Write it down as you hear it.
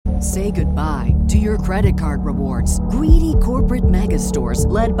Say goodbye to your credit card rewards. Greedy corporate mega stores,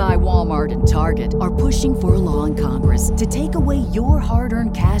 led by Walmart and Target, are pushing for a law in Congress to take away your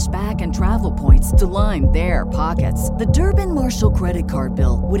hard-earned cash back and travel points to line their pockets. The Durbin-Marshall credit card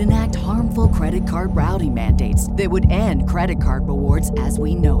bill would enact harmful credit card routing mandates that would end credit card rewards as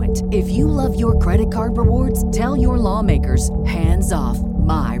we know it. If you love your credit card rewards, tell your lawmakers, hands off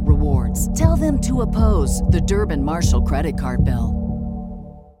my rewards. Tell them to oppose the Durbin-Marshall credit card bill.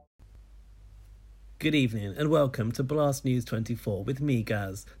 Good evening and welcome to Blast News 24 with me,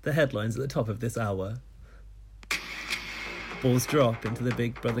 Gaz. The headlines at the top of this hour. Balls drop into the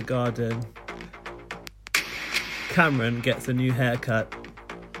Big Brother garden. Cameron gets a new haircut.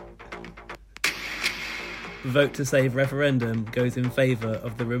 Vote to save referendum goes in favour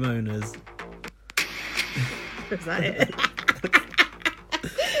of the Ramonas. Is that it?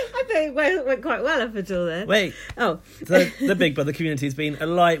 I think it went quite well up until then. Wait. Oh. So the Big Brother community has been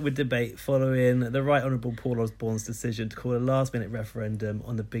alight with debate following the Right Honourable Paul Osborne's decision to call a last-minute referendum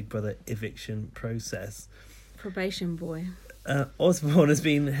on the Big Brother eviction process. Probation boy. Osborne has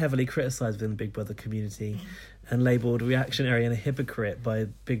been heavily criticised within the Big Brother community and labelled reactionary and a hypocrite by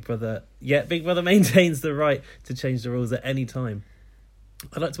Big Brother. Yet Big Brother maintains the right to change the rules at any time.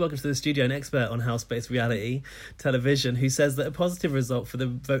 I'd like to welcome to the studio an expert on house-based reality television who says that a positive result for the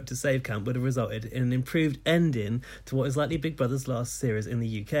Vote to Save camp would have resulted in an improved ending to what is likely Big Brother's last series in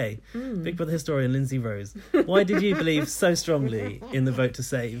the UK. Big Brother historian Lindsay Rose, why did you believe so strongly in the Vote to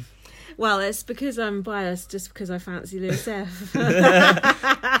Save? Well, it's because I'm biased just because I fancy Lewis F.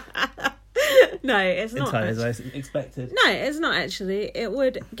 No, it's not. Entirely as I expected. No, it's not actually. It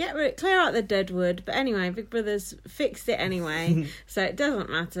would clear out the dead wood. But anyway, Big Brother's fixed it anyway, so it doesn't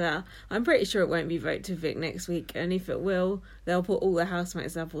matter. I'm pretty sure it won't be Vote to Evict next week, and if it will, they'll put all the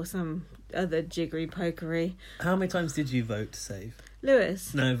housemates up or some other jiggery pokery. How many times did you vote to save?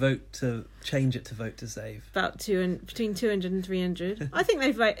 Lewis? No, vote to change it to Vote to Save. About between 200 and 300. I think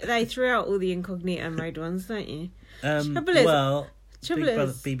they threw out all the incognito mode ones, don't you? Big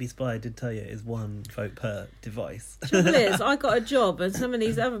Brother BB Spy did tell you it is one vote per device. Trouble is, I got a job and some of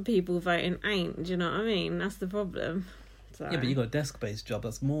these other people voting ain't. Do you know what I mean? That's the problem. So. Yeah, but you got a desk-based job.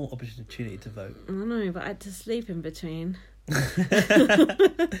 That's more opportunity to vote. I know, but I had to sleep in between. You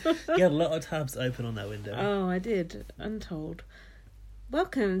had a lot of tabs open on that window. Oh, I did. Untold.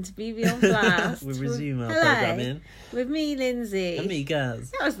 Welcome to BB on Blast. We resume our programming. With me, Lindsay. And me,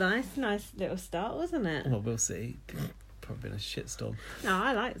 Gaz. That was nice. Nice little start, wasn't it? Well, we'll see. Probably been a shitstorm. No,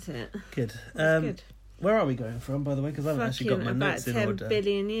 I liked it. Good. Good. Where are we going from, by the way? Because I haven't actually got my notes in order. About 10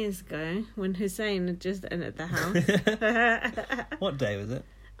 billion years ago, when Hussein had just entered the house. What day was it?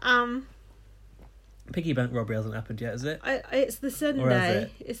 Piggy bank robbery hasn't happened yet, is it? It's the Sunday. Or has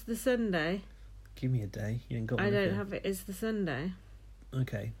it? It's the Sunday. Give me a day. You ain't got one. I don't have it. It's the Sunday.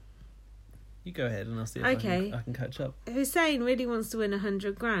 Okay. You go ahead and I'll see if I can catch up. Hussein really wants to win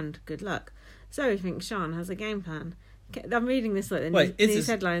 100 grand. Good luck. Zoe thinks Sean has a game plan. I'm reading this like the news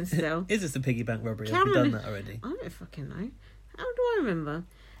headlines still. Is this the piggy bank robbery? Have we done that already? I don't fucking know. How do I remember?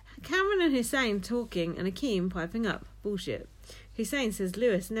 Cameron and Hussein talking and Akeem piping up. Bullshit. Hussein says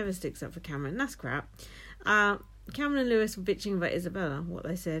Lewis never sticks up for Cameron. That's crap. Cameron and Lewis were bitching about Isabella. What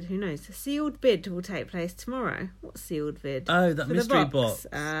they said, who knows? A sealed bid will take place tomorrow. What sealed bid? Oh, that for mystery the box. box.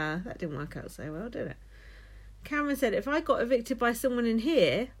 That didn't work out so well, did it? Cameron said, if I got evicted by someone in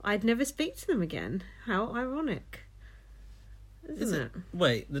here, I'd never speak to them again. How ironic. Isn't it?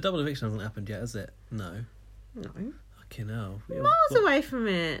 Wait, the double eviction hasn't happened yet, has it? No. No. Fucking hell. Miles away from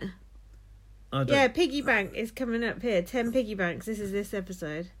it. Yeah, piggy bank is coming up here. 10 piggy banks. This is this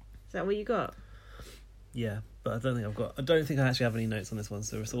episode. Is that what you got? Yeah, but I don't think I actually have any notes on this one,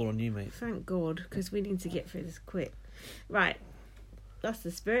 so it's all on you, mate. Thank God, because we need to get through this quick. Right. That's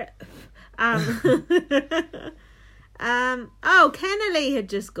the spirit. Kennelly had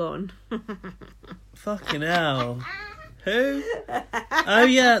just gone. Fucking hell. Who? Oh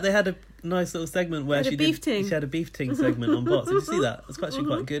yeah, they had a nice little segment where she had a beef ting segment on bots. Did you see that? It's actually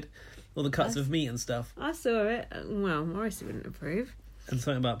quite good. All the cuts of meat and stuff. I saw it. Well, Morrissey wouldn't approve. And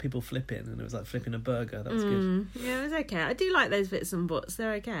something about people flipping, and it was like flipping a burger. That was good. Yeah, it was okay. I do like those bits on bots.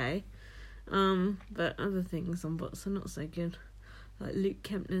 They're okay. But other things on bots are not so good. Like Luke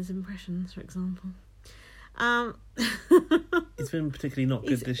Kempner's impressions, for example. It's been particularly not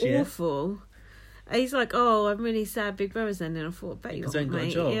good this year. Awful. He's like, oh, I'm really sad Big Brother's ending. I thought, bet you are, got mate.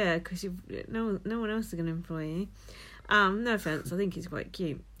 A job. Yeah, because no one else is going to employ you. No offence, I think he's quite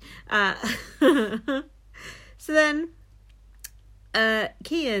cute. So then,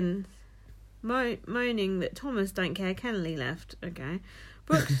 Kian moaning that Thomas don't care Kennelly left. Okay.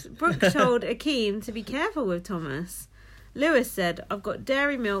 Brooke told Akeem to be careful with Thomas. Lewis said, "I've got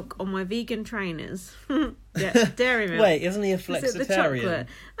dairy milk on my vegan trainers." Yeah, dairy milk. Wait, isn't he a Is it the flexitarian? chocolate?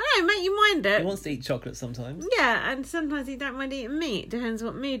 I don't know, mate, you mind He it. wants to eat chocolate sometimes. Yeah, and sometimes he don't mind eating meat. Depends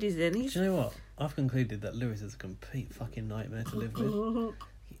what mood he's in. Do you know what? I've concluded that Lewis is a complete fucking nightmare to live with.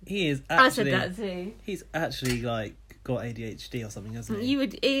 He is I said actually... that too. He's actually, like, got ADHD or something, hasn't he?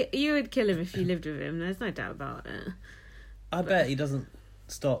 You would kill him if you lived with him. There's no doubt about it. I bet he doesn't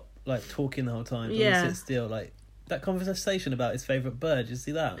stop, like, talking the whole time. Doesn't Yeah. sit still. Like, that conversation about his favourite bird, did you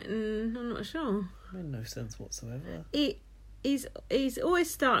see that? I'm not sure. It made no sense whatsoever. He's always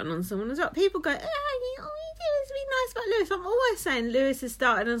starting on someone as well. People go, "Oh, you always be nice about Lewis." I'm always saying Lewis is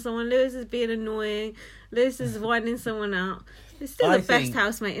starting on someone. Lewis is being annoying. Lewis is winding someone out. He's still I the best think-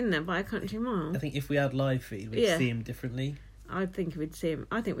 housemate in there by a country mile. I think if we had live feed, we'd Yeah. see him differently. I think we'd see him.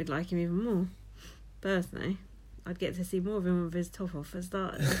 I think we'd like him even more. Personally, I'd get to see more of him with his top off for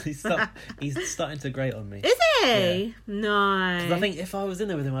starters. He's starting to grate on me. Is he? Yeah. No. 'Cause I think if I was in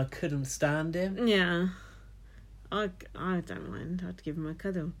there with him, I couldn't stand him. Yeah. I don't mind. I'd give him a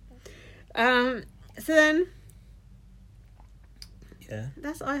cuddle. So then, Yeah,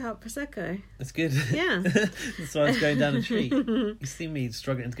 that's I Heart Prosecco. that's good. Yeah. That's why I was going down a treat. You've seen me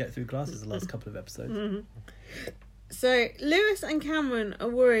struggling to get through classes the last couple of episodes. So Lewis and Cameron are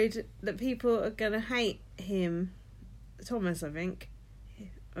worried that people are going to hate him. Thomas, I think.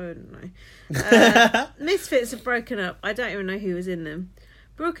 Oh no. Misfits have broken up. I don't even know who was in them.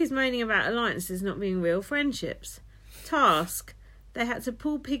 Brooke is moaning about alliances not being real friendships. Task. They had to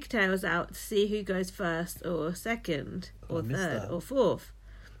pull pigtails out to see who goes first or second Oh, I or missed third that. or fourth.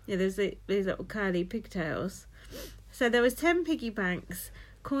 Yeah, there's these little curly pigtails. So there was 10 piggy banks.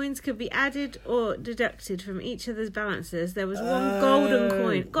 Coins could be added or deducted from each other's balances. There was one golden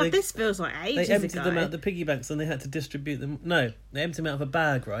coin. God, this feels like ages They emptied ago. them out of the piggy banks and they had to distribute them. No, they emptied them out of a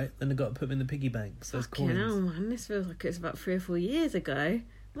bag, right? Then they got to put them in the piggy banks. Those Fucking coins. hell, man. This feels like it's about 3 or 4 years ago,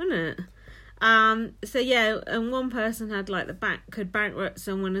 wasn't it? So yeah, and one person had like could bankrupt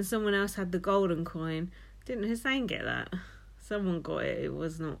someone, and someone else had the golden coin. Didn't Hussein get that? Someone got it. It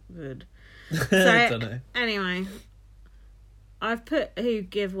was not good. I don't know. Anyway, I've put who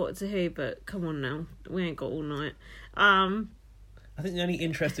give what to who, but come on now, we ain't got all night. I think the only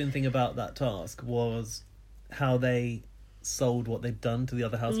interesting thing about that task was how they sold what they'd done to the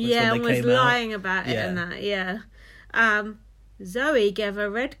other housemates Yeah, when and they was came out. lying about it Yeah. and that. Yeah. Zoe gave a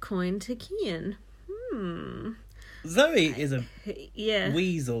red coin to Kian. Zoe is a Yeah.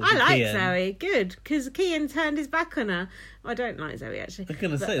 weasel. I to like Kian. Zoe, good, because Kian turned his back on her. I don't like Zoe, actually. I was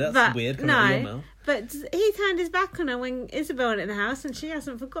going to say, But- that's weird coming out of your No, mouth. but he turned his back on her when Isabel went in the house, and she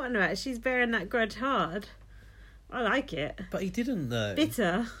hasn't forgotten about it. She's bearing that grudge hard. I like it. But he didn't, though.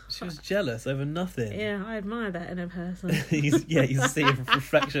 Bitter. She was jealous over nothing. Yeah, I admire that in a person. you see a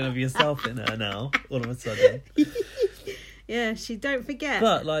reflection of yourself in her now, all of a sudden. Yeah, she don't forget.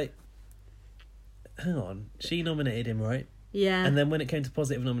 But, like, hang on. She nominated him, right? Yeah, And then when it came to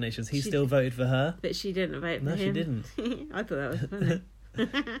positive nominations, he She still voted for her. but she didn't vote for No, him. she didn't. I thought that was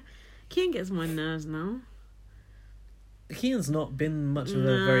funny. Kian gets on my nerves now. Kian's not been much of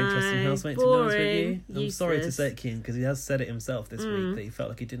a very interesting No, housemate, to be honest with boring, you. I'm sorry to useless. say it, Kian, because he has said it himself this week that he felt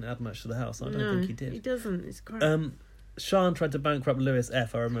like he didn't add much to the house. I don't think he did. He doesn't. It's crap. Sean tried to bankrupt Lewis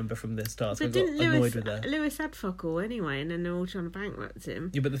F, I remember from this task. I But got didn't annoyed with her. Lewis had fuck all anyway, and then they're all trying to bankrupt him.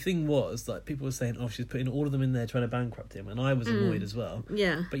 Yeah, but the thing was, like, people were saying, oh, she's putting all of them in there trying to bankrupt him, and I was annoyed as well.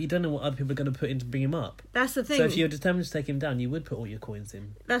 Yeah, But you don't know what other people are going to put in to bring him up. that's the thing. So if you're determined to take him down, you would put all your coins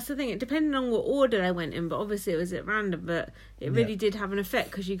in. That's the thing. It depended on what order they went in, but obviously it was at random. But it really did have an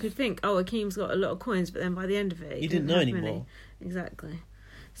effect, because you could think, oh, Akeem's got a lot of coins, but then by the end of it, he You didn't know have anymore. many. Exactly.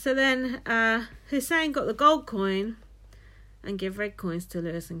 So then Hussein got the gold coin and give red coins to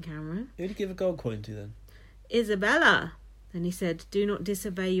Lewis and Cameron. Who did you give a gold coin to then? Isabella. And he said, do not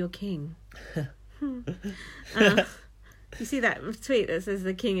disobey your king. You see that tweet that says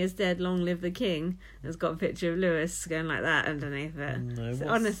the king is dead, long live the king? It's got a picture of Lewis going like that underneath it. No, So what's-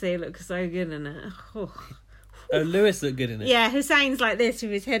 honestly, it looks so good in it. Oh. Oh, Lewis looked good in it. Yeah, Hussein's like this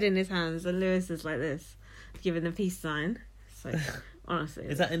with his head in his hands, and Lewis is like this, giving the peace sign. So honestly,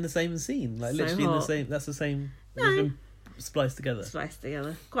 Is that in the same scene? Like, So literally in the hot. same... That's the same... No. They've been spliced together. spliced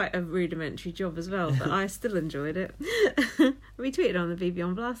together? Quite a rudimentary job as well, but I still enjoyed it. We tweeted on the BB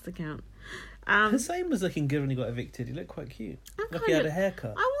on Blast account. Hussein was looking good when he got evicted. He looked quite cute. I Like he had kind a of-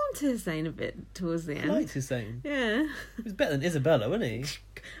 haircut. I on to Hussein a bit towards the I end. liked Hussein. Yeah. He was better than Isabella, wasn't he?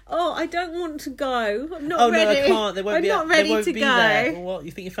 Oh, I don't want to go. I'm not Oh ready. no, I can't. They won't I'm be. not They ready won't to be go. there. Well, what?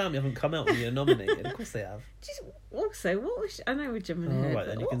 You think your family haven't come out when you're nominated? Of course they have. Also, what was she, I know we're jumping Oh, ahead. right,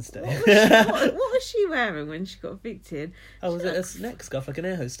 then but you can what- stay. What was she wearing when she got evicted? Oh, was She it looks- a neck scarf like an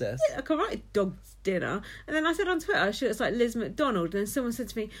air hostess? Like a right dog's dinner. And then I said on Twitter, she looks like Liz McDonald. And someone said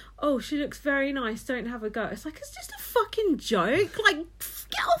to me, oh, she looks very nice, don't have a go. It's like, it's just a fucking joke. Like,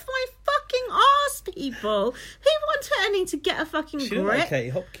 get off my fucking arse, people. People on Twitter need to get a fucking She grip. looked like Katie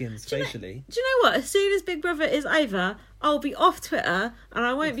Hopkins Do you know- facially. Do you know what? As soon as Big Brother is over, I'll be off Twitter and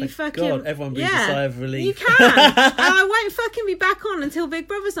I won't be Thank fucking... God, everyone breathes a sigh of relief. You can. And I won't fucking be back on until Big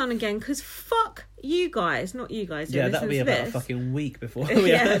Brother's on again, because fuck you guys. Not you guys. Yeah, who that'll be listen to about a this. fucking week before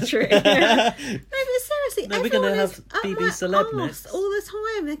we Yeah, have... true. No, but seriously, No, we're gonna everyone have is up BB my Celeb arse next. all the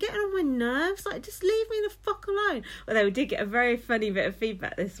time. They're getting on my nerves. Like, just leave me the fuck alone. Although we did get a very funny bit of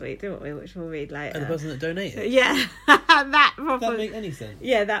feedback this week, didn't we? Which we'll read later. And the person that donated. Yeah, that proper. That make any sense?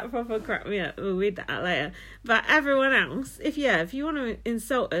 Yeah, that proper cracked me up. We'll read that out later. But everyone else, if you want to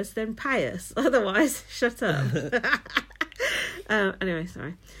insult us, then pay us. Otherwise, shut up. Anyway,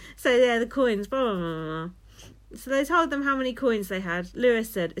 sorry. So yeah, the coins, blah, blah, blah, blah. So they told them how many coins they had. Lewis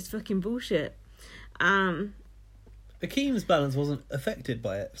said, it's fucking bullshit. Akeem's balance wasn't affected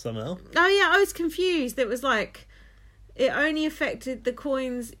by it somehow. Oh yeah, I was confused. It was like, it only affected the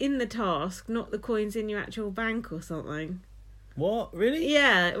coins in the task, not the coins in your actual bank or something. What? Really?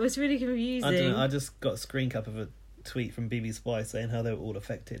 Yeah, it was really confusing. I don't know. I just got a screen cap of a tweet from BB Spy saying how they were all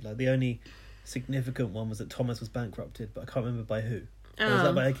affected. Like, the only significant one was that Thomas was bankrupted, but I can't remember by who. Or was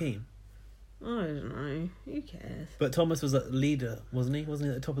that by Akeem? I don't know. Who cares? But Thomas was a leader, wasn't he? Wasn't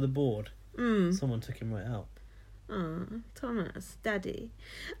he at the top of the board? Mm. Someone took him right out. Oh, Thomas, Daddy.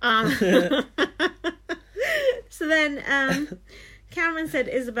 So then Cameron said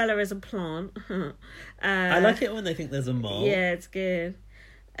Isabella is a plant. I like it when they think there's a mole. Yeah, it's good.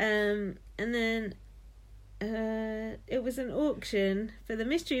 And then it was an auction for the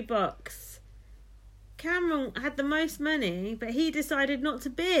mystery box. Cameron had the most money, but he decided not to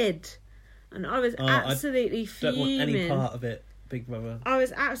bid. And I was absolutely Don't fuming. want any part of it, Big Brother. I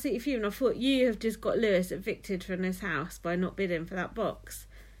was absolutely fuming. I thought, you have just got Lewis evicted from this house by not bidding for that box.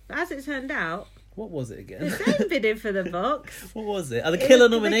 But as it turned out, What was it again? Hussein bidding for the box. What was it? Oh, the It killer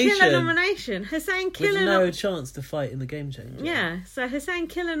was nomination. The killer nomination. Hussein With Killer. no chance to fight in the Game Changer. Yeah, so Hussein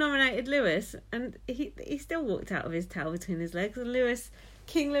Killer nominated Lewis, and he still walked out with his tail between his legs. And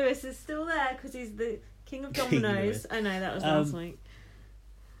King Lewis is still there because he's the king of King dominoes. Lewis. I know, that was last week.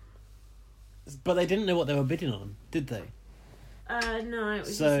 But they didn't know what they were bidding on, did they? No, it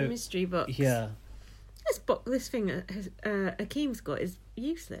was So, just a mystery box. Yeah. This thing Akeem's got is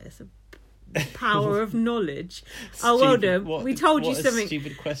useless. Power of knowledge. Oh, well done. We told you something.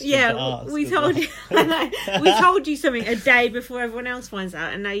 Stupid question. Yeah, to ask we as told well. you. I know. We told you something a day before everyone else finds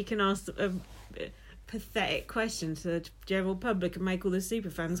out, and now you can ask a pathetic question to the general public and make all the super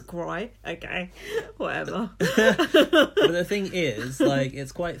fans cry. Okay, whatever. But the thing is, like,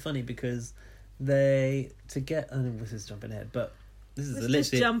 it's quite funny because I know this is jumping ahead, but this is Let's literally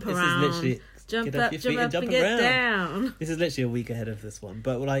just jump this around. is literally Jump get off up, your jump feet up, and jump and get around. down. This is literally a week ahead of this one,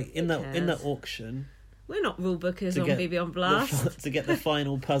 but like in Who the cares? auction We're not rule bookers to on get BB on Blast. to get the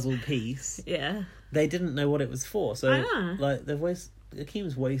final puzzle piece, Yeah, they didn't know what it was for. So I know. like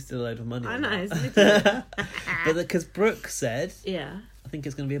Akeem's wasted a load of money. I on know. that. It's ridiculous. But because Brooke said, Yeah. I think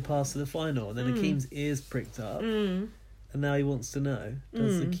it's going to be a pass to the final, and then Akeem's ears pricked up, Mm. and now he wants to know: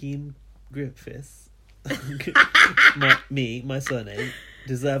 does Akeem Griffiths, my surname,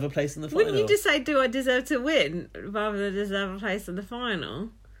 deserve a place in the final? Wouldn't you just say, "Do I deserve to win?" rather than deserve a place in the final?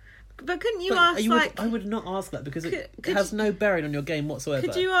 But couldn't you ask I would not ask that because it could has no bearing on your game whatsoever.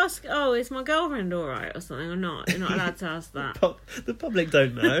 Could you ask, "Oh, is my girlfriend all right?" or something, or not? You're not allowed to ask that. The public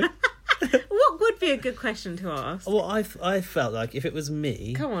don't know. What would be a good question to ask? Well, I felt like if it was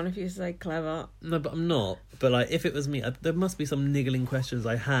me, Come on, if you're so clever. no, but I'm not. But like, if it was me, there must be some niggling questions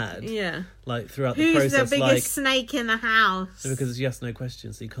I had, Yeah. like throughout the Who's process, the biggest like snake in the house? because it's yes/no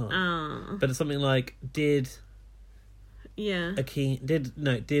questions, so you can't. Oh, But it's something like, did yeah.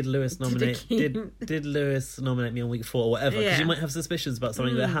 did Lewis nominate Akeem. did Lewis nominate me on week 4 or whatever? Because Yeah. you might have suspicions about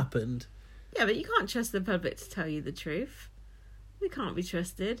something that happened. Yeah, but you can't trust the public to tell you the truth. We can't be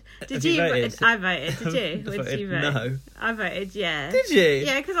trusted. Have you voted? I voted. Did you? I What did you voted vote? no. I voted yeah. Did you?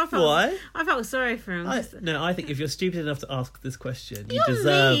 Yeah, because Why? I felt sorry for him. I think if you're stupid enough to ask this question, you You're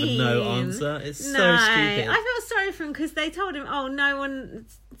deserve no mean. answer. It's No, so stupid. I felt sorry for him because they told him, "Oh, no one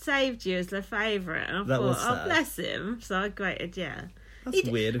saved you as their favourite," and I That thought, was "Oh, sad. bless him." So I voted yeah. That's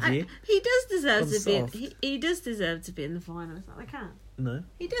weird of you. He does deserve Gone to be. soft. He does deserve to be in the final. It's not like that. No.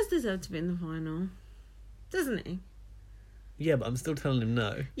 He does deserve to be in the final, doesn't he? Yeah, but I'm still telling him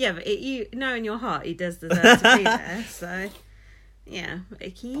no. Yeah, but you know in your heart he does deserve to be there. So, yeah,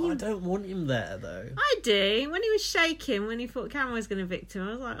 I don't want him there though. I do. When he was shaking, when he thought Cameron was going to evict him,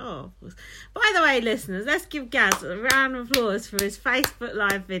 I was like, oh. Of course. By the way, listeners, let's give Gaz a round of applause for his Facebook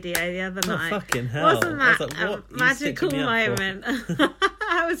Live video the other Oh, night. fucking hell. Wasn't I was that like, what a are you magical sticking me up for? moment?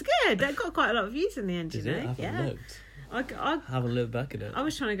 That was good. That got quite a lot of views in the end, Did you it? know? I haven't looked. I Haven't looked back at it. I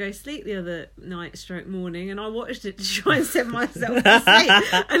was trying to go to sleep the other night, morning, and I watched it to try and send myself to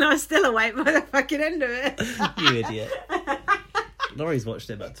sleep, and I was still awake by the fucking end of it. You idiot. Laurie's watched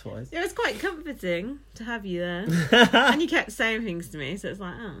it about twice. It was quite comforting to have you there, and you kept saying things to me, so it's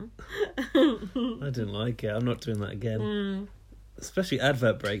like, oh. I didn't like it. I'm not doing that again. Mm. Especially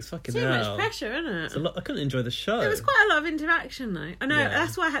advert breaks. Fucking Too hell. much pressure, isn't it? It's a lot. I couldn't enjoy the show. There was quite a lot of interaction though. I know Yeah.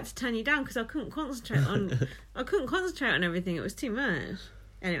 that's why I had to turn you down because I couldn't concentrate on. I couldn't concentrate on everything. It was too much.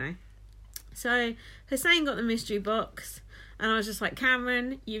 Anyway, so Hussein got the mystery box, and I was just like,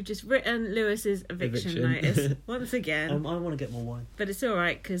 Cameron, you've just written Lewis's eviction notice once again. I want to get more wine. But it's all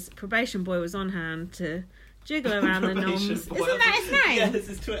right because probation boy was on hand to jiggle around the noms. Probation Isn't boy. that his name? Yeah, this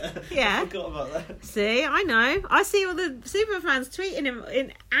is Twitter. Yeah. I forgot about that. See, I know. I see all the super fans tweeting him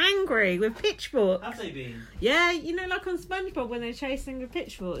in angry with pitchforks. Have they been? Yeah, you know, like on SpongeBob when they're chasing with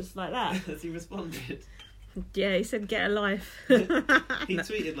pitchforks like that. Has he responded? Yeah, he said, "Get a life." He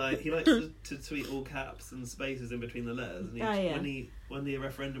tweeted like he likes to tweet all caps and spaces in between the letters. And when the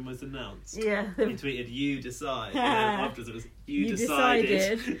referendum was announced, Yeah. he tweeted "You decide." And then afterwards it was "You, You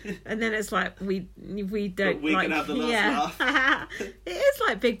decided." And then it's like we don't But we like. can have the last laugh. It is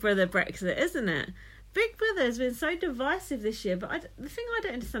like Big Brother Brexit, isn't it? Big Brother has been so divisive this year, but the thing I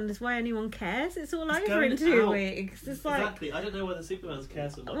don't understand is why anyone cares. It's all over going in 2 out. weeks. It's like, Exactly. I don't know whether Superfans care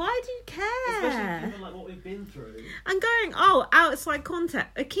so much. why do you Especially care? given like what we've been through. And going, outside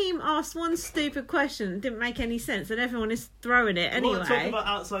contact. Akeem asked one stupid question that didn't make any sense, and everyone is throwing it anyway. What, talk about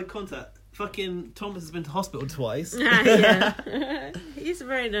outside contact. Fucking Thomas has been to hospital twice. Yeah. He's a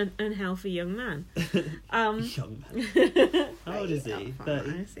very unhealthy young man. Young man. How old is he? Oh, 30?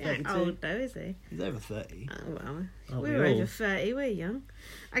 nice. Yeah, 32? how old though is he? He's over 30. Oh, well, Aren't we we were all? over 30, we're young.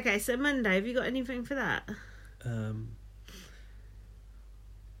 Okay, so Monday, have you got anything for that?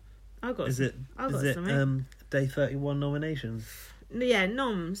 I've got something. Day 31 nominations? Yeah,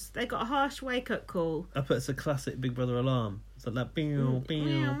 noms. They got a harsh wake-up call. I put it's a classic Big Brother alarm. It's like that. Pew,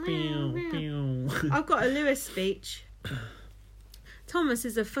 pew, pew, pew. I've got a Lewis speech. Thomas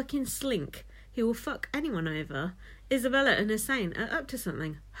is a fucking slink. He will fuck anyone over. Isabella and Hussein are up to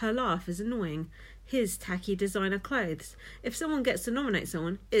something. Her laugh is annoying. His tacky designer clothes. If someone gets to nominate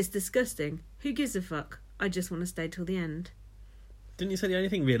someone, it's disgusting. Who gives a fuck? I just want to stay till the end. Didn't you say the only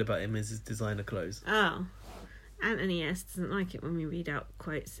thing real about him is his designer clothes? Oh. Anthony S. doesn't like it when we read out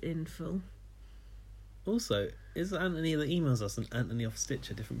quotes in full. Also, is Anthony that emails us and Anthony off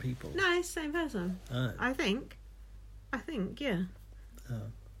Stitcher different people? No, it's the same person. Oh. I think, yeah. Oh.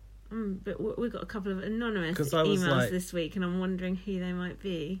 But we've got a couple of anonymous 'Cause I was emails like- this week, and I'm wondering who they might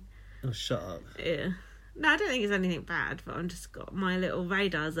be. Oh, shut up. Yeah. No, I don't think it's anything bad, but I've just got my little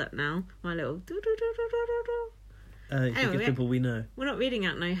radars up now. My little do-do-do-do-do-do-do. You can give people we know. We're not reading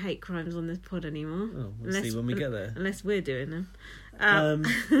out no hate crimes on this pod anymore. Oh, we'll see when we get there. Unless we're doing them.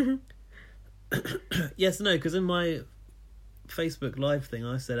 Yes, no, because in my Facebook Live thing,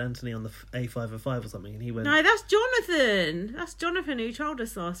 I said Anthony on the A505 or something, and he went... No, that's Jonathan. That's Jonathan who trolled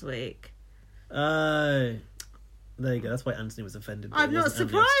us last week. Oh... There you go. That's why Anthony was offended. But I'm it not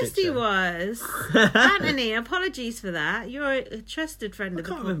wasn't Anthony off surprised he Stitcher. was. Anthony, apologies for that. You're a trusted friend I of the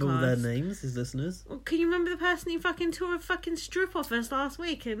can't podcast. remember all their names, his listeners. Well, can you remember the person who fucking tore a fucking strip off us last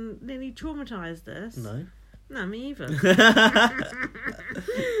week and nearly traumatised us? No. No, me either.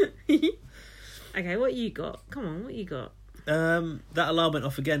 Okay, what you got? Come on, what you got? That alarm went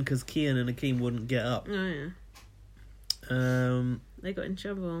off again because Kian and Akeem wouldn't get up. Oh, yeah. They got in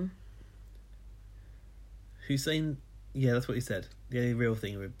trouble. Hussein... Yeah, that's what he said. The only real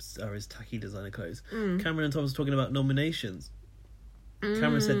thing are his tacky designer clothes. Mm. Cameron and Thomas talking about nominations.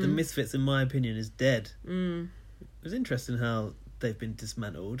 Cameron said, the Misfits, in my opinion, is dead. Mm. It was interesting how they've been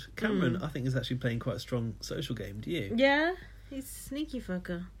dismantled. Cameron, I think, is actually playing quite a strong social game. Do you? Yeah, he's a sneaky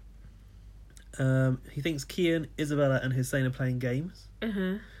fucker. He thinks Kian, Isabella and Hussein are playing games.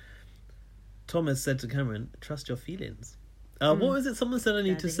 Uh-huh. Thomas said to Cameron, trust your feelings. What was it someone said I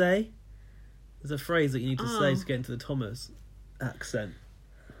need to Daddy. say? There's a phrase that you need to say Oh. to get into the Thomas accent.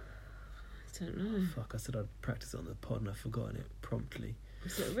 I don't know. Fuck, I said I'd practice it on the pod and I've forgotten it promptly.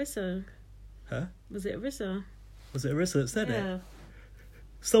 Was it Arissa? Huh? Was it Arissa? Was it Arissa that said Yeah. it?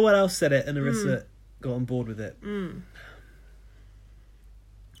 Someone else said it and Arissa got on board with it.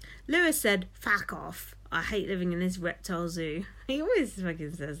 Lewis said, "Fuck off. I hate living in this reptile zoo." He always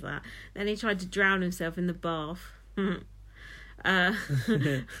fucking says that. Then he tried to drown himself in the bath.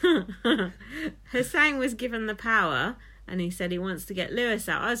 Hussein was given the power and he said he wants to get Lewis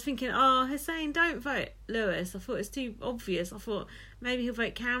out. I was thinking, Hussein, don't vote Lewis. I thought it's too obvious. I thought maybe he'll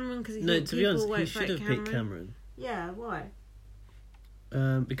vote Cameron because he No, to be honest, he should have picked Cameron. Yeah, why?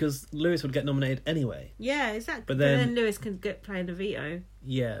 Because Lewis would get nominated anyway. Yeah, exactly. But But then- then Lewis can get playing the veto.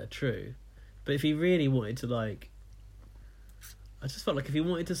 Yeah, true. But if he really wanted to, like... I just felt like if he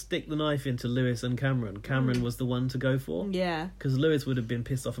wanted to stick the knife into Lewis and Cameron was the one to go for. Yeah. Because Lewis would have been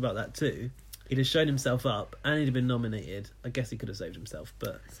pissed off about that too. He'd have shown himself up and he'd have been nominated. I guess he could have saved himself,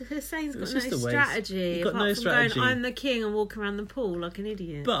 but... So Hussein's It got was no just a waste. strategy. He got apart no from strategy. Going, I'm the king and walking around the pool like an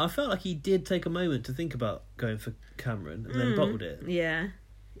idiot. But I felt like he did take a moment to think about going for Cameron and then bottled it. Yeah,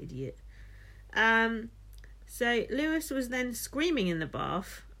 idiot. So Lewis was then screaming in the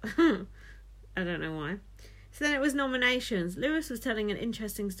bath. I don't know why. So then it was nominations. Lewis was telling an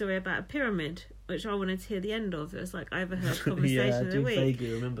interesting story about a pyramid, which I wanted to hear the end of. It was like overheard conversation Yeah, I of the do week.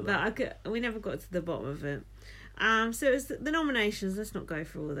 vaguely remember that. But we never got to the bottom of it. So it was the nominations. Let's not go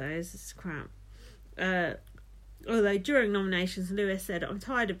through all those. It's crap. Although during nominations, Lewis said, "I'm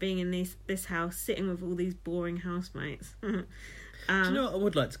tired of being in this house, sitting with all these boring housemates." Do you know what I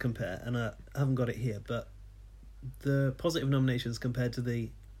would like to compare? And I haven't got it here, but the positive nominations compared to the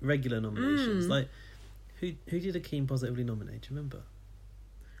regular nominations. Like, who did Akeem positively nominate? Do you remember?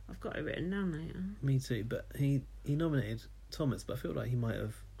 I've got it written down later. Me too, but he nominated Thomas, but I feel like he might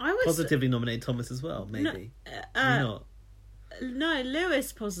have I was positively nominated Thomas as well, maybe. Maybe not. No,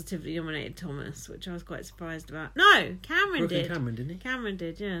 Lewis positively nominated Thomas, which I was quite surprised about. No, Cameron Brooke did. and Cameron, didn't he? Cameron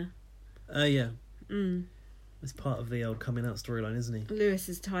did, yeah. Yeah. Mm. It's part of the old coming out storyline, isn't he? Lewis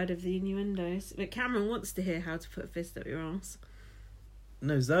is tired of the innuendos, but Cameron wants to hear how to put a fist up your ass.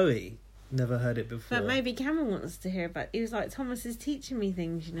 No, Zoe never heard it before. But maybe Cameron wants to hear about. He was like, Thomas is teaching me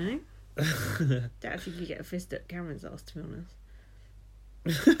things, you know. Don't think you get a fist up Cameron's ass, to be honest.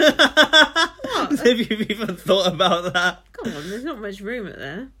 What? Have you even thought about that? Come on, there's not much room at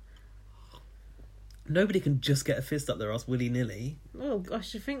there. Nobody can just get a fist up their ass willy-nilly. Oh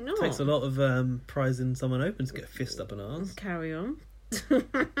gosh, I think not. It takes a lot of prizing someone open to get a fist up an arse. Carry on.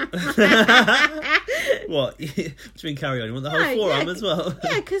 What? What do you mean carry on? You want the whole forearm as well?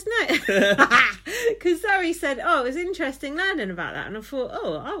 Yeah, because Zoe said, "Oh, it was interesting learning about that," and I thought,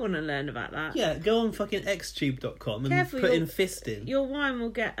 "Oh, I want to learn about that." Yeah, go on fucking xtube.com and Careful, put your- in fisting. Your wine will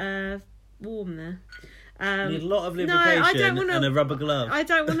get warm there. You need a lot of no, lubrication I don't wanna- and a rubber glove. I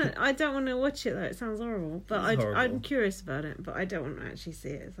don't want to. I don't want to watch it though. It sounds horrible. But It's horrible. I'm curious about it. But I don't want to actually see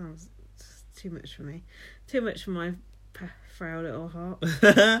it. It sounds too much for me. Too much for my frail little heart.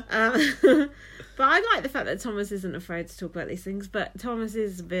 But I like the fact that Thomas isn't afraid to talk about these things. But Thomas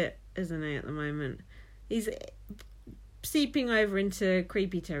is a bit, isn't he, at the moment? He's seeping over into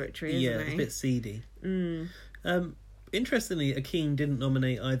creepy territory, isn't Yeah, he? it's a bit seedy. Mm. Interestingly, Akeem didn't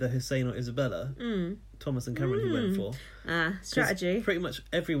nominate either Hussein or Isabella. Thomas and Cameron he went for. 'Cause Strategy. Pretty much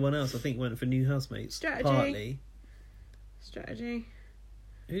everyone else, I think, went for new housemates. Strategy. Partly. Strategy.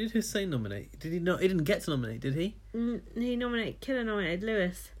 Who did Hussein nominate? Did he not? He didn't get to nominate, did he? Killer nominated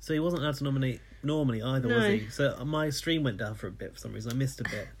Lewis. So he wasn't allowed to nominate normally either, was No. he? So my stream went down for a bit for some reason. I missed a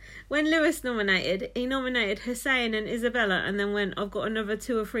bit. When Lewis nominated, he nominated Hussein and Isabella and then went, "I've got another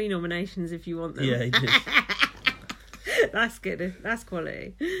 2 or 3 nominations if you want them." Yeah, he did. That's good. That's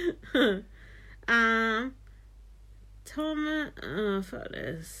quality. Tom, fuck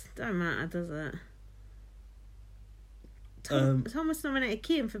this. Don't matter, does it? Thomas nominated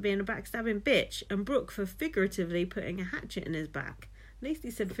Kean for being a backstabbing bitch and Brooke for figuratively putting a hatchet in his back. At least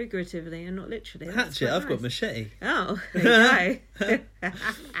he said figuratively and not literally. That's Hatchet, quite I've got nice. machete. Oh, there you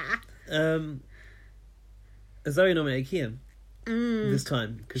go. Zoe nominated Kian Mm. this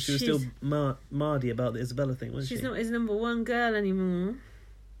time because she was She's- still mardy about the Isabella thing, wasn't She's she? not his number one girl anymore.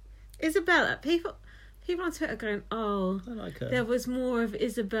 Isabella, people on Twitter going, "Oh, I like her. there was more of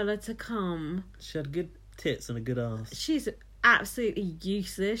Isabella to come." She had good tits and a good ass. She's absolutely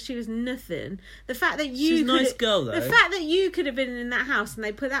useless. She was nothing. The fact that you She's a nice girl, though. The fact that you could have been in that house and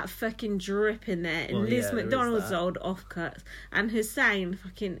they put that fucking drip in there in Well, Liz yeah, there is McDonald's that. old offcuts and Hussein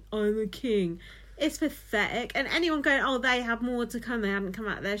fucking I'm the king. It's pathetic. And anyone going, "Oh, they have more to come. They haven't come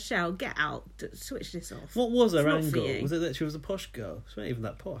out of their shell." Get out. Switch this off. What was her It's not for angle? you. Was it that she was a posh girl? She wasn't even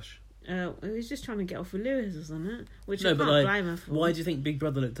that posh. He was just trying to get off with Lewis, wasn't it? Which No, I but can't like, blame her for. why do you think Big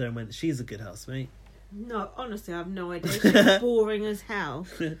Brother looked at her and went, "She's a good housemate"? No, honestly, I have no idea. She's boring as hell.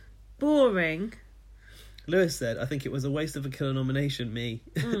 Boring. Lewis said, "I think it was a waste of a killer nomination, me."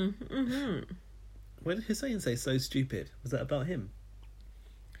 Mm-hmm. Why did Hussein say so stupid? Was that about him?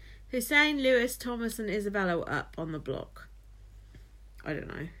 Hussein, Lewis, Thomas and Isabella were up on the block. I don't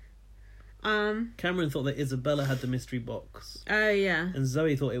know. Cameron thought that Isabella had the mystery box. Oh, yeah. And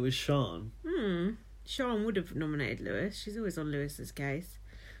Zoe thought it was Sean. Sean would have nominated Lewis. She's always on Lewis's case.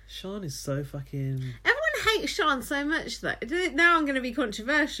 Sean is so fucking... Everyone hates Sean so much, though. Now I'm going to be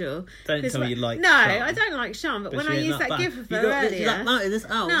controversial. Don't tell me you like No, Sean. I don't like Sean, but when I she ain't used that that bad. gif of You her got this- earlier... you got that in this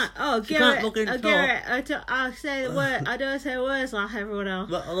house. No, oh, She can't look Garrett, into Garrett, I say the word, I don't say words like everyone else.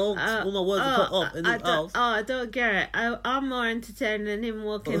 But all my words are put up in this house. I don't get it. I'm more entertained than him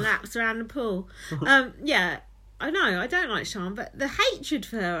walking laps around the pool. Yeah, I know, I don't like Sean, but the hatred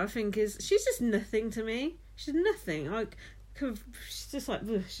for her, I think, is... She's just nothing to me. She's nothing. Like... She's just like,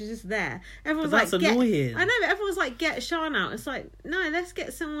 ugh, she's just there. Everyone's But that's like, annoying. I know, but everyone's like, get Sean out. It's like, no, let's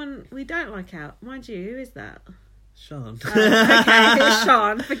get someone we don't like out. Mind you, who is that? Sean. Okay, it's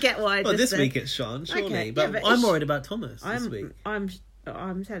Sean. Forget what I Well, just this said. week it's Sean, surely. Okay, yeah, but but I'm it's- worried about Thomas this week. I'm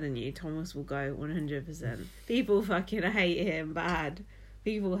telling you, Thomas will go 100%. People fucking hate him bad.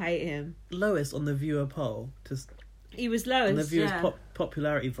 People hate him. Lois on the viewer poll, He was lowest. on the viewers' yeah.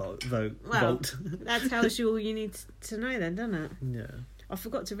 popularity vote. Well, vote. that tells you all you need to know then, doesn't it? Yeah. I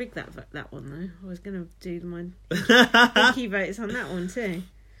forgot to rig that one though. I was going to do my Pinky votes on that one too.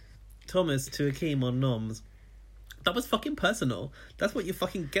 Thomas to Akeem on noms. That was fucking personal. That's what you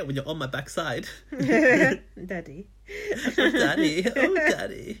fucking get when you're on my backside. Daddy. Daddy. Oh,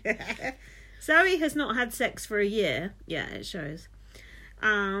 daddy. Zoe has not had sex for a year. Yeah, it shows.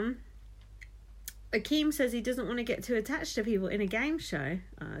 Akeem says he doesn't want to get too attached to people in a game show.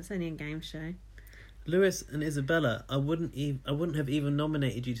 It's only a game show. Lewis and Isabella, I wouldn't have even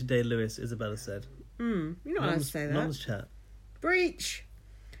nominated you today, Lewis, Isabella said. You're not allowed to say that. Mom's chat. Breach.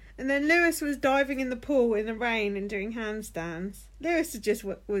 And then Lewis was diving in the pool in the rain and doing handstands. Lewis was just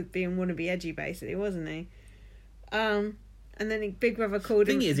being wannabe edgy, basically, wasn't he? And then Big Brother called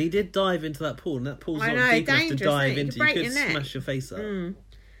The him. thing is, he did dive into that pool, and that pool's I not know, deep enough to dangerous, dive isn't it? into. You You break could your neck. smash your face up.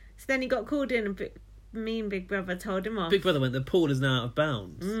 So then he got called in and mean Big Brother told him off. Big Brother went, the pool is now out of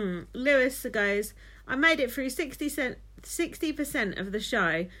bounds. Lewis goes, I made it through 60% of the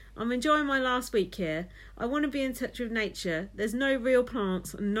show. I'm enjoying my last week here. I want to be in touch with nature. There's no real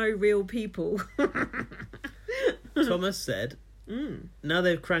plants and no real people. Thomas said, now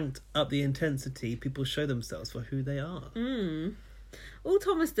they've cranked up the intensity, people show themselves for who they are. All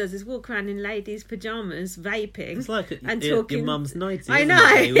Thomas does is walk around in ladies' pyjamas, vaping. It's like and your talking. mum's 90s. I know,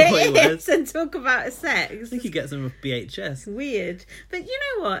 it is, and talk about sex. I think he gets them with BHS. Weird. But you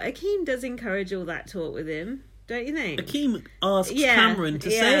know what? Akeem does encourage all that talk with him. Don't you think? Akeem asks Cameron to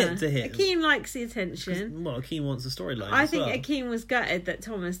say it to him. Akeem likes the attention. Well, Akeem wants a storyline. I as think well. Akeem was gutted that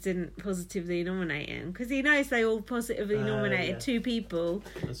Thomas didn't positively nominate him because he knows they all positively nominated two people.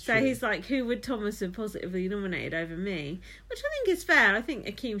 That's So true. he's like, who would Thomas have positively nominated over me? Which I think is fair. I think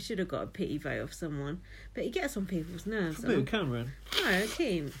Akeem should have got a pity vote off someone. But he gets on people's nerves. Boo, Cameron. No,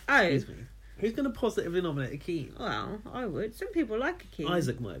 Akeem. Oh, Excuse me. Who's going to positively nominate Akeem? well, I would. Some people like Akeem.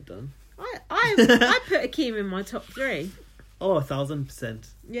 Isaac might have done. I put Akeem in my top three. Oh, 1,000%.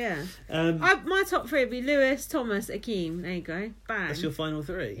 Yeah. That's My top three would be Lewis, Thomas, Akeem. There you go. Bang. your final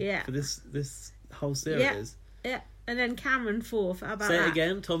three? Yeah. For this whole series? Yeah. And then Cameron fourth. How about Say that? it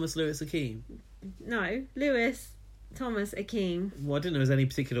again. Thomas, Lewis, Akeem. No. Lewis, Thomas, Akeem. Well, I didn't know there was any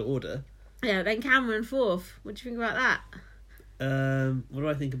particular order. Yeah, then Cameron fourth. What do you think about that? What do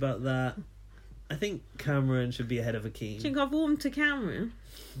I think about that? I think Cameron should be ahead of Do Akeem. you think I've warmed to Cameron?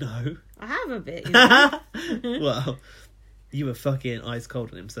 No. I have a bit, you know. Well, you were fucking ice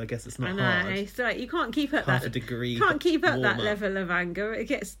cold on him, so I guess it's not I know. hard. It's like you can't keep up Half that a degree. Can't keep up that warm-up. level of anger. It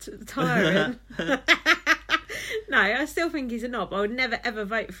gets tiring. No, I still think he's a knob. I would never ever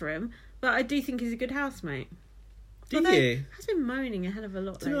vote for him, but I do think he's a good housemate. Do Although you? he has been moaning a hell of a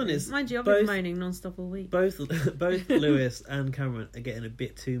lot To be lately. honest, Mind you, I've both- been moaning non-stop all week. Both Lewis and Cameron are getting a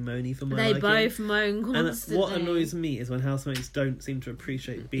bit too moany for my They liking. both moan And constantly. what annoys me is when housemates don't seem to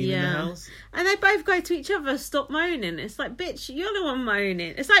appreciate being in the Yeah. house. And they both go to each other, stop moaning. It's like, bitch, you're the one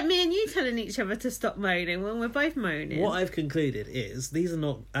moaning. It's like me and you telling each other to stop moaning when we're both moaning. What I've concluded is these are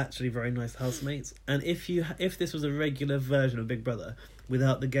not actually very nice housemates, and if this was a regular version of Big Brother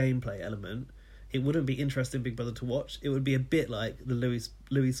without the gameplay element, it wouldn't be interesting Big Brother to watch. It would be a bit like the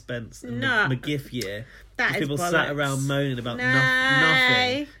Louis Spence and No. McGiff year. That is People bollocks. sat around moaning about No.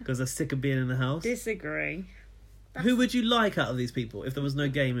 nothing because they're sick of being in the house. Disagree. Who would you like out of these people if there was no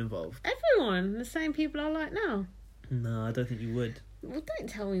game involved? Everyone. The same people I like now. No, I don't think you would. Well, don't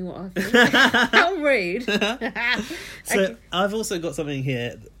tell me what I think. How rude. So Okay. I've also got something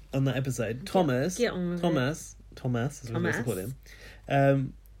here. on that episode. Thomas, get on with it. Thomas, is what I'm supposed to call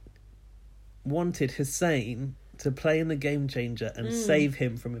him, wanted Hussein to play in the Game Changer and save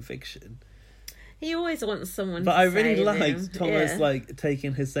him from eviction. He always wants someone But to I really save liked him. Thomas Yeah. like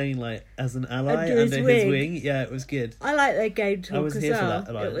taking Hussein like as an ally Under his under his wing. wing. Yeah, it was good. I like their game talk I was as here for well. that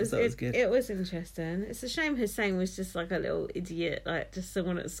alliance. That was good. It was interesting. It's a shame Hussein was just like a little idiot, like just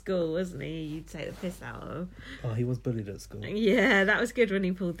someone at school, wasn't he? You'd take the piss out of. Oh, he was bullied at school. Yeah, that was good when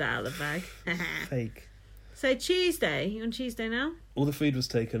he pulled that out of the bag. Fake. So Tuesday, you on Tuesday now? All the food was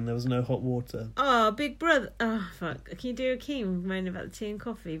taken. There was no hot water. Oh, Big Brother. Oh, fuck. Can you do a Keem moaning about the tea and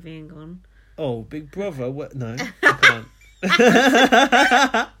coffee being gone? Oh, Big Brother. What? No, I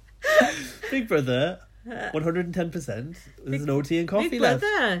can't. Big Brother. 110%. There's no tea and coffee Big left.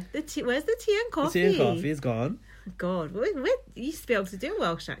 Brother. Where's the tea and The coffee? tea and coffee is gone. God, we used to be able to do a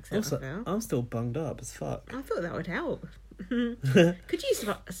Welsh accent. Also, I feel. I'm still bunged up as fuck. I thought that would help. Could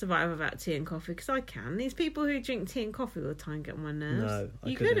you survive without tea and coffee? Because I can. These people who drink tea and coffee all the time get on my nerves. No, I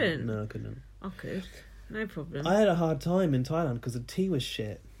you couldn't. No, I couldn't. I could. No problem. I had a hard time in Thailand because the tea was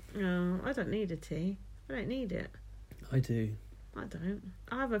shit. No, I don't need a tea. I don't need it. I do. I don't.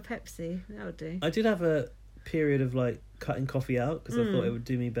 I have a Pepsi. That would do. I did have a period of like cutting coffee out because I thought it would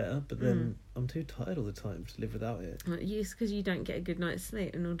do me better, but then I'm too tired all the time to live without it. It's because you don't get a good night's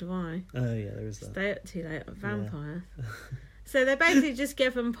sleep, and nor do I. Oh yeah, there is that. Stay up too late, like vampire. So they basically just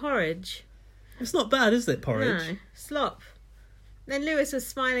give them porridge. It's not bad, is it, porridge? No, slop. Then Lewis was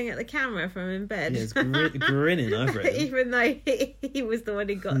smiling at the camera from in bed. Yeah, it's grinning over it. Even though he was the one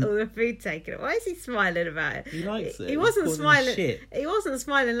who got all the food taken. Why is he smiling about it? He likes it. He wasn't He's causing smiling. shit. He wasn't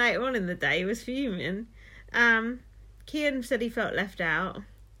smiling later on in the day. He was fuming. Kian said he felt left out.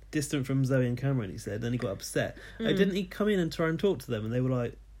 Distant from Zoe and Cameron, he said. Then he got upset. Didn't he come in and try and talk to them? And they were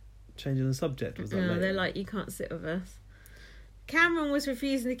like changing the subject. Was that No, later? they're like, you can't sit with us. Cameron was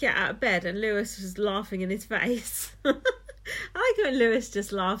refusing to get out of bed, and Lewis was laughing in his face. I like when Lewis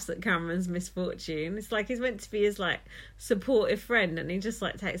just laughs at Cameron's misfortune. It's like he's meant to be his like supportive friend, and he just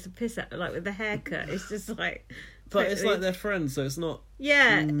like takes a piss at like with the haircut. It's just like, But it's like they're friends, so it's not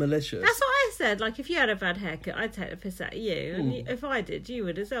yeah, malicious. that's what I said. Like if you had a bad haircut, I'd take the piss out of you, and if I did, you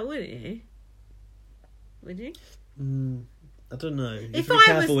would as well, wouldn't you? Would you? I don't know. You If have to be I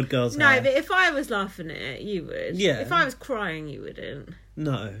careful was with girls' no, hair. but if I was laughing at it, you would. Yeah. If I was crying, you wouldn't.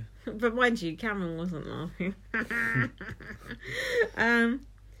 No. But mind you, Cameron wasn't laughing.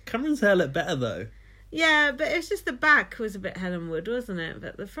 Cameron's hair looked better though. Yeah, but it's just the back was a bit Helen Wood, wasn't it?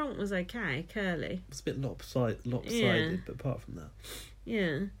 But the front was okay, curly. It's a bit lopsided, Yeah. but apart from that.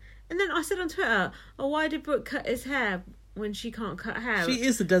 Yeah. And then I said on Twitter, oh, why did Brooke cut his hair when she can't cut hair? She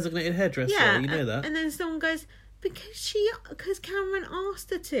is the designated hairdresser, yeah, you know that. And then someone goes, because Cameron asked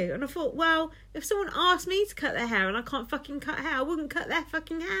her to. And I thought, well, if someone asked me to cut their hair and I can't fucking cut hair, I wouldn't cut their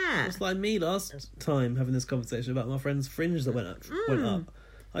fucking hair. It's like me last time having this conversation about my friend's fringe that went up.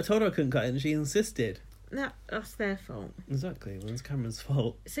 I told her I couldn't cut it and she insisted. That's their fault. Exactly, well, it's Cameron's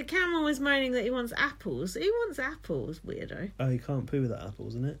fault. So Cameron was moaning that he wants apples. Who wants apples, weirdo? Oh, you can't poo without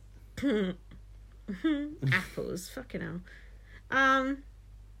apples, isn't it? Apples, fucking hell.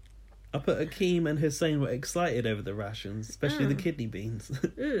 I put Akeem and Hussein were excited over the rations, especially the kidney beans.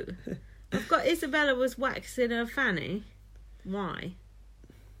 Ooh. I've got Isabella was waxing her fanny. Why?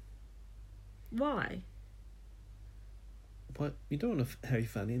 Why? What? You don't want a hairy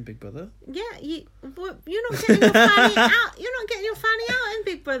fanny in Big Brother? Yeah, you're not getting your fanny out. You're not getting your fanny out in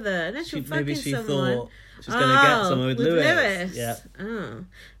Big Brother unless you're fucking Maybe she someone. thought she was going to get someone with Lewis. Lewis. Yeah. Oh.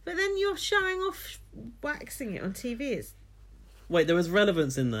 But then you're showing off waxing it on TV. It's Wait, there was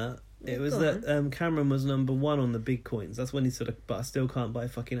relevance in that. It was Go that Cameron was number 1 on the big coins. That's when he said, but I still can't buy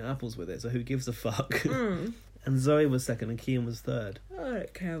fucking apples with it, so who gives a fuck? And Zoe was 2nd and Kian was 3rd. I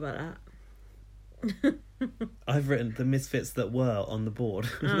don't care about that. I've written the misfits that were on the board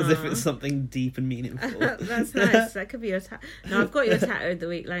as if it's something deep and meaningful. That's nice. That could be your No, I've got your tattooed the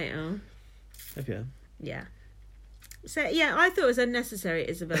week later. Okay. Yeah. So, yeah, I thought it was unnecessary,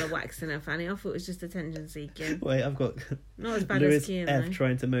 Isabella waxing her fanny. I thought it was just attention seeking. Wait, I've got Not as bad Lewis as Kian, F though.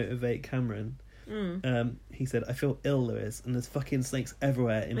 trying to motivate Cameron. He said, I feel ill, Lewis, and there's fucking snakes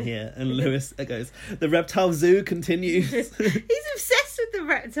everywhere in here. And Lewis goes, the reptile zoo continues. He's obsessed with the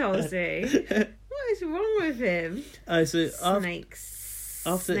reptile zoo. What is wrong with him? So Snakes.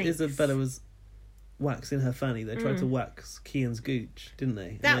 after Snakes. Isabella was waxing her fanny, they tried to wax Kian's gooch, didn't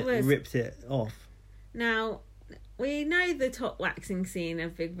they? That And they was- ripped it off. Now, we know the top waxing scene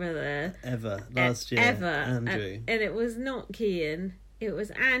of Big Brother. Ever. Last year. Ever. Andrew. And it was not Kian. It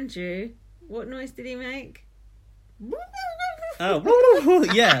was Andrew. What noise did he make? Oh,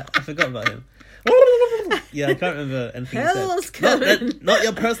 yeah, I forgot about him. Yeah, I can't remember anything he Hell's said. coming. Not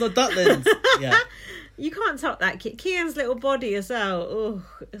your personal ducklings. Yeah. You can't top that kid. Kian's little body as well. Oh,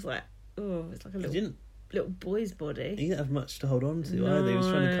 it's like a He little boy's body. didn't have much to hold on to either. He was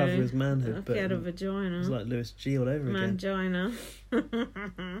trying to cover his manhood, If but he had a it vagina. was like Lewis G all over again.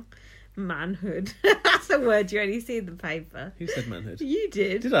 Mangina. Manhood. That's a word you only see in the paper. Who said manhood? You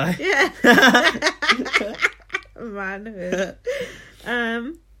did. Did I? Yeah. Manhood.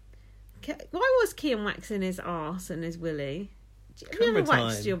 Why was Kian waxing his arse and his willy? Have you ever Camera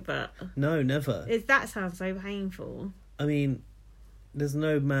waxed time. your butt? No, never. That sounds so painful. I mean, there's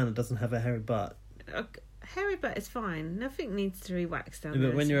no man that doesn't have a hairy butt. Hairy butt is fine. Nothing needs to be waxed down there.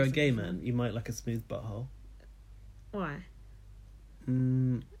 But when you're a It's gay fine. man, you might like a smooth butthole. Why?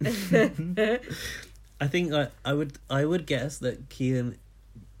 I think I would guess that Kian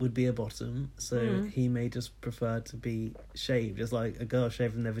would be a bottom, so he may just prefer to be shaved, just like a girl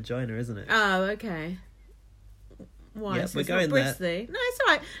shaving their vagina, isn't it? Oh, okay. Why? Yeah, So we're it's going not there. bristly? No, it's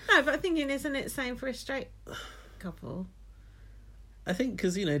alright. No, but I'm thinking, isn't it same for a straight couple? I think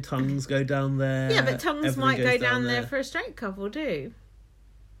because tongues go down there. Yeah, but tongues everything might go goes down there for a straight couple, too.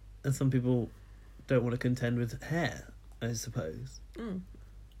 and some people don't want to contend with hair, I suppose.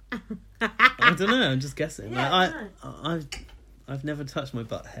 I don't know. I'm just guessing. Yeah, I've never touched my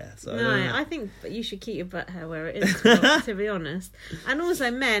butt hair, so I No, don't know. I think you should keep your butt hair where it is, to be honest. And also,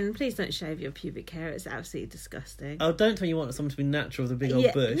 men, please don't shave your pubic hair. It's absolutely disgusting. Oh, don't tell me you want someone to be natural with a big old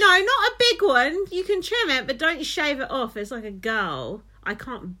Yeah. bush. No, not a big one. You can trim it, but don't shave it off. It's like a girl. I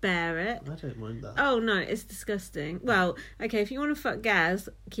can't bear it. I don't mind that. Oh no, it's disgusting. Well, okay, if you want to fuck Gaz,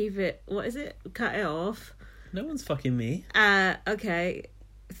 keep it. What is it? Cut it off. No one's fucking me. Okay.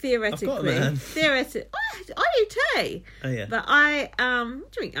 Theoretically, I've got a man. I do too. Oh yeah. But I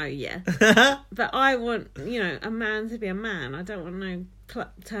drink. Oh yeah. But I want a man to be a man. I don't want no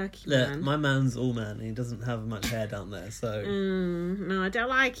plucked turkey Look, man. my man's all man, and he doesn't have much hair down there, so No, I don't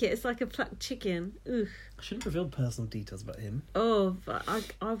like it. It's like a plucked chicken. Ugh. I shouldn't reveal personal details about him. Oh, but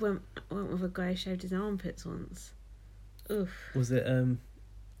I went with a guy who shaved his armpits once. Ugh. Was it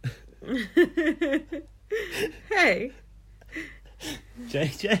Hey,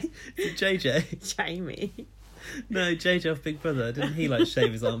 JJ? Is it JJ? Jamie. No, JJ off Big Brother. Didn't he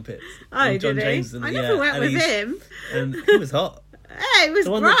shave his armpits? Oh, And did he? James I never went and with he's- him. And he was hot. Hey, it was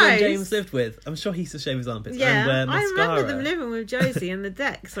The one gross. that John James lived with. I'm sure he used to shave his armpits Yeah, and wear I mascara. remember them living with Josie and the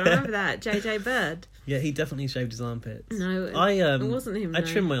decks. I remember that. JJ Bird. Yeah, he definitely shaved his armpits. No, it it wasn't him. I no.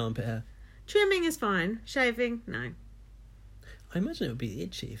 trimmed my armpit hair. Trimming is fine. Shaving, no. I imagine it would be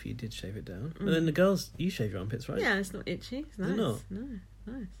itchy if you did shave it down. But then the girls, you shave your armpits, right? Yeah, it's not itchy. It's nice. it not? No,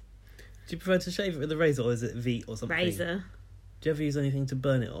 nice. Do you prefer to shave it with a razor or is it Veet or something? Razor. Do you ever use anything to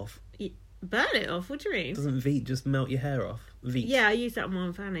burn it off? Burn it off? What do you mean? Doesn't Veet just melt your hair off? Veet. Yeah, I use that on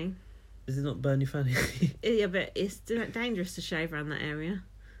my fanny. Does it not burn your fanny? Yeah, but it's dangerous to shave around that area.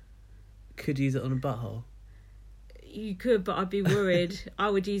 Could use it on a butthole. You could, but I'd be worried.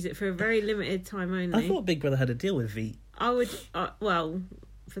 I would use it for a very limited time only. I thought Big Brother had a deal with Veet. I would, well,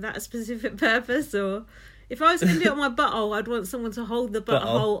 for that specific purpose, or if I was going to do it on my butthole, I'd want someone to hold the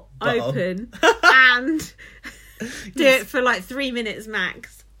butthole open and do it for like 3 minutes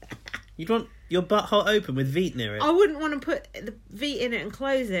max. You'd want your butthole open with Veet near it. I wouldn't want to put the V in it and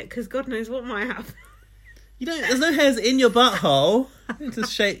close it because God knows what might happen. You don't. There's no hairs in your butthole. You need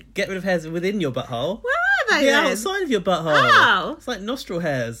to get rid of hairs within your butthole. Where are they The then? outside of your butthole. Oh. It's like nostril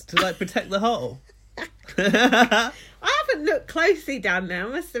hairs to like protect the hole. I haven't looked closely down there, I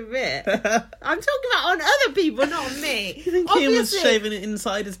must admit. I'm talking about on other people, not on me. You think Ian was shaving it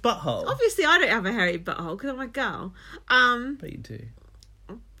inside his butthole? Obviously, I don't have a hairy butthole because I'm a girl. But you do.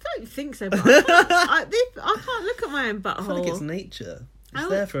 I don't think so, but I can't look at my own butthole. I feel like it's nature. It's Oh.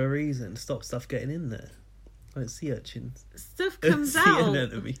 there for a reason to stop stuff getting in there. Like sea urchins. Stuff comes Sea out.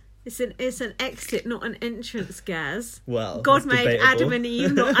 anemone. It's an exit, not an entrance, Gaz. Well, God that's made debatable. Adam and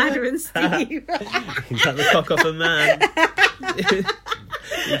Eve, not Adam and Steve. You can't the cock off a man.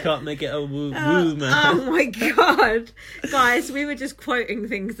 You can't make it a woo man. Oh my God. Guys, we were just quoting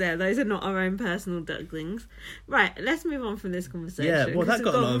things there. Those are not our own personal ducklings. Right, let's move on from this conversation. Yeah, well, that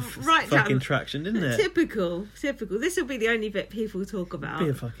 'cause got a we've lot of fucking traction, didn't it? Typical. This will be the only bit people talk about. Be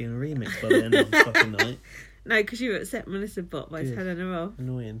a fucking remix by the end of the fucking night. No, because you upset Melissa Bott by Good. telling her off.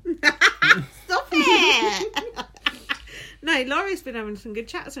 Annoying. Stop it! No, Laurie's been having some good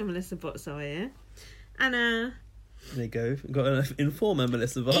chats with Melissa Bott, so I hear. And There you go. Got an informer,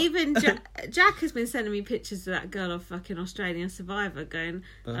 Melissa Bott. even Jack has been sending me pictures of that girl of fucking Australian Survivor going,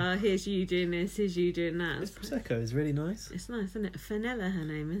 here's you doing this, here's you doing that. This Prosecco is really nice. It's nice, isn't it? Fenella, her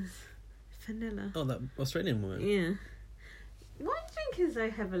name is. Fenella. Oh, that Australian woman. Yeah. Why are you drinking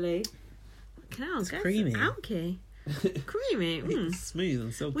so heavily? Canal, It's creamy. Alky. Creamy. It's smooth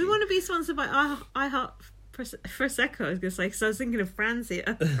and silky. We want to be sponsored by iHeart Prosecco, I was going to say, because I was thinking of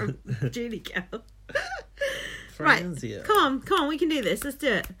Franzia from Julie Kell. Right, Franzia. come on, we can do this. Let's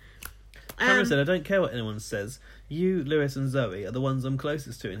do it. Cameron said, I don't care what anyone says. You, Lewis and Zoe are the ones I'm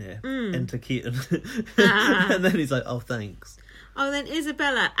closest to in here. Enter Keaton. And then he's like, oh, thanks. Oh, then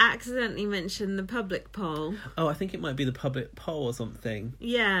Isabella accidentally mentioned the public poll. Oh, I think it might be the public poll or something.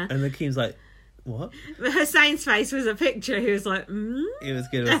 Yeah. And the Keaton's like, what? Hussein's face was a picture. He was like, It was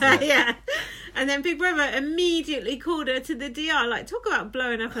good, wasn't it? Yeah. And then Big Brother immediately called her to the DR. Like, talk about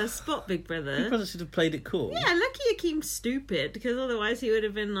blowing up her spot, Big Brother. Big Brother should have played it cool. Yeah, lucky Akeem's stupid, because otherwise he would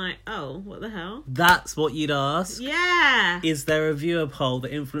have been like, oh, what the hell? That's what you'd ask. Yeah. Is there a viewer poll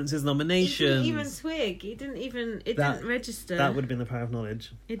that influences He nominations? didn't even twig. It didn't register. That would have been the power of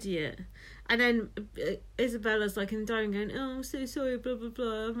knowledge. Idiot. And then Isabella's like in the dining going, oh, I'm so sorry, blah, blah,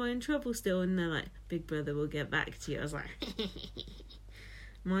 blah. Am I in trouble still? And they're like, Big Brother will get back to you. I was like,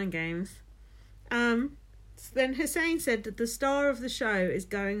 mind games. So then Hussein said that the star of the show is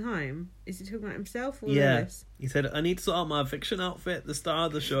going home. Is he talking about himself or Lewis? He said, I need to sort out my fiction outfit. The star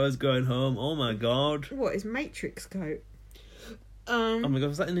of the show is going home. Oh my god. What, his Matrix coat? Oh my god,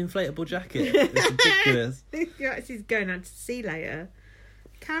 was that an inflatable jacket? It's ridiculous. He's going out to sea later.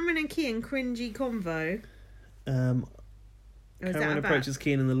 Cameron and Kian cringy convo. Cameron approaches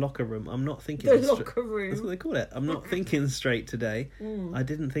Keane in the locker room. I'm not thinking... The locker room. That's what they call it. I'm not thinking straight today. I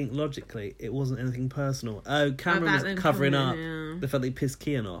didn't think logically. It wasn't anything personal. Oh, Cameron was covering up the fact that he pissed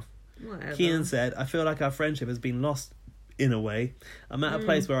Kean off. Whatever. Kean said, I feel like our friendship has been lost in a way. I'm at a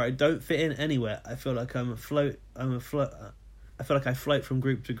place where I don't fit in anywhere. I feel like I feel like I float from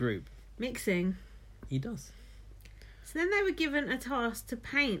group to group. Mixing. He does. So then they were given a task to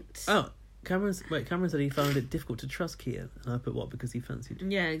paint. Oh, Cameron said he found it difficult to trust Kean. And I put what? Because he fancied you.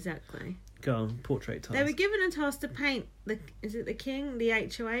 Yeah, exactly. Go on, portrait task. They were given a task to paint is it the king? The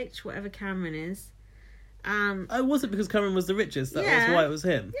HOH? Whatever Cameron is. Oh, was it because Cameron was the richest? That was why it was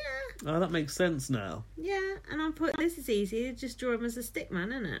him? Yeah. Oh, that makes sense now. Yeah, and I put, this is easy. Just draw him as a stick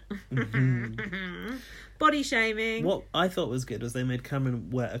man, isn't it? Mm-hmm. Body shaming. What I thought was good was they made Cameron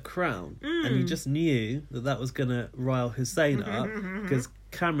wear a crown. And you just knew that was going to rile Hussein up because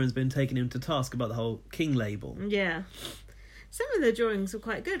Cameron's been taking him to task about the whole king label. Yeah. Some of the drawings were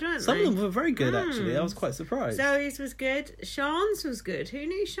quite good, weren't Some they? of them were very good, actually. I was quite surprised. Zoe's was good. Sean's was good. Who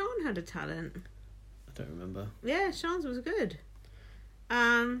knew Sean had a talent? I don't remember. Yeah, Sean's was good.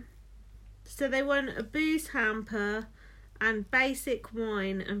 So they won a booze hamper and basic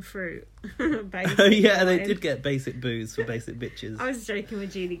wine and fruit. Oh yeah, they did get basic booze for basic bitches. I was joking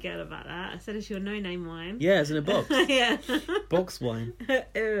with Julie Girl about that. I said it's your no-name wine. Yeah, it's in a box. Yeah. Box wine.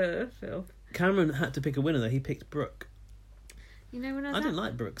 Phil. Cameron had to pick a winner though. He picked Brooke. You know when I didn't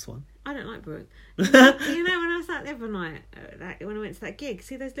like Brooke's one. I don't like Brooke. You know when I was out the other night, when I went to that gig,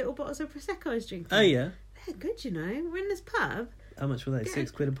 see those little bottles of Prosecco I was drinking? Oh yeah. They're good, you know. We're in this pub. How much were they?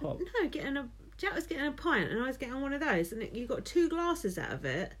 £6 a pop? No, Jack was getting a pint and I was getting one of those, and you got 2 glasses out of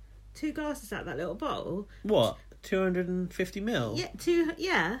it. 2 glasses out of that little bottle. What? 250ml? Yeah, 2.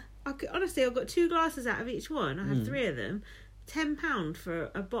 Yeah. Honestly, I got 2 glasses out of each one. I had 3 of them. £10 for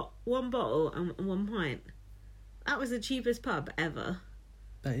one bottle and 1 pint. That was the cheapest pub ever.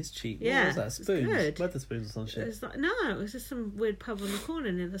 That is cheap. Yeah, what was that? Spoons? good. Wetherspoons or some shit. It was like, no, it was just some weird pub on the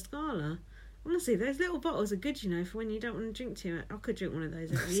corner near the Scala. Honestly, those little bottles are good, you know, for when you don't want to drink too much. I could drink one of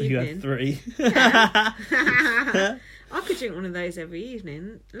those every So evening. you had 3. Yeah. I could drink one of those every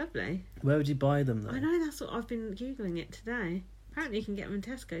evening. Lovely. Where would you buy them though? I know, that's what I've been Googling it today. Apparently you can get them in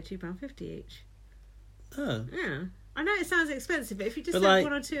Tesco, £2.50 each. Oh. Yeah. I know it sounds expensive, but if you just But, have like,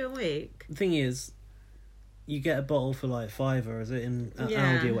 1 or 2 a week. The thing is, you get a bottle for like £5, or is it in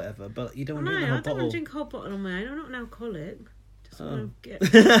Yeah. Aldi or whatever? But you don't want to No, drink the I whole don't want bottle. to drink a whole bottle on my own. I'm not an alcoholic. Just want to get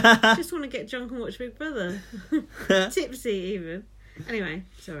just want to get drunk and watch Big Brother. Tipsy even. Anyway,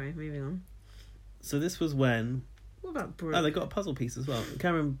 sorry, moving on. So this was when... What about Brooke? Oh, they got a puzzle piece as well.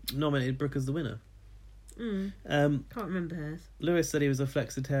 Cameron nominated Brooke as the winner. Can't remember hers. Lewis said he was a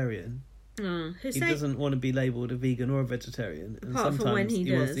flexitarian. Oh, He doesn't want to be labelled a vegan or a vegetarian. And Apart from sometimes when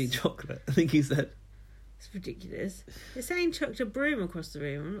he wants does. to eat chocolate. I think he said. It's ridiculous. Hussein chucked a broom across the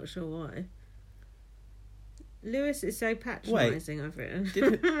room. I'm not sure why. Lewis is so patronising, I've written.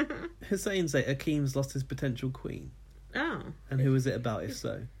 Did Hussein say Akeem's lost his potential queen? Oh. And who was it about, if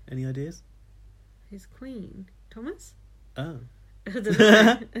so? Any ideas? His queen. Thomas? Oh. I don't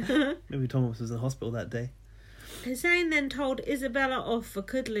know. Maybe Thomas was in the hospital that day. Hussein then told Isabella off for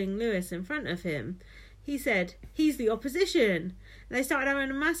cuddling Lewis in front of him. He said, he's the opposition. They started having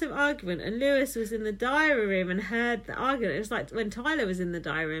a massive argument, and Lewis was in the diary room and heard the argument. It was like when Tyler was in the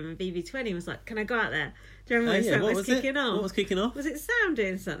diary room and BB20 was like, "Can I go out there?" Do you remember when something was kicking off? What was kicking off? Was it Sam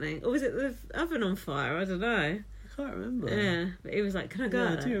doing something? Or was it the oven on fire? I don't know. I can't remember. Yeah, but he was like, "Can I go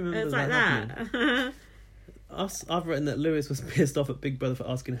out there?" I do remember it was like that. I've written that Lewis was pissed off at Big Brother for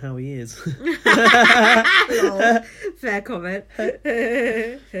asking how he is. Fair comment.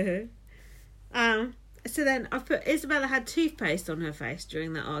 So then I've put Isabella had toothpaste on her face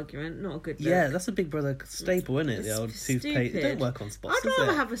during that argument. Not a good look. Yeah, that's a Big Brother staple, isn't it? The old toothpaste. It don't work on spots. I'd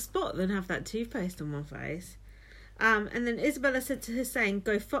rather have a spot than have that toothpaste on my face. And then Isabella said to Hussein,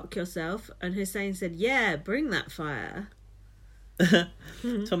 "Go fuck yourself." And Hussein said, "Yeah, bring that fire."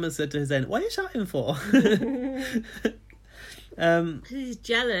 Thomas said to Hussein, "What are you shouting for?" He's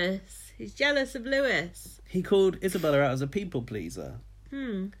jealous. He's jealous of Lewis. He called Isabella out as a people pleaser.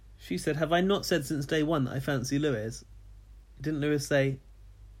 She said, "Have I not said since day one that I fancy Lewis?" Didn't Lewis say,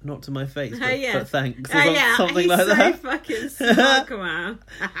 "Not to my face, but thanks"? Or something like that. He's so fucking smart, man.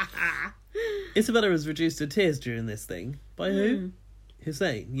 Isabella was reduced to tears during this thing. By who?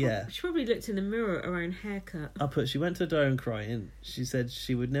 Hussein, yeah. She probably looked in the mirror at her own haircut. I put, she went to the diary and crying. She said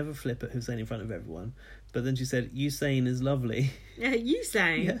she would never flip at Hussein in front of everyone. But then she said, Usain is lovely. Yeah,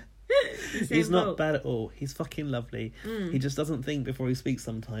 Usain? Yeah. He's not bad at all. He's fucking lovely. He just doesn't think before he speaks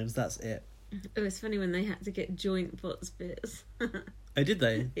sometimes. That's it. It was funny when they had to get joint bots bits. Oh, did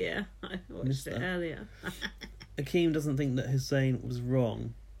they? Yeah, I watched it earlier. Akeem doesn't think that Hussein was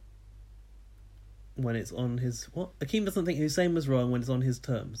wrong when it's on his... What? Akeem doesn't think Hussein was wrong when it's on his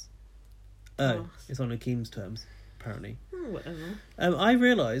terms. Oh, it's on Akeem's terms, apparently. Oh, whatever. I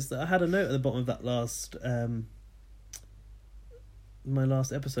realised that I had a note at the bottom of that my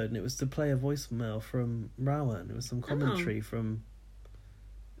last episode, and it was to play a voicemail from Rowan. It was some commentary from...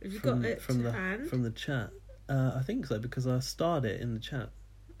 Have you got it from hand? From the chat. I think so, because I starred it in the chat.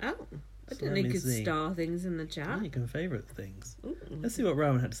 Oh, I didn't know you could star things in the chat. Yeah, you can favourite things. Ooh. Let's see what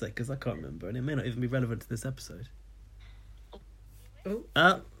Rowan had to say, because I can't remember, and it may not even be relevant to this episode. Oh.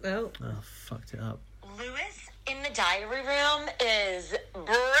 Oh, fucked it up. Lewis in the diary room is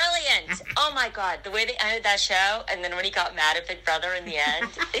brilliant. Oh my god, the way they ended that show, and then when he got mad at Big Brother in the end,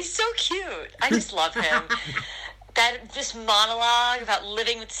 he's so cute. I just love him. This monologue about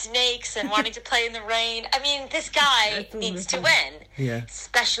living with snakes and wanting to play in the rain. I mean, this guy needs to win. Yeah.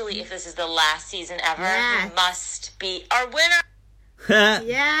 Especially if this is the last season ever. Yes. He must be our winner.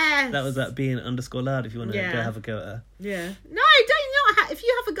 Yes. That was that being _loud if you want to go have a go at her. Yeah. No, don't not. If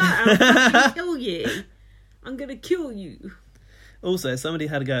you have a go at her, I'm going to kill you. I'm going to kill you. Also, somebody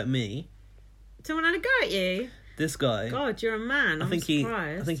had a go at me. Someone had a go at you? This guy. God, you're a man. I think he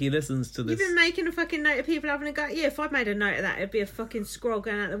listens to this. You've been making a fucking note of people having a go at you. If I'd made a note of that, it'd be a fucking scroll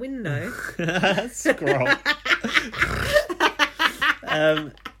going out the window. Scroll.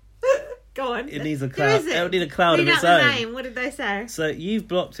 Go on. It needs a cloud. It would need a cloud Read of its out the own. name. What did they say? So you've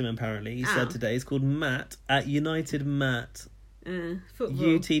blocked him apparently. He said today. He's called Matt at United Matt. Football.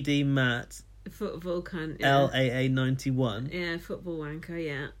 UTD Matt. Football cunt. Yeah. LAA 91. Yeah, football wanker.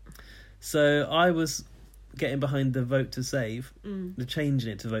 Yeah. So I was getting behind the vote to save, the changing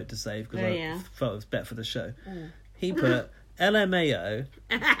it to vote to save because I felt it was better for the show. He put LMAO,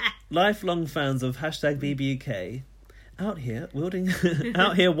 lifelong fans of #BBUK, out here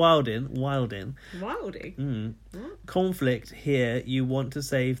wilding, wilding. Conflict here. You want to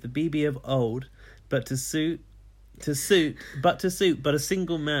save the BB of old, but to suit but a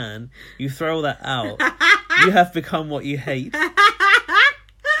single man, you throw all that out. You have become what you hate.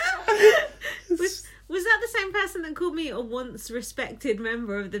 Was that the same person that called me a once respected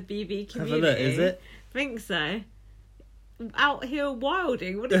member of the BB community? Have a look, is it? I think so. Out here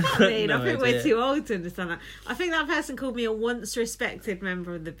wilding. What does that mean? No I think idea. we're too old to understand that. I think that person called me a once respected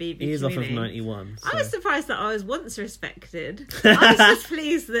member of the BB community. He's off of 91. So. I was surprised that I was once respected. I was just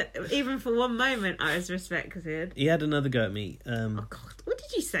pleased that even for one moment I was respected. He had another go at me. Oh God, what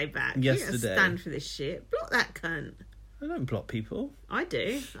did you say back? Yesterday. You don't stand for this shit. Block that cunt. I don't block people. I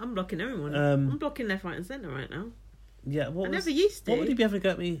do. I'm blocking everyone. I'm blocking left, right and centre right now. Yeah, never used to. What would he be having a go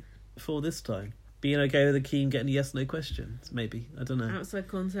at me for this time? Being okay with a key and getting yes/no questions, maybe. I don't know. Outside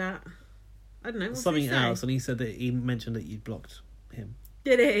contact. I don't know. What something did he say? else, and he said that he mentioned that you blocked him.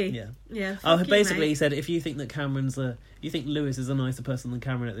 Did he? Yeah. Yeah. Oh, basically, he said if you think that you think Lewis is a nicer person than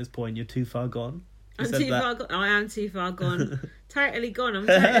Cameron at this point, you're too far gone. I am too far gone. Totally gone. I'm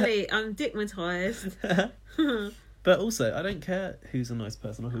digmatised. But also, I don't care who's a nice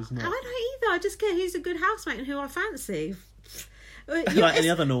person or who's not. I don't either. I just care who's a good housemate and who I fancy. Like any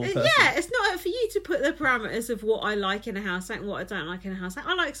other normal person. Yeah, it's not for you to put the parameters of what I like in a house and what I don't like in a house.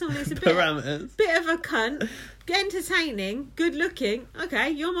 I like someone who's a Parameters. bit of a cunt, entertaining, good looking. Okay,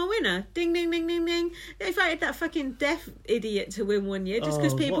 you're my winner. Ding, ding, ding, ding, ding. They voted that fucking deaf idiot to win one year just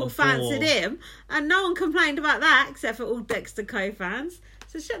because people fancied him, and no one complained about that except for all Dexter Co fans.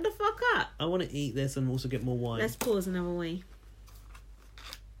 So shut the fuck up. I want to eat this and also get more wine. Let's pause and have a wee.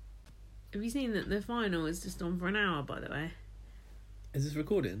 Have you seen that the final is just on for an hour, by the way? Is this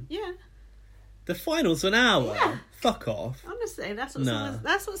recording? Yeah. The final's an hour? Yeah. Fuck off. Honestly, that's what Nah.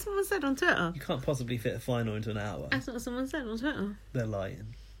 that's what someone said on Twitter. You can't possibly fit a final into an hour. That's what someone said on Twitter. They're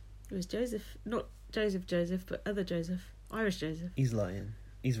lying. It was Joseph, not Joseph, but other Joseph, Irish Joseph. He's lying.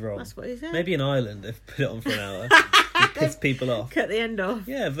 He's wrong. That's what he said. Maybe in Ireland they've put it on for an hour. To piss people off. Cut the end off.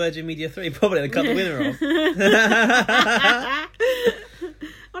 Yeah, Virgin Media 3 probably they cut the winner off.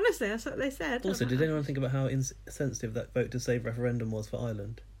 Honestly, that's what they said. Also, did anyone think about how insensitive that vote to save referendum was for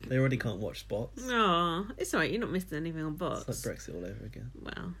Ireland? They already can't watch spots. Oh, it's alright. You're not missing anything on bots. It's like Brexit all over again.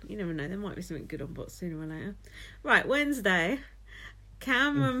 Well, you never know. There might be something good on bots sooner or later. Right, Wednesday.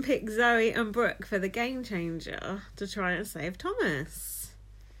 Cameron picked Zoe and Brooke for the game changer to try and save Thomas.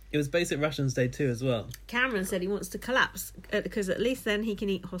 It was Basic Rations Day too as well. Cameron said he wants to collapse because at least then he can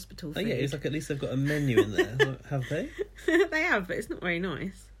eat hospital Oh food. yeah, it's like at least they've got a menu in there. Have they? They have, but it's not very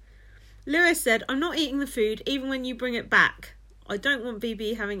nice. Lewis said, I'm not eating the food even when you bring it back. I don't want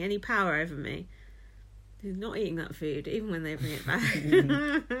BB having any power over me. He's not eating that food even when they bring it back.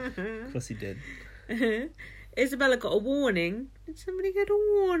 Of course he did. Isabella got a warning. Did somebody get a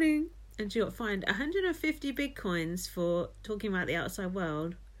warning? And she got fined 150 bitcoins for talking about the outside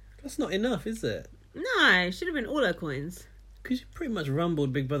world. That's not enough, is it? No, it should have been all her coins. Because you pretty much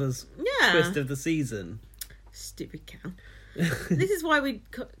rumbled Big Brother's Yeah. twist of the season. Stupid cow. This is why we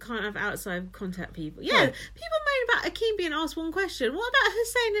can't have outside contact people. Yeah, Oh. people moan about Akeem being asked one question. What about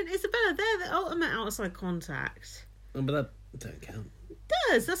Hussein and Isabella? They're the ultimate outside contact. Oh, but that don't count.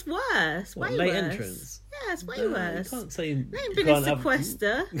 Does that's worse? What, Way late worse. entrance? Yeah, it's way No, worse. You can't say They ain't you been a can't have,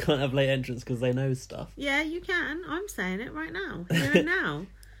 sequester. you can't have late entrance because they know stuff. Yeah, you can. I'm saying it right now. Here and now.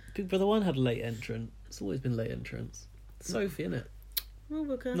 Big Brother 1 had a late entrance. It's always been late entrance. Sophie, innit? Well,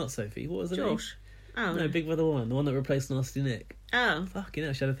 Booker. Not Sophie. What was her Josh. Oh. name? No, Big Brother 1, the one that replaced Nasty Nick. Oh. Fucking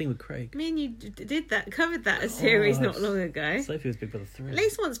hell, she had a thing with Craig. Me and you did that, covered that a series God. not long ago. Sophie was Big Brother 3. At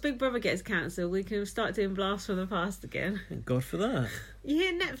least once Big Brother gets cancelled, we can start doing Blast from the Past again. Thank God for that. You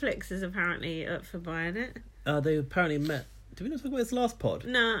hear Netflix is apparently up for buying it. They apparently met. Did we not talk about this last pod?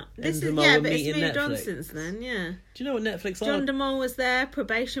 Nah, this is Endemol yeah, were but it's meeting moved on Netflix. since then. Yeah, Do you know what Netflix John are? DeMol was there,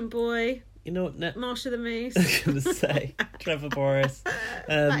 Probation Boy, You know what Marsha the Moose. I was going to say? Trevor Boris.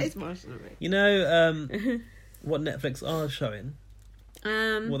 That is Marsha the Moose. You know what Netflix are showing?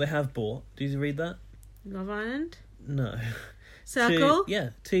 What they have bought. Did you read that? Love Island, No. Circle.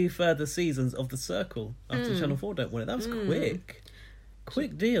 Two further seasons of The Circle after Channel 4 don't want it. That was quick.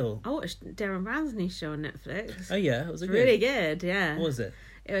 Quick deal. I watched Darren Brown's new show on Netflix. Oh yeah, was it It's good? really good. Yeah. What was it?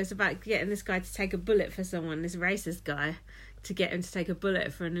 It was about getting this guy to take a bullet for someone, this racist guy, to get him to take a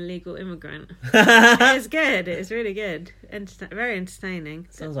bullet for an illegal immigrant. It was good. It was really good. Very entertaining.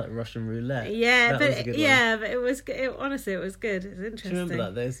 Sounds like Russian roulette. Yeah, That was a good one. but it was good. Honestly, it was good. It was Do interesting. you remember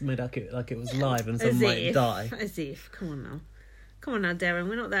that? They just made like it was live and As someone might if. die. As if. Come on now, Darren.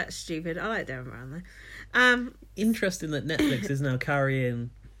 We're not that stupid. I like Darren Brown though. Interesting that Netflix is now carrying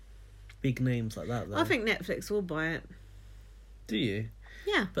big names like that though. I think Netflix will buy it. Do you?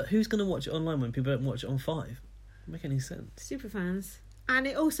 Yeah, But who's going to watch it online when people don't watch it on 5? Doesn't make any sense. super fans. And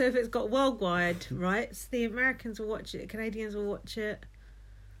it also, if it's got worldwide rights, the Americans will watch it, Canadians will watch it.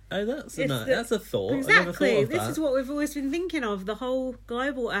 Oh, that's It's that's a thought. I never Exactly. thought of This that. is what we've always been thinking of, the whole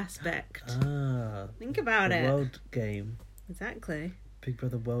global aspect. Think about the it. world game. Exactly. Big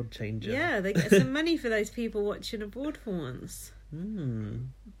Brother World Changer. Yeah, they get some money for those people watching abroad for once. Mm.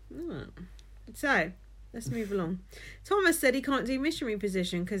 Oh. So, let's move along. Thomas said he can't do missionary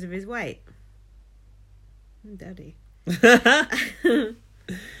position because of his weight. Daddy.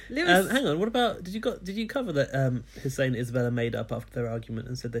 Lewis, Hang on. What about did you cover that Hussein and Isabella made up after their argument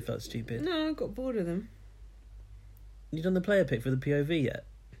and said they felt stupid? no, I got bored of them. You done the player pick for the POV yet?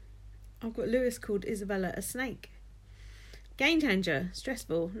 I've got Lewis called Isabella a snake. Game changer,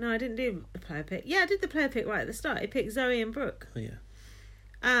 stressful. No, I didn't do the player pick. Yeah, I did the player pick right at the start. I picked Zoe and Brooke. Oh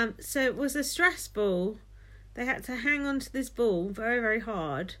yeah. So it was a stress ball. They had to hang on to this ball very, very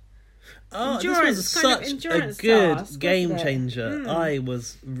hard. Oh, Endurance, this kind was of such a endurance good task, game wasn't it? changer. I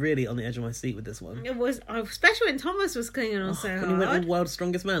was really on the edge of my seat with this one. It was, especially when Thomas was clinging on so When he went hard. all World's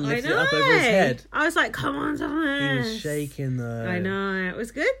Strongest Man, I lifted know. it up over his head. I was like, "Come on, Thomas!" He was shaking though. I know it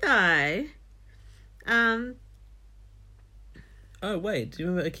was good though. Oh, wait, do you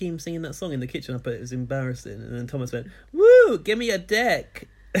remember Akeem singing that song in the kitchen? I bet it was embarrassing. And then Thomas went, woo, give me a deck.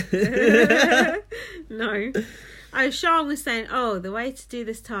 No. Oh, Sean was saying, the way to do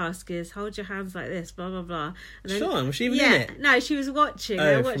this task is hold your hands like this, blah, blah, blah. And then, Sean, was she even in it? No, she was watching. Oh,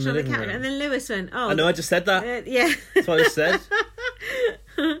 They were from watching the on the living camera. room. And then Lewis went, I know, I just said that. yeah. That's what I just said.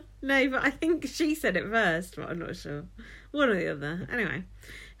 No, but I think she said it first, but I'm not sure. One or the other. Anyway.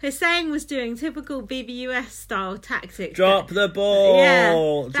 Hussein was doing typical BBUS style tactics. Drop the ball.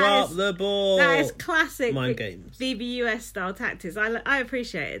 Yeah, Drop the ball. That is classic Mind games. BBUS style tactics. I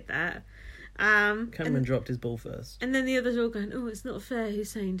appreciated that. Cameron dropped his ball first. And then the others are all going, it's not fair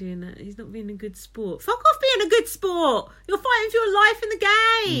Hussein doing that. He's not being a good sport. Fuck off being a good sport. You're fighting for your life in the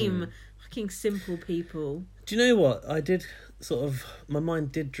game. Fucking simple people. Do you know what? I did my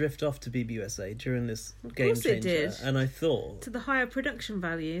mind did drift off to BBUSA during this game course it changer. did. And I thought... To the higher production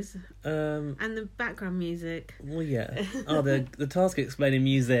values and the background music. Well, yeah. Oh, the task explaining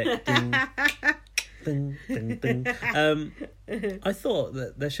music. Ding, ding, ding, ding. I thought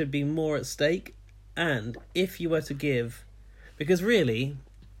that there should be more at stake. And if you were to give... Because really,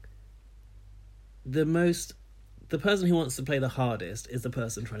 the person who wants to play the hardest is the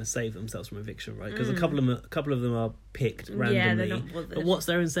person trying to save themselves from eviction, right? Because a couple of them are picked randomly. Yeah, they're not bothered. But what's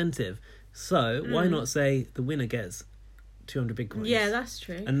their incentive? So why not say the winner gets 200 Bitcoins? Yeah, that's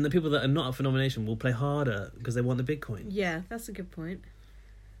true. And the people that are not up for nomination will play harder because they want the Bitcoin. Yeah, that's a good point.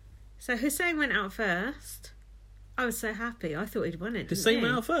 So Hussein went out first. I was so happy. I thought he'd won it. Hussein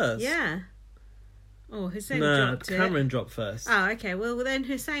went out first? Yeah. Oh, Hussein No, dropped it. Cameron dropped first. Oh, okay. Well, then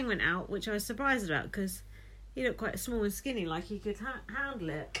Hussein went out, which I was surprised about because he looked quite small and skinny, like he could handle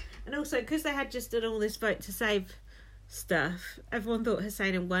it. And also, because they had just done all this vote to save stuff, everyone thought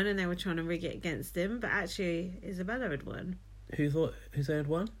Hussein had won and they were trying to rig it against him, but actually Isabella had won. Who thought Hussein had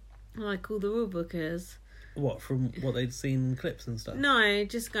won? Like all the rule bookers. What, from what they'd seen clips and stuff? No,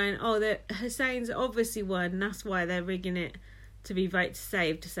 just going, Hussein's obviously won, and that's why they're rigging it to be vote to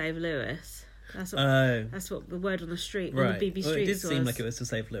save Lewis. That's what the word on the street, on right. the BB Well, streets it did was. seem like it was to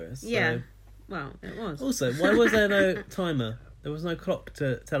save Lewis. Yeah. So. Well, it was. Also, why was there no timer? There was no clock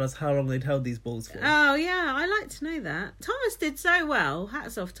to tell us how long they'd held these balls for. Oh, yeah, I like to know that. Thomas did so well.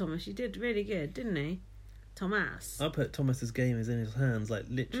 Hats off, Thomas. You did really good, didn't he? Thomas. I put Thomas's game is in his hands, like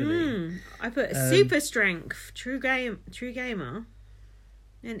literally. I put super strength, true gamer,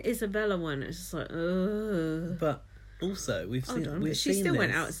 and Isabella one. It's just like, ugh. But also, we've seen She still this.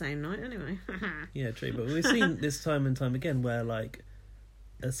 went out the same night anyway. Yeah, true. But we've seen this time and time again where like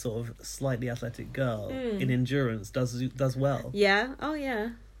a sort of slightly athletic girl in endurance does well. Yeah. Oh,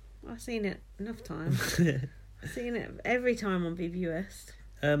 yeah. I've seen it enough times. I've seen it every time on BBUS.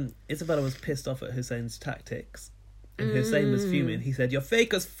 Isabella was pissed off at Hussein's tactics, and Hussein was fuming. He said, "You're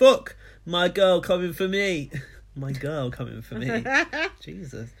fake as fuck. My girl coming for me. My girl coming for me."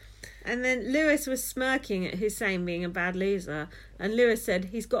 Jesus. And then Lewis was smirking at Hussein being a bad loser, and Lewis said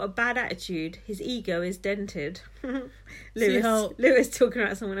he's got a bad attitude. His ego is dented. Lewis talking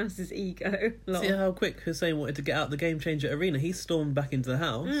about someone else's ego. Lol. See how quick Hussein wanted to get out the Game Changer arena? He stormed back into the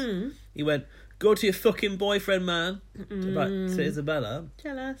house. He went, "Go to your fucking boyfriend, man." To Isabella.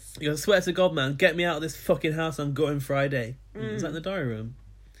 Jealous. He goes, "Swear to God, man, get me out of this fucking house. I'm going Friday." Was that in the diary room?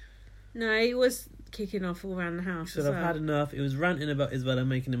 No, he was kicking off all around the house. He said, "I've had enough." He was ranting about Isabella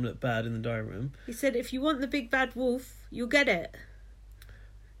making him look bad in the diary room. He said, "If you want the big bad wolf, you'll get it."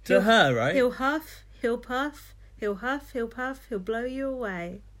 To her, right? He'll huff, he'll puff, he'll huff, he'll puff, he'll blow you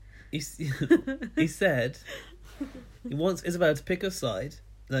away. He said he wants Isabella to pick a side.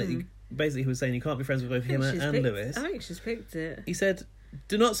 Like, basically, he was saying you can't be friends with both him and Lewis. I think she's picked it. He said,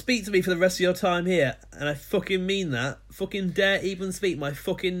 "Do not speak to me for the rest of your time here." And I fucking mean that. Fucking dare even speak my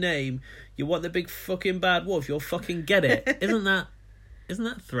fucking name. You want the big fucking bad wolf, you'll fucking get it. Isn't that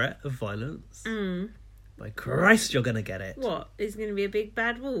threat of violence? By Christ, you're gonna get it. What? He's going to be a big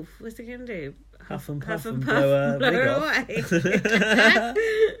bad wolf. What's he going to do? Huff and puff and puff, blow blow wig her off. away.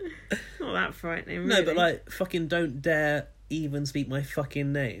 Not that frightening, really. No, but like, fucking don't dare even speak my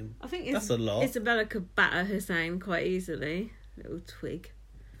fucking name. I think that's a lot. Isabella could batter Hussein quite easily. Little twig.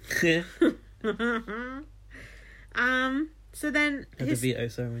 So then At the veto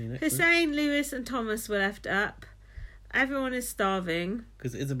ceremony next week. Hussein, Lewis and Thomas were left up. Everyone is starving.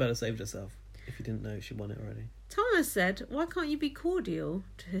 Because Isabella saved herself. If you didn't know, she won it already. Thomas said, "Why can't you be cordial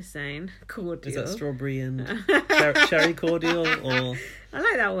to Hussein?" Cordial. Is that strawberry and cherry cordial, or I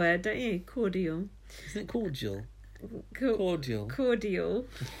like that word, don't you? Cordial. isn't it cordial? Cordial. Cordial.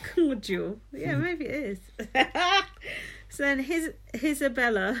 Yeah, maybe it is. So then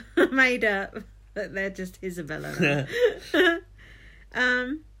Isabella made up that they're just Isabella now.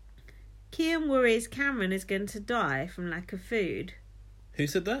 Kian worries Cameron is going to die from lack of food. Who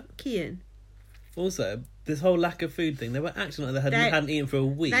said that? Kian. Also, this whole lack of food thing, they were acting like they hadn't eaten for a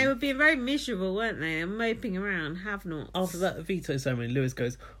week. They were being very miserable, weren't they? And moping around, have-nots. After that veto ceremony, Lewis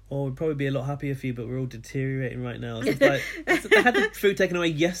goes, "Oh, we'd probably be a lot happier for you, but we're all deteriorating right now." So it's like, they had the food taken away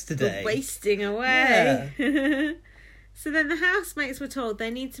yesterday. We're wasting away. Yeah. So then the housemates were told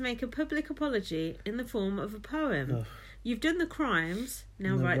they need to make a public apology in the form of a poem. Ugh. You've done the crimes,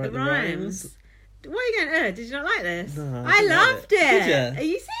 now write the rhymes. What are you going, did you not like this? No, I loved it. Did you? Are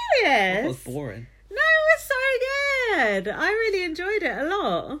you serious? That was boring. No, it was so good. I really enjoyed it a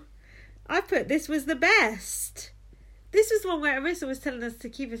lot. I put this was the best. This was the one where Arissa was telling us to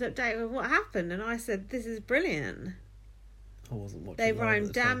keep us updated with what happened, and I said, this is brilliant. I wasn't watching. They live rhymed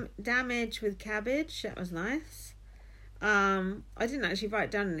at the time. damage with cabbage. That was nice. I didn't actually write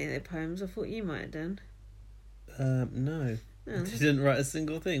down any of the poems. I thought you might have done. No. Oh, I didn't write a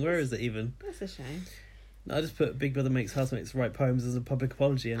single thing. Where is it even? that's a shame. No, I just put Big Brother makes housemates write poems as a public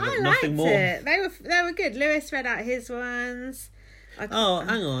apology and I nothing liked more. it. They were good. Lewis read out his ones. Oh,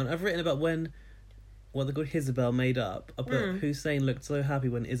 hang on. I've written about when what the good Isabel made up. I put Hussein looked so happy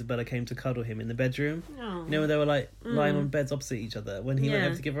when Isabella came to cuddle him in the bedroom. Oh. You know when they were like lying on beds opposite each other. When he went Yeah.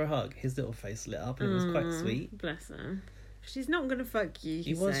 over to give her a hug, his little face lit up and it was quite sweet. Bless her. She's not going to fuck you, He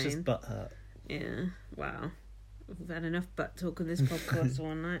he's was saying. just butthurt. Yeah. Wow. We've had enough butt talk on this podcast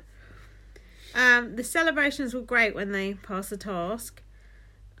one night. The celebrations were great when they passed the task.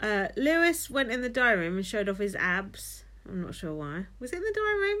 Lewis went in the diary room and showed off his abs. I'm not sure why. Was it in the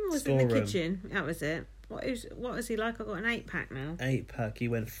diary room or was it in the Storeroom. kitchen? That was it. What was he like? I got an 8-pack now. 8-pack. He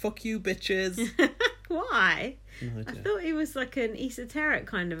went, "Fuck you, bitches." Why? No I idea. thought he was like an esoteric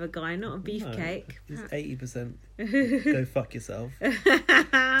kind of a guy, not a beefcake. No, he's 80% go fuck yourself.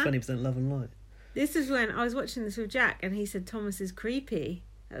 20% love and light. This is when I was watching this with Jack and he said Thomas is creepy.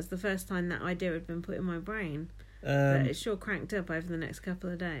 That was the first time that idea had been put in my brain. But it sure cranked up over the next couple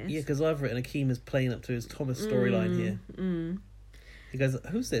of days. Yeah, because I've written Akeem is playing up to his Thomas storyline here. He goes,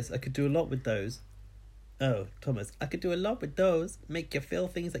 "Who's this? I could do a lot with those." Oh, Thomas, I could do a lot with those. Make you feel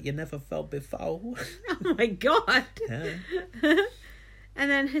things that you never felt before. Oh my god. Yeah. And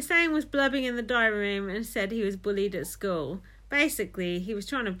then Hussein was blubbing in the diary room and said he was bullied at school. Basically, he was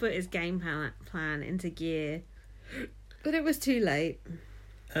trying to put his game plan into gear. But it was too late.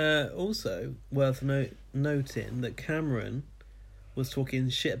 Also, worth noting that Cameron was talking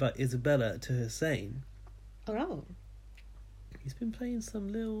shit about Isabella to Hussein. Oh. He's been playing some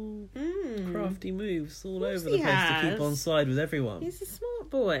little crafty moves all course over the he place to has. keep on side with everyone. He's a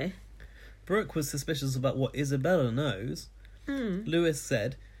smart boy. Brooke was suspicious about what Isabella knows. Lewis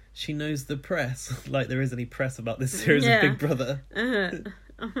said she knows the press, like there is any press about this series of Big Brother.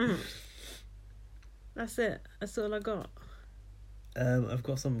 That's it. That's all I got. I've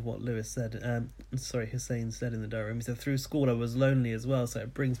got some of what Lewis said. Hussein said in the diary room. He said, "Through school I was lonely as well, so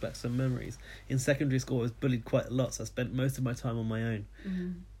it brings back some memories. In secondary school I was bullied quite a lot, so I spent most of my time on my own.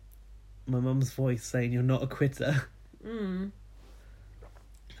 My mum's voice saying you're not a quitter."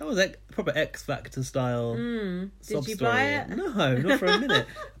 That was proper X Factor style sob Did you story. buy it? No, not for a minute.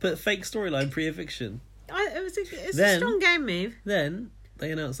 But fake storyline pre-eviction. It's Then- a strong game move. Then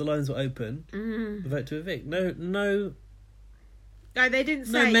they announced the lines were open. Vote to evict. No No, they didn't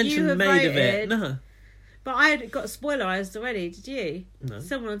say mention you have made voted. of it. No. But I had got spoilerised already. Did you? No.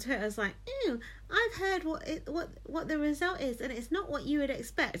 Someone on Twitter was like, "Ew, I've heard what the result is, and it's not what you would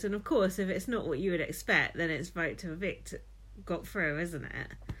expect." And of course, if it's not what you would expect, then it's vote to evict got through, isn't it?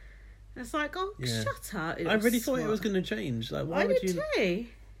 It's like, oh, Yeah. shut up! I really thought it was going to change. Like, why I would did you? too.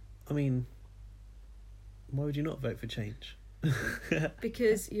 I mean, why would you not vote for change?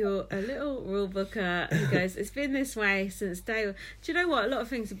 Because you're a little rule booker who goes, it's been this way since day one. Do you know what? A lot of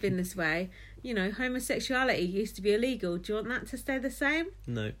things have been this way. You know, homosexuality used to be illegal. Do you want that to stay the same?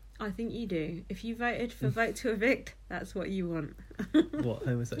 No. I think you do. If you voted for vote to evict, that's what you want. What,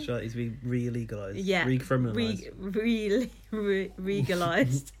 homosexuality to be re-legalised? Yeah. Recriminalised?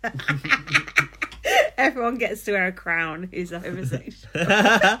 Regalised. Everyone gets to wear a crown who's a homosexual.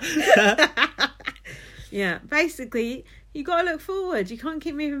 Yeah, basically, you got to look forward. You can't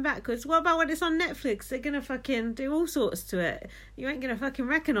keep moving backwards. What about when it's on Netflix? They're going to fucking do all sorts to it. You ain't going to fucking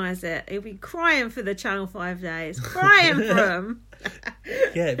recognise it. You'll be crying for the Channel 5 days. Crying for them.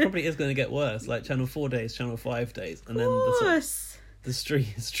 Yeah, it probably is going to get worse. Like Channel 4 days, Channel 5 days. And Of then course. the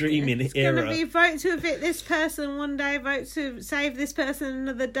streaming It's era. going to be vote to evict this person one day, vote to save this person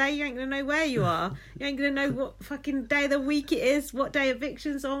another day. You ain't going to know where you are. You ain't going to know what fucking day of the week it is, what day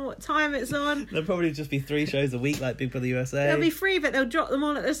eviction's on, what time it's on. There'll probably just be 3 shows a week like Big Brother USA. They'll be free, but they'll drop them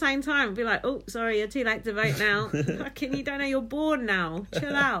all at the same time and be like, oh, sorry, you're too late to vote now. Fucking, you don't know you're bored now.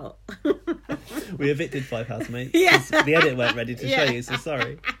 Chill out. We evicted 5 housemates. Yeah. 'Cause the edit weren't ready to Yeah. show you, so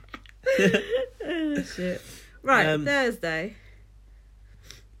sorry. Oh, shit. Right, Thursday.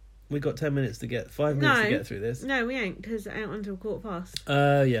 We got 10 minutes to get 5 minutes to get through this. No, we ain't, because it ain't until past.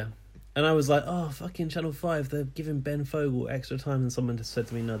 Yeah. And I was like, oh, fucking Channel 5, they're giving Ben Fogle extra time. And someone just said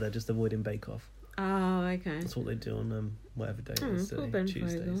to me, no, they're just avoiding Bake Off. Oh, okay. That's what they do on whatever day it is Poor today, Ben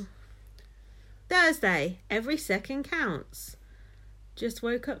Tuesdays. Fogle. Thursday, every second counts. Just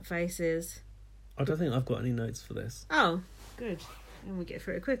woke up faces. I don't think I've got any notes for this. Oh, good. And we get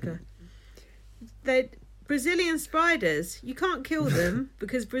through it quicker. The Brazilian spiders, you can't kill them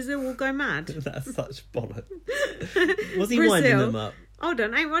because Brazil will go mad. That's such bollocks. Was he Brazil. winding them up? Hold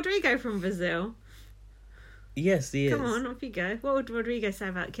on, ain't Rodrigo from Brazil? Yes, he is. Come on, off you go. What would Rodrigo say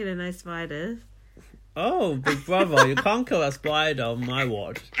about killing those spiders? Oh, big brother, you can't kill a spider on my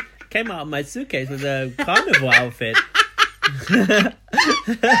watch. Came out of my suitcase with a carnival outfit.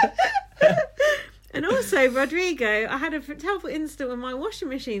 And also, Rodrigo, I had a terrible incident with my washing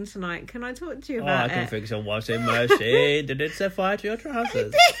machine tonight. Can I talk to you Oh, about I can it? fix your washing machine. Did it set fire to your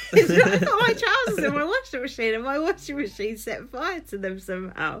trousers? I got my trousers in my washing machine, and my washing machine set fire to them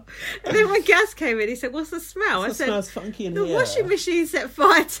somehow. And then when Gas came in, he said, "What's the smell?" I It said, smells funky in "The here." washing machine set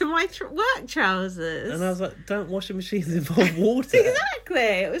fire to my work trousers." And I was like, don't washing machines involve water? Exactly.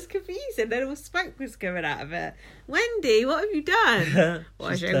 It was confusing. Then all smoke was coming out of it. Wendy, what have you done?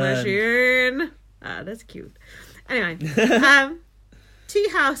 Washing machine. Ah, that's cute. Anyway, 2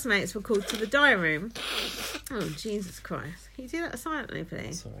 housemates were called to the diary room. Oh, Jesus Christ. Can you do that silently,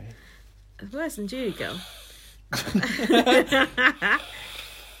 please? Sorry. It's worse than Judy Girl.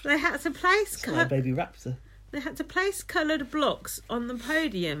 They had to place My baby raptor. coloured blocks on the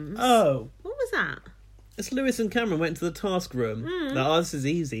podiums. Oh, What was that? it's Lewis and Cameron went to the task room. Like, oh, this is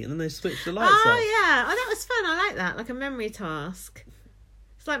easy. And then they switched the lights off. Oh, yeah. Oh, that was fun. I like that. Like a memory task.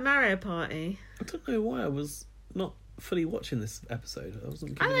 It's like Mario Party. I don't know why I was not fully watching this episode. I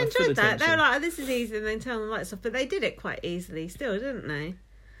wasn't giving I my full enjoyed that. They were attention. like, oh, this is easy, and then turn the lights off. But they did it quite easily still, didn't they?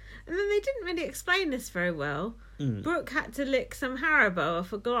 And then they didn't really explain this very well. Brooke had to lick some Haribo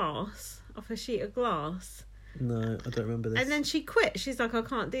off a sheet of glass. No, I don't remember this. And then she quit. She's like, I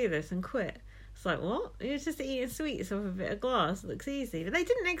can't do this, and quit. It's like, what? You're just eating sweets off a bit of glass. It looks easy. But they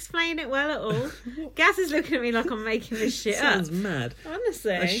didn't explain it well at all. Gas is looking at me like I'm making this shit Sounds up. mad.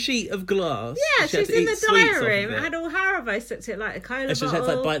 Honestly. A sheet of glass. Yeah, She had she's to in the eat sweets off diary of room. it. It had all Haribo stuck to it, like a cola And she bottle.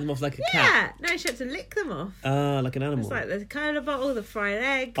 had to like bite them off like a yeah, cat. no, she had to lick them off. Like an animal. It's like the cola bottle, the fried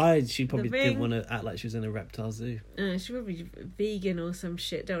egg. She probably the didn't ring. want to act like she was in a reptile zoo. She's probably vegan or some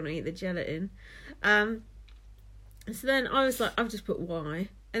shit. Don't want to eat the gelatin. So then I was like, I've just put why,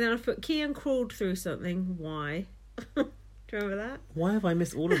 and then I put Kian crawled through something. Why? Do you remember that? Why have I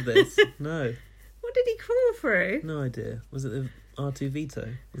missed all of this? No. What did he crawl through? No idea. Was it the R2 Vito?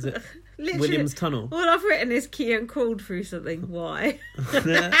 Was it Literally, Williams Tunnel? all I've written is Kian crawled through something. Why?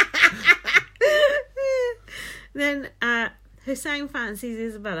 Then Hussein fancies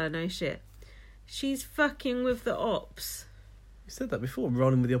Isabella. No shit. She's fucking with the ops. You said that before.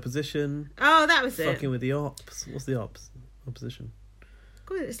 Rolling with the opposition. Oh, that was it. Fucking with the ops. What's the ops? Opposition.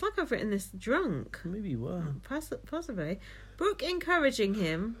 God, it's like I've written this drunk. Maybe you were. Possibly. Brooke encouraging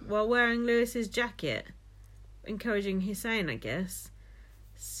him while wearing Lewis's jacket. Encouraging Hussein, I guess.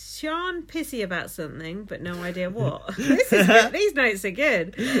 Sean pissy about something, but no idea what. This is good. These notes are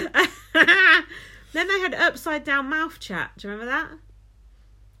good. Then they had upside down mouth chat. Do you remember that?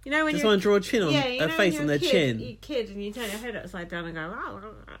 You know when Just you want to draw a chin on you a know face when on you're their a chin. You're a kid and you turn your head upside down and go.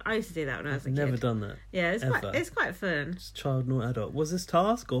 Oh. I used to do that when I was a Never kid. done that. Yeah, ever. it's quite fun. It's child nor adult. Was this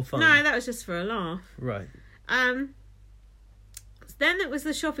task or fun? No, that was just for a laugh. Right. Then it was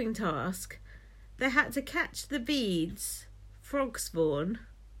the shopping task. They had to catch the beads. Frog spawn.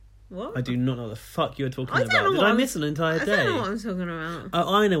 What? I do not know what the fuck you were talking I don't know about. Did what I I'm- miss an entire I day? don't know what I'm talking about.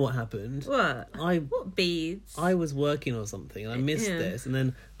 Oh, I know what happened. What? I beads? was working on something and I missed Yeah. this, and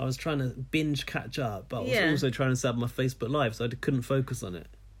then I was trying to binge catch up, but I was Yeah. also trying to set up my Facebook Live, so I couldn't focus on it.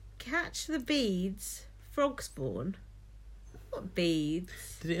 Catch the beads. Frog spawn. What beads?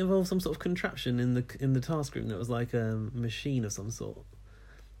 Did it involve some sort of contraption in the task room that was like a machine of some sort?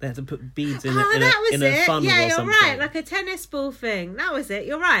 They had to put beads in that was in a it. funnel Yeah, or you're something. right. Like a tennis ball thing. That was it.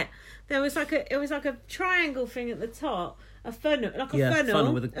 You're right. It was like a triangle thing at the top. A funnel, like a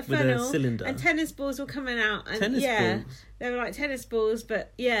funnel with a cylinder. and tennis balls were coming out. And Tennis balls? they were like tennis balls,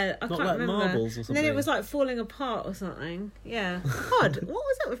 but yeah, I Not can't like remember. marbles or And then it something? was like falling apart or something. Yeah, God, what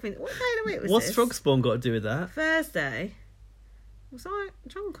was that with me? What day of the week was What's this? frog spawn got to do with that? Thursday. Was I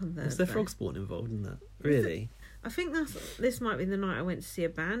drunk on Thursday? Is there frog spawn involved in that? Really? I think this might be the night I went to see a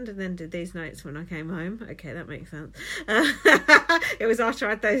band and then did these notes when I came home. Okay, that makes sense. It was after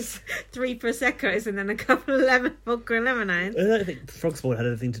I had those 3 Prosecco's and then a couple of vodka and lemonades. I don't think frog spawn had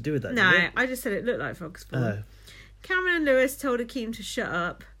anything to do with that. No, did it? I just said it looked like frog spawn. Oh. Cameron and Lewis told Akeem to shut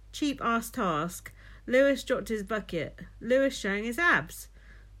up. Cheap ass task. Lewis dropped his bucket. Lewis showing his abs.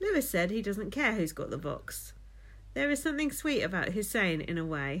 Lewis said he doesn't care who's got the box. There is something sweet about Hussein in a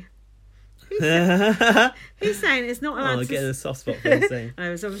way. Hussein is not allowed Oh, to... getting a soft spot for Hussein. I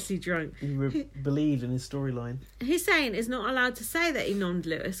was obviously drunk. You believed in his storyline. Hussein is not allowed to say that he nommed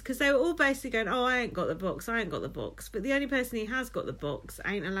Lewis because they were all basically going, oh, I ain't got the box, I ain't got the box. But the only person he has got the box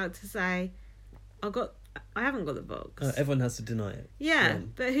ain't allowed to say, I haven't got the box. Everyone has to deny it. Yeah,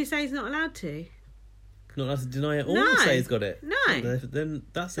 but Hussein's not allowed to. Not allowed to deny it or No. say he's got it. No. Then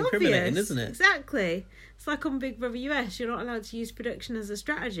that's It's incriminating, obvious. isn't it? Exactly. It's like on Big Brother US, you're not allowed to use production as a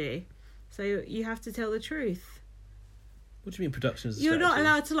strategy. So you have to tell the truth. What do you mean production is a You're not strategy?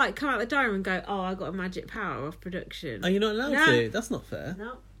 allowed to like come out the diary and go, oh, I got a magic power off production. Are you not allowed No. to? That's not fair.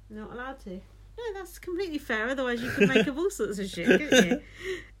 No, not allowed to. No, that's completely fair. Otherwise, you could make up all sorts of shit, couldn't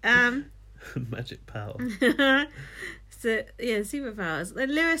you? Magic power. So yeah, superpowers.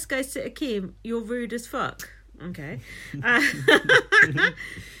 Then Lewis goes to Akeem. You're rude as fuck. Okay.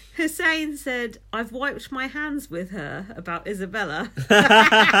 Hussein said, "I've wiped my hands with her about Isabella."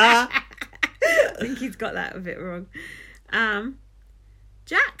 I think he's got that a bit wrong.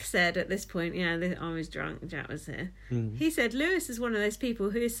 Jack said at this point, I was drunk. Jack was here. He said, "Lewis is one of those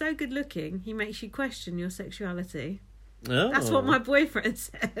people who is so good looking, he makes you question your sexuality." Oh. That's what my boyfriend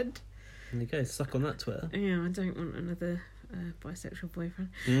said. There you go, suck on that Twitter. Yeah, I don't want another bisexual boyfriend.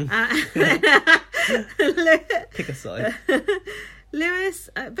 Pick a side. Lewis,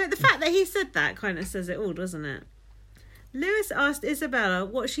 but the fact that he said that kind of says it all, doesn't it? Lewis asked Isabella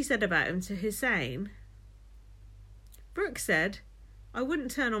what she said about him to Hussein. Brooke said, "I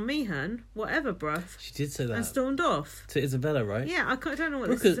wouldn't turn on me, hun. Whatever, bruv." She did say that. And stormed off. To Isabella, right? Yeah, I don't know what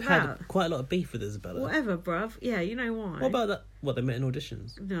Brooke this is has had about. quite a lot of beef with Isabella. Whatever, bruv. Yeah, you know why. What about that? What, they met in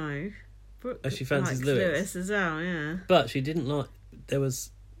auditions? No. Brooke Oh, she fancies likes Lewis. as well, yeah. But she didn't like...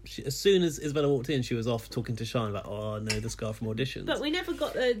 as soon as Isabella walked in, she was off talking to Sean about, oh, no, this guy from auditions. But we never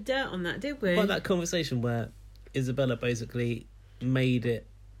got the dirt on that, did we? But that conversation where Isabella basically made it...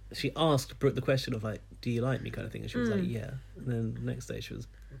 She asked Brooke the question of, like, do you like me kind of thing? And she was like, yeah. And then the next day she was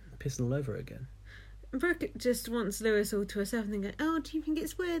pissing all over it again. Brooke just wants Lewis all to herself and then go, oh, do you think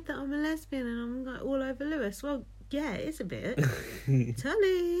it's weird that I'm a lesbian and I'm like all over Lewis? Well, yeah, it is a bit.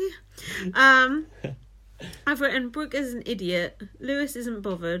 Tully. I've written, Brooke is an idiot. Lewis isn't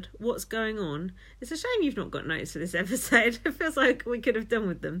bothered. What's going on? It's a shame you've not got notes for this episode. It feels like we could have done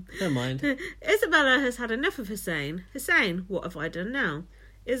with them. Don't mind. Isabella has had enough of Hussein. Hussein, what have I done now?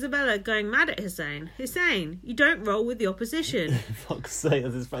 Isabella going mad at Hussein. Hussein, you don't roll with the opposition. Fuck's sake,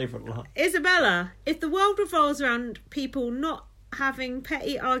 that's his favourite line. Isabella, if the world revolves around people not having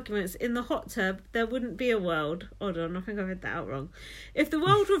petty arguments in the hot tub, there wouldn't be a world. Hold on, I think I read that out wrong. If the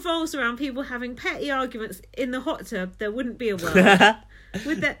world revolves around people having petty arguments in the hot tub, there wouldn't be a world.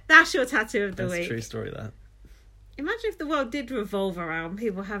 That's your tattoo of the That's week. a true story, that. Imagine if the world did revolve around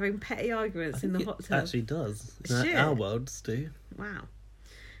people having petty arguments in the hot tub. It actually does. Shit. Our worlds do. Wow.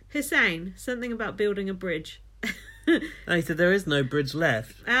 Hussein, something about building a bridge. And he said there is no bridge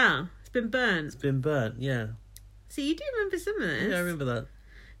left. It's been burnt. It's been burnt, yeah. See, you do remember some of this. Yeah, I remember that.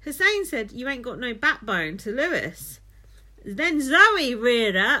 Hussein said, you ain't got no backbone to Lewis. Then Zoe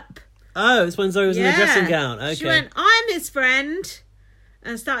reared up. Oh, it's when Zoe was in a dressing gown. Okay. She went, I'm his friend.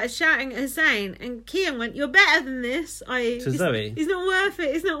 And started shouting at Hussein. And Kian went, you're better than this. To Zoe? He's not worth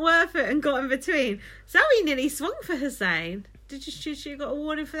it. He's not worth it. And got in between. Zoe nearly swung for Hussein. Should she have got a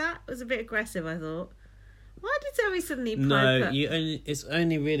warning for that? It was a bit aggressive, I thought. Why did Zoe suddenly pipe No, up? it's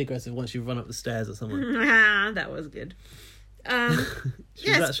only really aggressive once you run up the stairs at someone. That was good.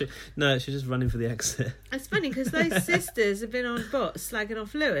 She's just running for the exit. It's funny because those sisters have been on bots slagging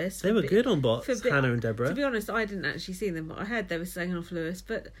off Lewis. They were good on bots, for Hannah and Deborah. To be honest, I didn't actually see them, but I heard they were slagging off Lewis.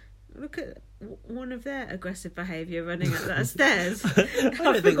 But Look at one of their aggressive behaviour running up that stairs. I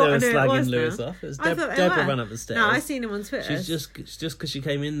don't think they were slagging Lewis off. It was Deborah ran up the stairs. No, I seen him on Twitter. She's just because she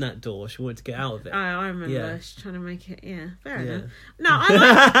came in that door, she wanted to get out of it. I remember. Yeah. She's trying to make it. Yeah, fair Yeah. enough. No,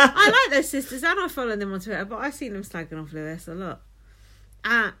 I like those sisters, and I follow them on Twitter. But I've seen them slagging off Lewis a lot.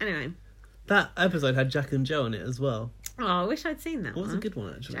 Anyway, That episode had Jack and Joe on it as well. oh, I wish I'd seen that It one. was a good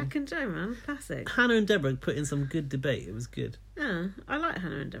one, actually. Jack and Joe, man, classic. Hannah and Deborah put in some good debate. It was good. Yeah, I like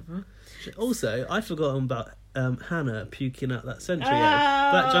Hannah and Deborah. Also, I'd forgotten about Hannah puking out that century egg.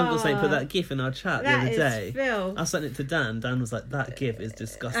 Oh, Black Jungle Saint put that gif in our chat the That other is day. Phil. I sent it to Dan. Dan was like, that gif is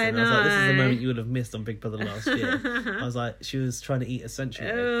disgusting. I I was like, this is the know. moment you would have missed on Big Brother last year. I was like, she was trying to eat a century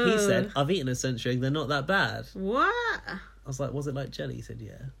egg. He Ugh. said, I've eaten a century egg. They're not that bad. What? I was like, was it like jelly? He said,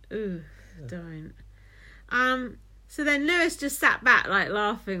 yeah. Ooh, don't. So then Lewis just sat back, like,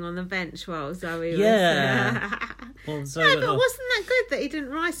 laughing on the bench while Zoe was... Yeah. Well, Zoe No, went but off. wasn't that good that he didn't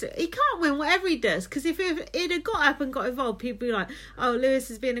rise it? He can't win whatever he does, because if he'd have got up and got involved, people would be like, oh, Lewis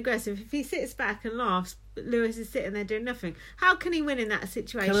is being aggressive. If he sits back and laughs, Lewis is sitting there doing nothing. How can he win in that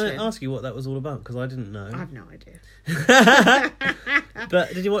situation? Can I ask you what that was all about? Because I didn't know. I have no idea.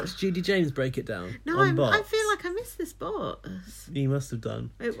 But did you watch Judy James break it down? No, on I bots? feel like I missed the sports. You must have done.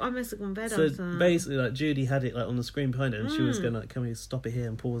 I must have gone to bed So after that. basically, like Judy had it like on the screen behind her, and she was going like, "Can we stop it here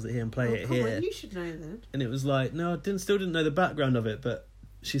and pause it here and play Oh, it come on, here?" you should know then. And it was like, no, I still didn't know the background of it, but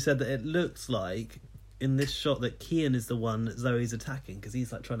she said that it looks like in this shot that Kian is the one that Zoe's attacking because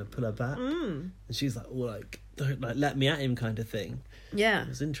he's like trying to pull her back, and she's like, "Oh, like don't like let me at him," kind of thing. Yeah. It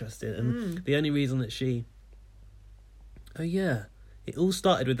was interesting, and the only reason that it all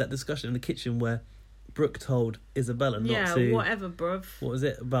started with that discussion in the kitchen where Brooke told Isabella not to. Whatever, bruv. What was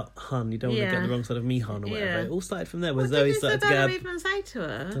it about Hun? You don't want to get on the wrong side of me, Hun, or whatever. Yeah. It all started from there, where What Zoe did started to Isabella get. even say to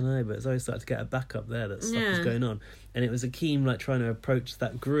her? I don't know, but Zoe started to get a back up there that stuff was Yeah. going on, and it was Akeem like trying to approach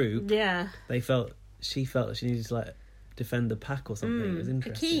that group. Yeah. She felt that she needed to like defend the pack or something. It was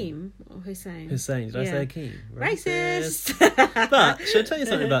interesting. Akeem or Hussein? Hussein, did I Yeah. say Akeem? Racist. But should I tell you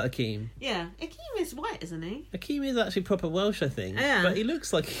something about Akeem? Yeah, Akeem is white, isn't he? Akeem is actually proper Welsh, I think. Yeah. But he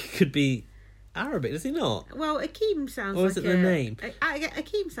looks like he could be Arabic, does he not? Well, Akeem sounds Or like is it the name?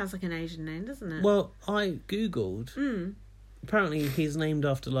 Akeem sounds like an Asian name, doesn't it? Well, I googled. Apparently, he's named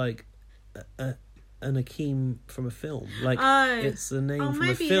after like an Akeem from a film. Like Oh. it's the name from a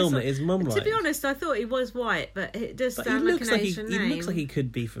maybe film it's that his mum liked. To be honest, I thought he was white, but it does But he sound like looks an like Asian he name. looks like he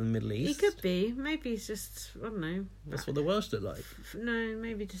could be from the Middle East. He could be. Maybe he's just, I don't know. That's what the Welsh look like. No,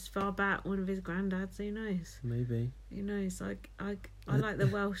 maybe just far back, one of his granddads. Who knows? Maybe. Who knows? I like the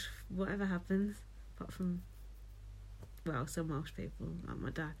Welsh, whatever happens, apart from, well, some Welsh people, like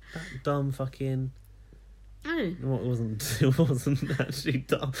my dad. That dumb fucking. Oh, Well, it wasn't actually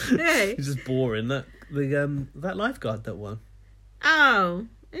dumb. No. It's just boring. That lifeguard that won. oh,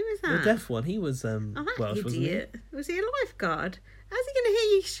 who was The that? deaf one. He was Oh, that Welsh, wasn't he? idiot. Was he a lifeguard? How's he going to hear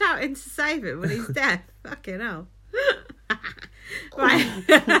you shouting to save him when he's deaf? Fucking hell. Right.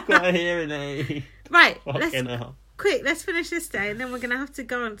 Got a hearing aid. Right. Fucking hell. Quick, let's finish this day and then we're going to have to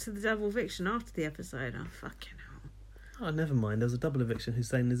go on to the double eviction after the episode. Oh, fucking hell. Oh, never mind. There was a double eviction.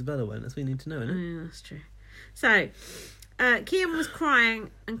 Hussein and Isabella went. That's what you need to know, Oh, innit? yeah, that's true. So, Kian was crying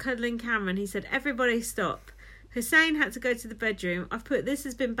and cuddling Cameron. He said, everybody stop. Hussein had to go to the bedroom. I've put, this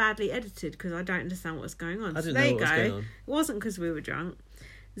has been badly edited because I don't understand what's going on. I So didn't there know you what was go. going on. It wasn't because we were drunk.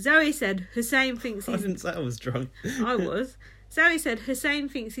 Zoe said, Hussein thinks I he's... didn't say I was drunk. I was. Zoe said, Hussein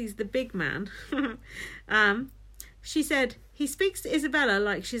thinks he's the big man. She said, he speaks to Isabella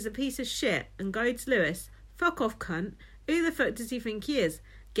like she's a piece of shit and goads Lewis. Fuck off, cunt. Who the fuck does he think he is?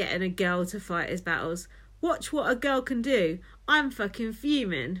 Getting a girl to fight his battles. Watch what a girl can do. I'm fucking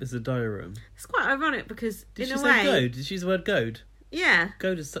fuming. It's the diary room. It's quite ironic because, Did in she a say way... goad? Did she use the word goad? Yeah.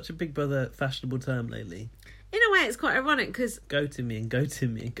 Goad is such a Big Brother fashionable term lately. In a way, it's quite ironic because... Go to me and go to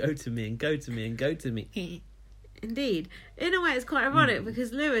me and go to me and go to me and go to me. Indeed. In a way, it's quite ironic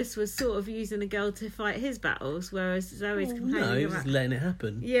because Lewis was sort of using a girl to fight his battles, whereas Zoe's complaining No, he was about... just letting it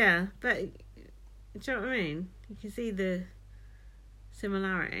happen. Yeah, but do you know what I mean? You can see the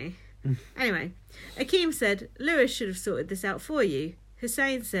similarity. Anyway, Akeem said, Lewis should have sorted this out for you.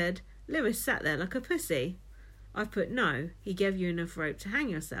 Hussein said, Lewis sat there like a pussy. I put, no, he gave you enough rope to hang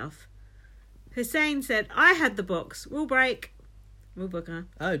yourself. Hussein said, I had the box. Rule break. Rule booker.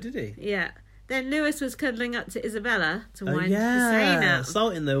 Oh, did he? Yeah. Then Lewis was cuddling up to Isabella to Oh, wind Hussein yeah. up.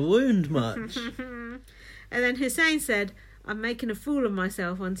 Salt in the wound much. And then Hussein said, I'm making a fool of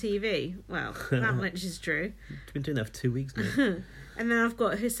myself on TV. Well, that much is true. We've been doing that for 2 weeks now. And then I've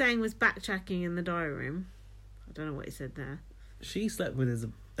got Hussein was backtracking in the diary room. I don't know what he said there. She slept with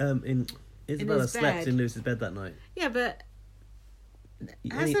Isabella his slept bed. in Lewis's bed that night. Yeah, but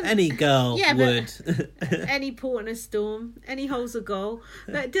Any girl Yeah, would. Any port in a storm, any hole's a goal.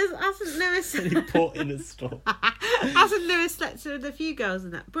 But hasn't Lewis? Any port in a storm. Hasn't Lewis slept with a few girls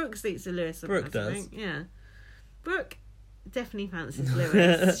in that? Brooke sleeps with Lewis. Brooke sometimes, I does. think. Yeah. Brooke definitely fancies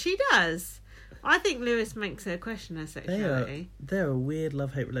Lewis. She does. I think Lewis makes her question her sexuality. They're a weird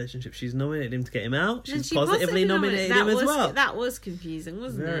love-hate relationship. She's nominated him to get him out. And She's she positively nominated him as well. That was confusing,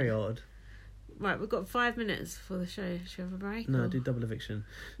 wasn't it? Very odd. Right, we've got 5 minutes before the show. Should we have a break? No, or? do double eviction.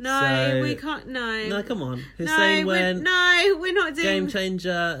 No, So- we can't. No. No, come on. No, Hussein went. we're not doing. Game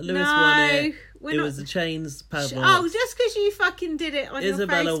changer. Lewis No, won it. we're It not. was the chains padlock. Oh, just because you fucking did it on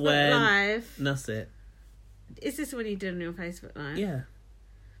Isabella your Facebook went. Live. And that's it. Is this what you did on your Facebook Live? Yeah.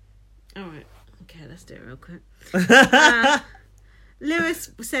 All right. Okay, let's do it real quick.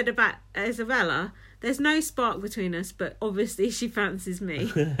 Lewis said about Isabella, "There's no spark between us, but obviously she fancies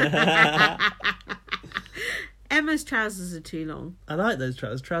me." Emma's trousers are too long. I like those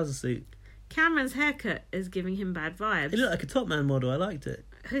trousers. Trouser suit. Cameron's haircut is giving him bad vibes. It looked like a Top Man model. I liked it.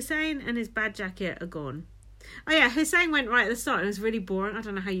 Hussein and his bad jacket are gone. Oh yeah, Hussein went right at the start and it was really boring. I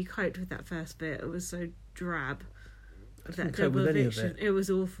don't know how you coped with that first bit. It was so drab. With that couldn't cope double with any of eviction. it. It was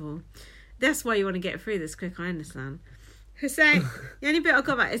awful. That's why you want to get through this quick, I understand. Hussein, the only bit I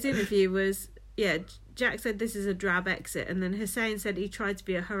got about his interview was, yeah, Jack said this is a drab exit, and then Hussein said he tried to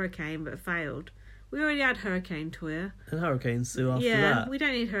be a hurricane but failed. We already had Hurricane Toya. And Hurricane Sue after Yeah, that. we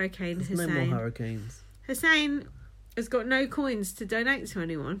don't need Hurricane There's Hussein. no more hurricanes. Hussein has got no coins to donate to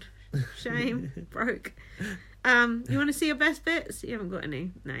anyone. Shame. Broke. You want to see your best bits? You haven't got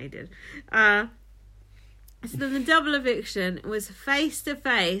any. No, you did. So then the double eviction was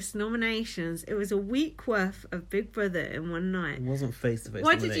face-to-face nominations. It was a week worth of Big Brother in one night. It wasn't face-to-face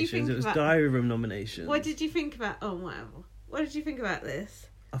What did you nominations. think It was about- diary room nominations. What did you think about... Oh, whatever. What did you think about this?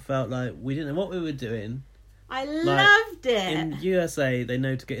 I felt like we didn't know what we were doing. I loved it. In USA, they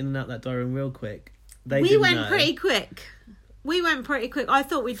know to get in and out that diary room real quick. They We didn't went know. pretty quick. I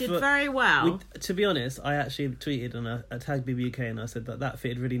thought we did very well. To be honest, I actually tweeted and I tagged BBUK and I said that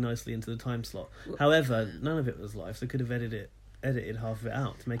fitted really nicely into the time slot. However, none of it was live, so they could have edited half of it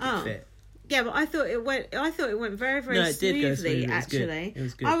out to make it fit. Yeah, but I thought it went very, very No, it did go smoothly, smoothly. It was good. actually. It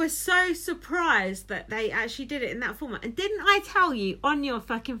was good. I was so surprised that they actually did it in that format. And didn't I tell you on your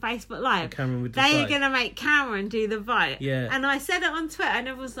fucking Facebook Live, Cameron would they are decide. going to make Cameron do the vote? Yeah. And I said it on Twitter and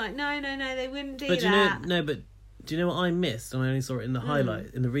everyone was like, no, they wouldn't do But that. do you know what I missed? And I only saw it in the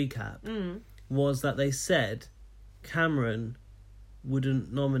highlight, in the recap, was that they said Cameron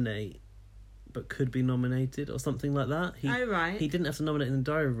wouldn't nominate, but could be nominated or something like that. Oh, right. He didn't have to nominate in the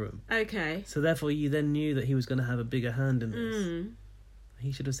diary room. Okay. So therefore you then knew that he was going to have a bigger hand in this.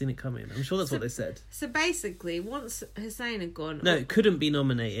 He should have seen it coming. I'm sure that's what they said. So basically, once Hussein had gone... No, it couldn't be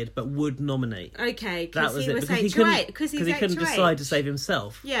nominated, but would nominate. Okay, That because was he it. was Because he HOH. couldn't, Because he's he couldn't HOH. decide to save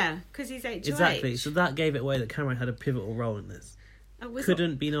himself. Yeah, because he's HOH. Exactly. So that gave it away that Cameron had a pivotal role in this.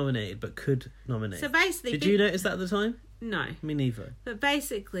 Couldn't be nominated, but could nominate. So basically... Did you notice that at the time? No. Me neither. But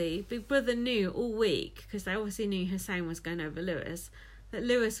basically, Big Brother knew all week, because they obviously knew Hussein was going over Lewis, that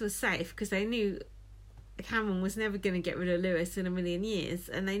Lewis was safe, because they knew Cameron was never going to get rid of Lewis in a million years,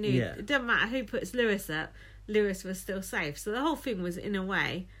 and they knew it doesn't matter who puts Lewis up, Lewis was still safe. So the whole thing was, in a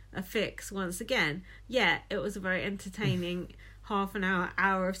way, a fix once again. Yeah, it was a very entertaining half an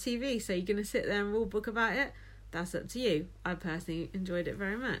hour of TV, so you're going to sit there and rule book about it? That's up to you. I personally enjoyed it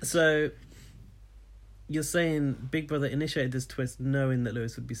very much. So you're saying Big Brother initiated this twist knowing that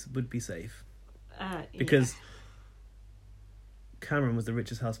Lewis would be safe because Cameron was the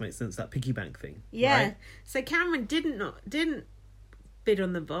richest housemate since that piggy bank thing. Yeah. Right? So Cameron didn't bid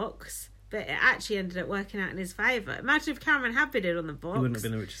on the box, but it actually ended up working out in his favour. Imagine if Cameron had bidded on the box. He wouldn't have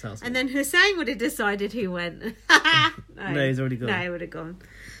been the richest housemate. And then Hussein would have decided who went. No, he's already gone. No, he would have gone.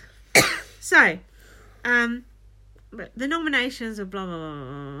 So, but the nominations were blah, blah,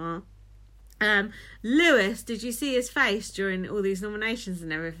 blah, blah, blah. Lewis, did you see his face during all these nominations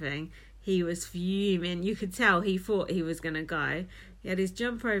and everything? He was fuming. You could tell he thought he was going to go. He had his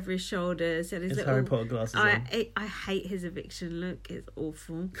jumper over his shoulders. He had his little Harry Potter glasses on. I hate his eviction look. It's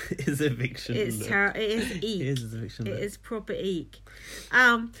awful. His eviction It's look. terrible. It is eek. It is his eviction It look. is proper eek.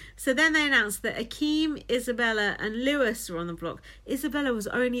 So then they announced that Akeem, Isabella and Lewis were on the block. Isabella was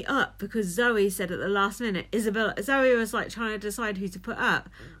only up because Zoe said at the last minute, Zoe was like trying to decide who to put up.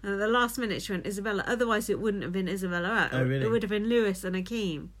 And at the last minute she went Isabella. Otherwise it wouldn't have been Isabella up. Oh, really? It would have been Lewis and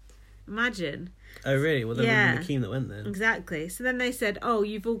Akeem. Imagine. Oh, really? Well, then Yeah. it was Akeem that went then. Exactly. So then they said, "Oh,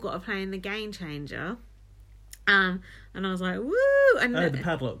 you've all got to play in the Game Changer." And I was like, "Woo!" And Oh, the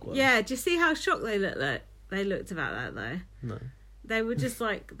padlock one. yeah, do you see how shocked they looked? They looked about that though. No. They were just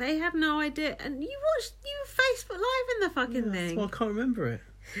like, they had no idea. And you Facebook Live in the fucking thing. Well, I can't remember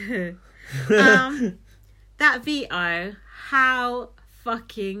it. That veto, how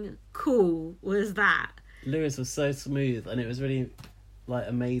fucking cool was that? Lewis was so smooth, and it was really like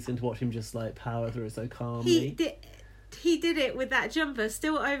amazing to watch him just like power through it so calmly. He did it with that jumper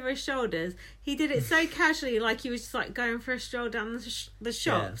still over his shoulders. He did it so casually, like he was just like going for a stroll down the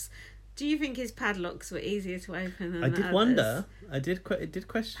shops. Yeah. Do you think his padlocks were easier to open than I did others? wonder. It did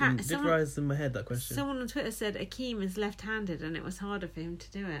question. It did rise in my head, that question. Someone on Twitter said Akeem is left-handed and it was harder for him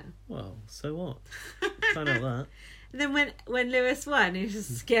to do it. Well, so what? Found out that. And then when Lewis won, he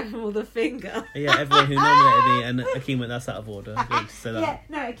just gave him all the finger. Yeah, everyone who nominated me and Akeem went, that's out of order. Yeah,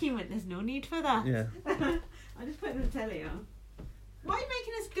 no, Akeem went, there's no need for that. Yeah. I just put the telly on. Why are you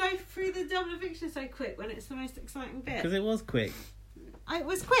making us go through the double eviction so quick when it's the most exciting bit? Because it was quick. It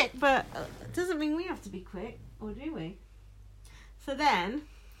was quick, but it doesn't mean we have to be quick, or do we? So then,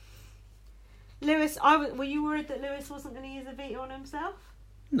 Lewis, were you worried that Lewis wasn't going to use a veto on himself?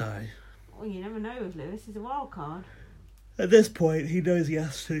 No. Well, you never know with Lewis. He's a wild card. At this point, he knows he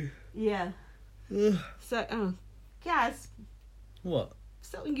has to. Yeah. Ugh. So, Gaz. What?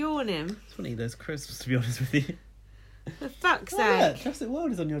 Stop yawning. It's funny, those crisps, to be honest with you. For fuck's Oh, sake. yeah, Jurassic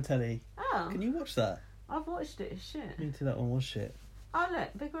World is on your telly. Oh. Can you watch that? I've watched it. It's shit. Me too, that one was shit. Oh, look.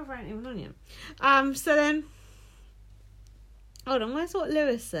 Big Brother ain't even on yet. So then... Hold on. Where's what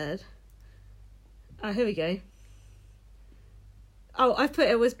Lewis said? Oh, here we go. Oh, I put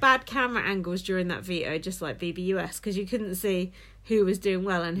it was bad camera angles during that veto, just like BBUS, because you couldn't see who was doing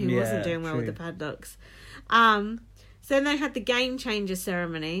well and who wasn't doing well with the padlocks. So then they had the game changer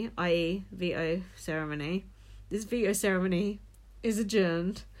ceremony, i.e. veto ceremony. This veto ceremony is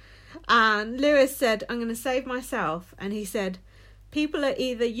adjourned. And Lewis said, I'm going to save myself. And he said, people are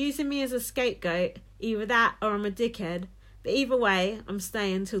either using me as a scapegoat, either that or I'm a dickhead. But either way, I'm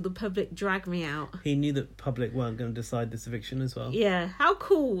staying until the public drag me out. He knew that public weren't going to decide this eviction as well. Yeah. How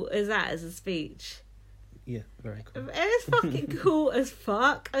cool is that as a speech? Yeah, very cool. It's fucking cool as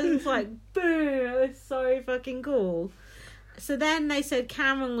fuck. I was like, boom, it was so fucking cool. So then they said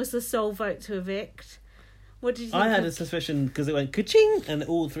Cameron was the sole vote to evict. What did you think? I had a suspicion because it went ka-ching and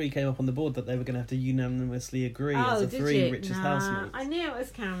all three came up on the board that they were going to have to unanimously agree as the three richest housemates. I knew it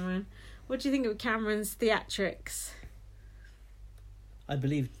was Cameron. What do you think of Cameron's theatrics? I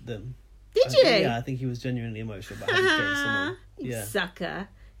believed them. Did you? Yeah, I think he was genuinely emotional about having to go to someone. You sucker.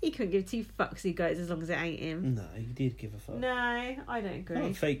 He couldn't give two fucks who goes as long as it ain't him. No, he did give a fuck. No, I don't agree.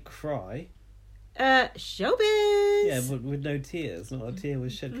 Not a fake cry. Showbiz. Yeah, but with no tears. Not a tear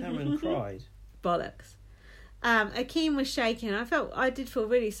was shed. Cameron cried. Bollocks. Akeem was shaking. I did feel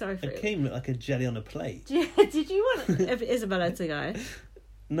really sorry for him. Akeem looked like a jelly on a plate. Did you want Isabella to go?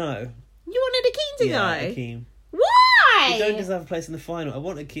 No. You wanted Akeem to go? Akeem. Why? He don't deserve a place in the final. I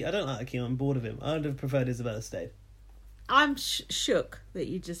don't like Akeem. I'm bored of him. I would have preferred Isabella stayed. I'm shook that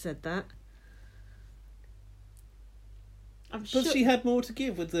you just said that. But she had more to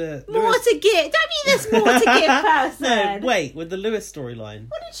give with the more Lewis... to give. Don't mean there's more to give, person. No, wait. With the Lewis storyline.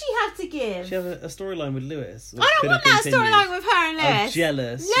 What did she have to give? She had a storyline with Lewis. I don't want that storyline with her and Lewis. I'm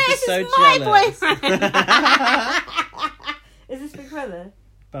jealous. Lewis so is my jealous. boyfriend. Is this Big Brother?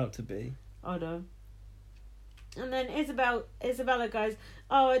 About to be. Oh no. And then Isabella goes,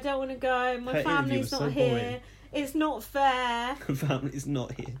 oh, I don't want to go. My Her family's not here. Boring. It's not fair. Her family's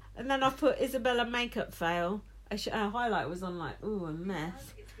not here. And then I put Isabella makeup fail. Her highlight was on like, ooh, a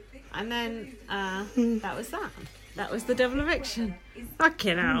mess. And then that was that. That was the double eviction.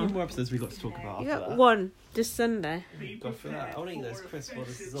 Fucking How many hell. more episodes we got to talk about You after got that? one this Sunday. God for that. I want to eat those crisps while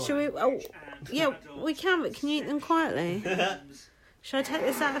this is on. Should we? Oh, yeah, we can, but can you eat them quietly? Should I take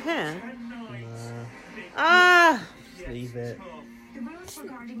this out of here? Ah! Just leave it. The rules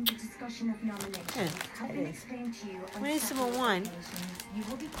regarding the discussion of nominations have been explained to you. We need some more wine. You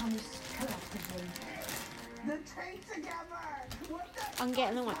will be punished collectively. The take together. I'm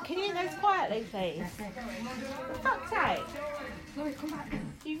getting the wine. Can you eat those quietly, please? For fuck's sake.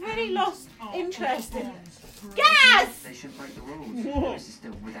 You've really lost interest in Gas! They should break the rules. This is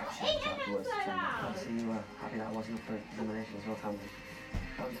still without Eat shadow your of hands like that. So you were happy that I wasn't up for nomination as well, Tammy?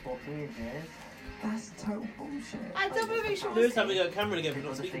 Don't talk to me, Jez. That's total bullshit. I don't believe she Lewis was... having a go at Cameron again for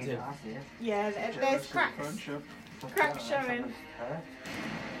not speaking to him. Yeah, there's cracks. Cracks showing.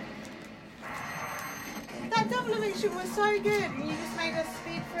 That double eviction was so good, and you just made us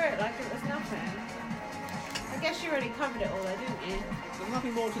speed through it like it was nothing. I guess you already covered it all, though, didn't you? There's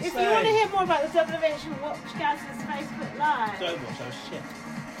nothing more to If say. you want to hear more about the double eviction, watch Gaz's Facebook Live. Don't watch our shit.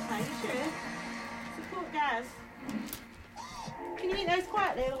 No, you should. Support Gaz. Can you eat those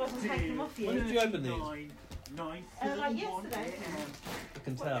quietly, otherwise I'm taking them off When did you? you open these? like 9:31 yesterday. a.m. I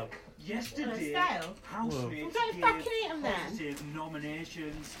can tell. Yesterday, stale? housemates Well, go back and eat gave 'em then. positive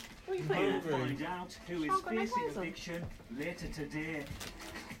nominations. What are you We'll putting? Hungry. find out who is Can't got no facing clothes on. eviction later today.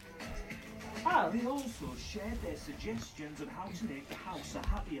 Oh. They also shared their suggestions on how to make the house a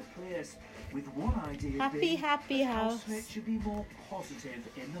happier place, with one idea Happy, being happy that house. housemates should be more positive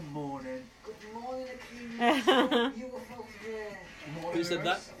in the morning. Good morning, Akeem. So beautiful today. Who said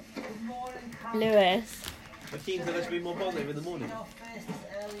that? Good morning, Cam. Lewis. Akeem said I should be more positive in the morning. Your face is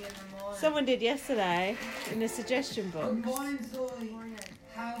early in the morning. Someone did yesterday in the suggestion Good box. morning, Zoe.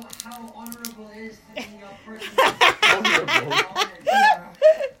 How honourable it is to be your presence. Honourable? Yeah.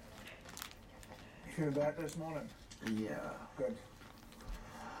 You feel better this morning? Yeah. Good.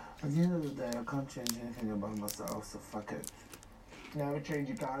 At the end of the day, I can't change anything about myself, so fuck it. Never change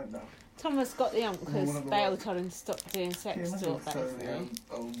your character. Thomas got the ump because One of the Bale worst. told him to stop doing sex talk, basically.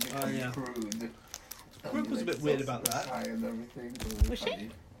 Oh, yeah. Brooke was a bit Like, weird about that. And everything. Was she?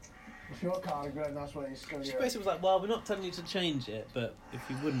 If you're a cardigan, that's what he's going She to basically was like, well, we're not telling you to change it, but if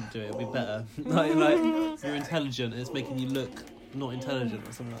you wouldn't do it, it'd be better. like you're intelligent, and it's making you look not intelligent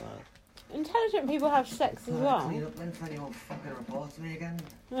or something like that. Intelligent people have sex as well. Clean up then for anyone fucking reports me again.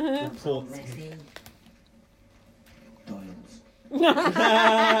 Reports. Messy. Doyles.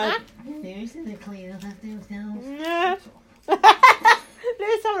 Lewis Seriously, they clean up after themselves.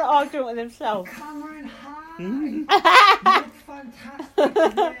 having an argument with himself. Cameron, hi! You look fantastic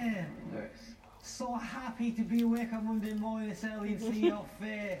today. So happy to be awake on Monday morning this early and see your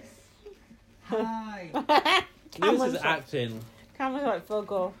face. Hi. Lewis is acting. Cameron's like,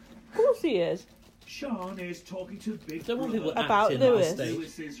 fuck off. Of course he is. Sean is talking to Big Don't want people Brother. About acting Lewis. on stage.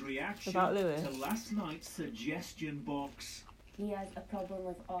 Lewis's reaction About Lewis. to last night's suggestion box. He has a problem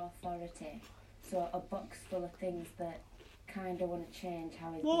with authority. So a box full of things that kind of want to change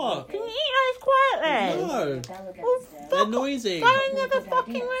how he's What? Can you behaving. eat those quietly? No. Rebel against Oh, him. They're noisy. Go in the other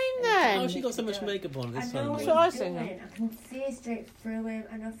fucking room How then. has she got so much makeup on I this know time? what So I he's sing doing. him. I can see straight through him.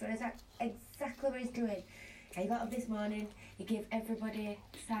 I know exactly what he's doing. He got up this morning. He gave everybody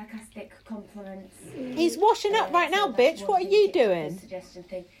sarcastic compliments. He's washing up right now, So that's bitch. one What are thing you to get to the doing? Suggestion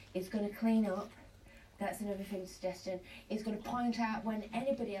thing. He's going to clean up. That's another thing. Suggestion. He's going to point out when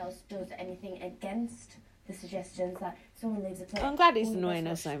anybody else does anything against the suggestions. Like someone leaves a plate. I'm glad he's "Oh, annoying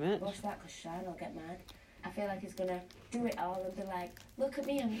let's her so much. Wash that because Sean will get mad. I feel like he's going to do it all and be like, look at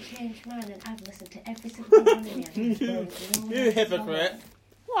me, I'm a changed man and I've listened to every single one of you. You hypocrite.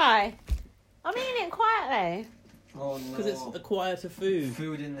 Why? I'm eating it quietly. Oh no. Because it's a quieter food.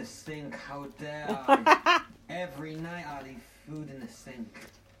 Food in the sink, how dare I? Every night I leave food in the sink.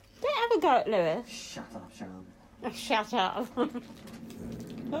 Don't have a go at Lewis. Shut up, Sean. Shut up.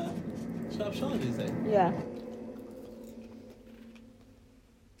 Shut up, Sean, you say? Yeah.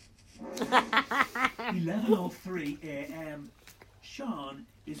 11:03 a.m. Sean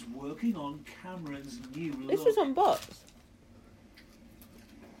is working on Cameron's new look. This was on bots.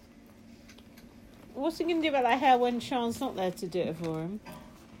 What's he going to do about that hair when Sean's not there to do it for him?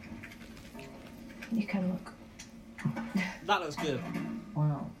 You can look. That looks good.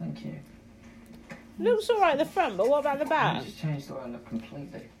 Wow, thank you. Looks alright at the front, but what about the I back? just changed the way I look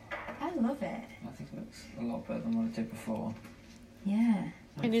completely. I love it. I think it looks a lot better than what I did before. Yeah.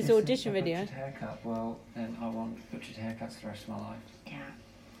 In his This is audition a video. butchered haircut. Well, then I want butchered haircuts for the rest of my life. Yeah.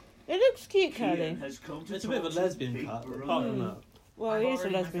 It looks cute, Kian Curly. has come to It's a bit of a talk to lesbian Big cut, but Brother. apart from that. Well, he is a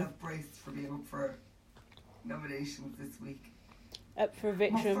lesbian. Braced for being up for nominations this week. Up for My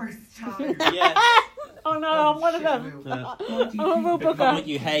eviction. first time. Yes. Oh no, I'm one of them. Yeah. I'm a real The public booker.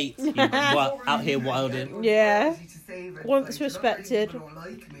 you hate, you out here wilding. Yeah. Easy to save it. Once Like, not respected. that people don't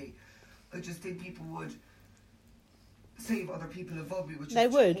like me. I just think people would save other people above me, which They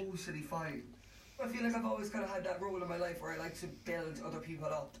is would. totally fine. I feel like I've always kind of had that role in my life where I like to build other people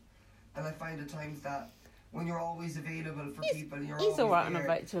up, and I find at times that when you're always available for people, and you're He's always alright on a there,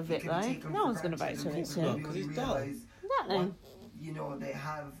 vote to you evict, can though. take them No for one's going to vote granted, to and evict people him. don't Because really he's dumb. realise Exactly. what, you know, they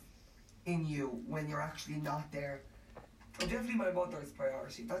have in you when you're actually not there. And definitely my mother's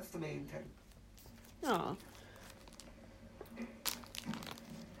priority. That's the main thing. Oh.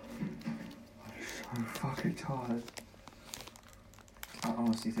 I'm fucking tired. I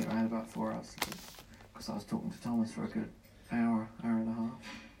honestly think I had about 4 hours sleep because I was talking to Thomas for a good hour and a half.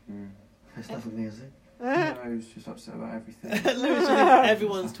 It's nothing with me, is it? No, he was just upset about everything. Lewis,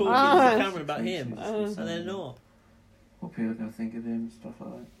 everyone's talking to the camera about him, and they're not. What people are going to think of him, stuff like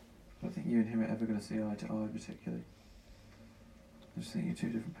that. I don't think you and him are ever going to see eye to eye, particularly. I just think you're two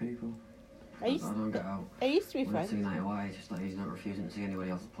different people. I don't get out. They used to be When I friends. see night away, it's just like he's not refusing to see anybody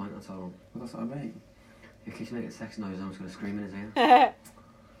else's point, that's all. Well, that's what I mean. If he keeps making sex noises, I'm just going to scream in his ear.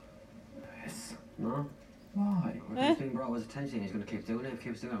 Yes. No? Why? Well, he's been brought to his attention. He's going to keep doing it. If he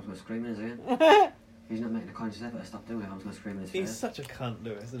keeps doing it, I'm going to scream in his ear. He's not making a conscious effort to stop doing it. I'm just going to scream in his face. He's such a cunt,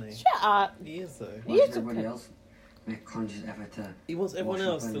 Lewis, isn't he? Shut up. He is though. Why does everybody else make a conscious effort to? He wants everyone wash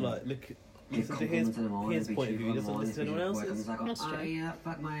up else to and like look. give Listen to his compliments in the morning, his be point of view. He cheerful in the doesn't morning, listen to anyone finish else's. work, and That's he's like, true. yeah,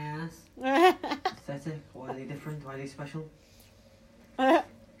 fuck my ass. Pathetic. Why is he different? Why is he special?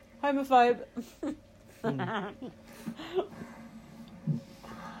 Homophobe.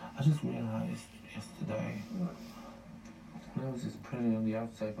 I just realised yesterday. Nose is pretty on the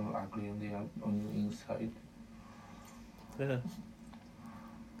outside, but ugly on the inside. Yeah.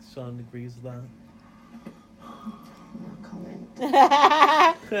 Sean agrees with that.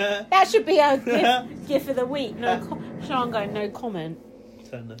 That should be our gift of the week. No, Sean going no comment.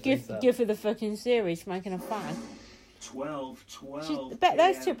 Turn the face up. Gift of the fucking series, making a fag. 12. Bet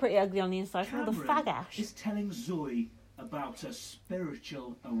those two are pretty ugly on the inside. From all the Cameron fag ash. is telling Zoe about a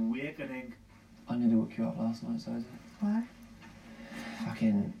spiritual awakening. I nearly woke you up last night, Sophie. Why?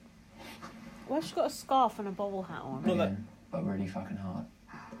 Fucking. Well, she's got a scarf and a bobble hat on. Not that- Again, but really fucking hard.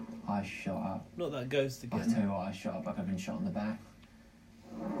 I shot up. Not that ghost I again. tell you what, I shot up like I've been shot in the back.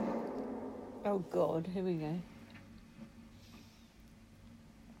 Oh God, here we go.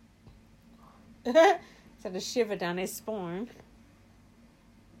 He's had a shiver down his spine.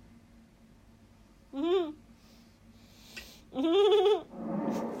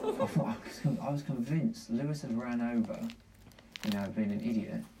 I was convinced Lewis had ran over, being an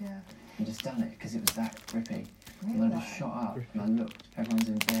idiot, Yeah. and just done it because it was that grippy. And Really? I just shot up and I looked, everyone's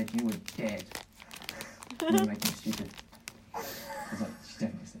in bed, you were dead. You were making stupid. I was like, she's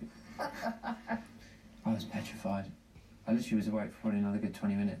definitely asleep. I was petrified. I literally was awake for probably another good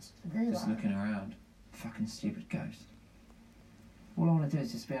 20 minutes. Really? Just looking around. Fucking stupid ghost. All I want to do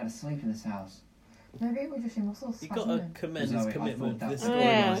is just be able to sleep in this house. Maybe it was just your muscles. You got to commend his Zoe, commitment I to thought this that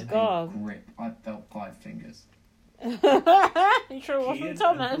Yeah, was storyline. God. a grip. I felt 5 fingers. You sure it wasn't Ian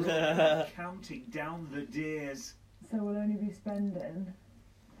Thomas? and Brooke are counting down the days. So we'll only be spending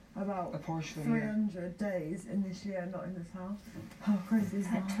A about portion of the year. 300 days in this year, not in this house. How crazy is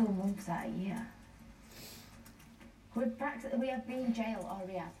It's like that? 2 months out a year. We have been in jail or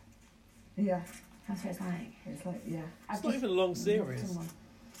rehab. Yeah, That's what it's like. it's like, yeah. It's not even a long series.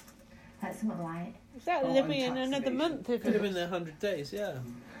 Like something light. Is that Oh, living in and another vaccination. month? If Could have it been there 100 days, yeah.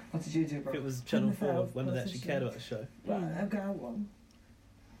 What did you do, If bro? it was Channel In the 4, South, when they actually position. cared about the show. But a girl one.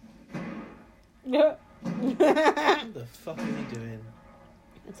 Yeah. What the fuck are you doing?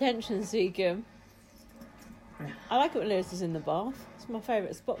 Attention seeker. I like it when Lewis is in the bath. It's my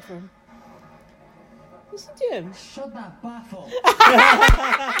favourite spot for him. What's he doing? Shut that baffle.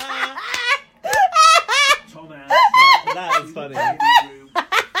 Thomas. That is funny.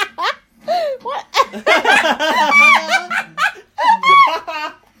 What?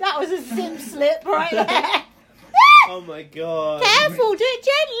 That was a zip slip right there. Oh my god. Careful, do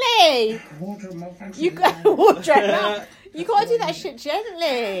it gently. Water malfunction. You got water. You got to do that shit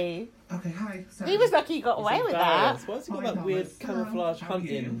gently. Okay, hi. He was lucky he got away with that. Why has he got Hi, that weird Thomas. Hello, camouflage how are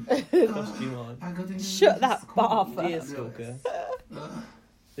hunting you? costume on? I got into Shut this that school. bath up. Deer stalker.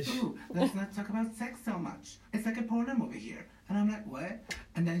 Ooh, let's not talk about sex so much. It's like a porno movie here. And I'm like, what?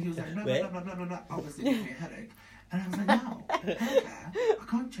 And then he was like, blah, blah, What? blah, blah, blah, blah. Obviously, it gave me a headache. And I was like, no, I don't care. I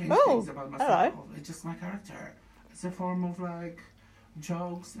can't change Oh, things about myself. hello. It's just my character. It's a form of like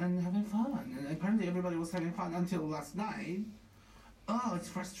jokes and having fun. And apparently everybody was having fun until last night. Oh, it's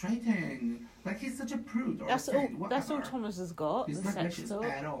frustrating. Like, he's such a prude. Or That's a all. thing, That's all whatever. Thomas has got. He's The not sex vicious talk.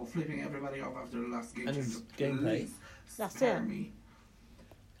 at all, flipping everybody off after the last game. And his Just gameplay. please That's spare it. me.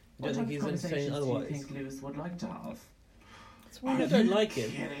 You don't think he's entertaining otherwise? Do you think Lewis would like to have? You don't like him,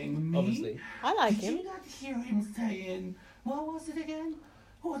 Kidding me? obviously. I like Did him. you not hear him saying, what was it again?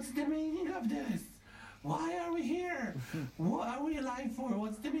 What's the meaning of this? Why are we here? What are we alive for?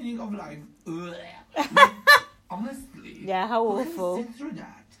 What's the meaning of life? Ugh. Honestly. Yeah, how who can awful. sit through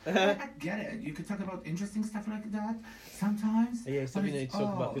that? I get it. You could talk about interesting stuff like that sometimes. Yeah, except but you need it's to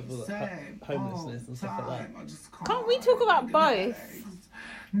talk about all people that same homelessness all and stuff like that. time. I just Can't we talk about get both? headaches.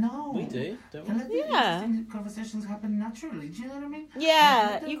 No. We do, don't Let we? the Yeah. interesting conversations happen naturally. Do you know what I mean? Yeah,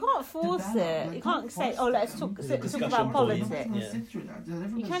 Let them you can't force develop. it. Like, You don't can't say, force "Oh, let's them. talk, It's a talk discussion about point. politics." Everyone's Yeah. sit through that. You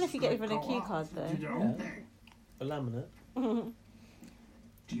Everybody's can if you get just given a go cue off, card, though. Do their own Yeah. thing. A laminate.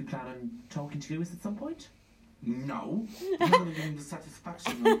 Do you plan on talking to Lewis at some point? No. I'm not going to give him the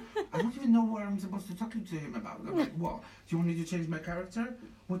satisfaction. I don't even know what I'm supposed to talk to him about. I'm like, what? Do you want me to change my character?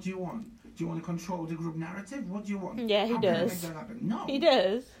 What do you want? Do you want to control the group narrative? What do you want? Yeah, he How can I does. make that happen? No. He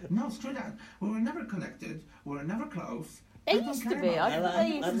does. No, screw that. We were never connected. We were never close. They used to be. I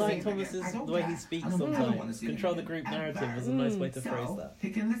like Thomas's the way he speaks sometimes. Control the group narrative was a nice way to phrase that.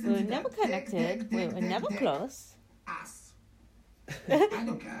 We were never connected. We were never close. I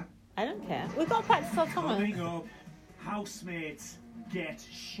don't care. I don't care. We've got to practice our Thomas. Coming up, housemates get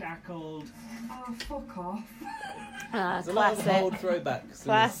shackled. Oh, fuck off. There's a lot of old throwbacks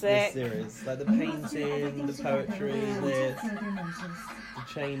in this series. Like the painting, the poetry, the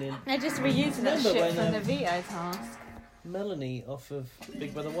chaining. They're just reusing that shit from the veto task. Melanie off of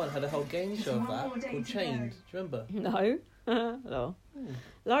Big Brother 1 had a whole game show of that called Chained. Do you remember? No. No.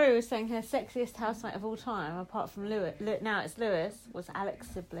 Laurie was saying her sexiest housemate of all time, apart from Lewis, now it's Lewis, was Alex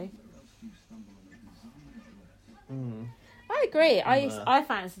Sibley. I agree. I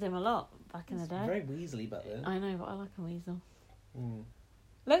fancied him a lot back in the day. Very Weasley back then. I know, but I like a weasel.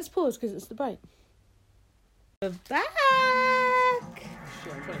 Let's pause because it's the break. We're back!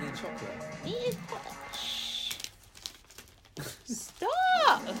 Shit, I'm trying to eat chocolate.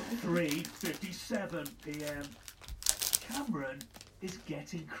 Stop! 3:57 p.m. Cameron is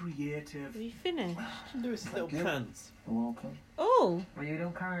getting creative. Are you finished? Lewis' little pants. You're welcome. Oh! What are you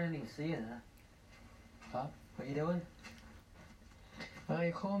doing, Karen? You see you there? Huh? What are you doing? Oh,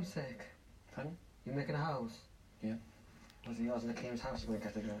 you're homesick. Pardon? You making a house? Yeah. Was it yours and the Kim's house you want to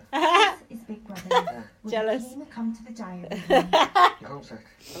get together? This is Big Brother. Yeah. Will Jealous. the King come to the diary? You're homesick?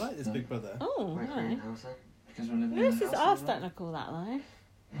 I like this Big Brother. Oh, Why create right. a house then? Because we're living Lewis's in a house. arse don't look all that though.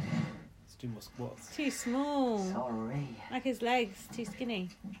 Let's do more squats. Too small. Sorry. Like his legs, too skinny.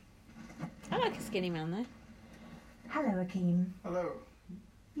 I like a skinny man though. Hello, Akeem. Hello.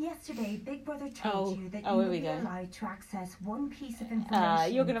 Yesterday, Big Brother told you that you here will we be go. allowed to access one piece of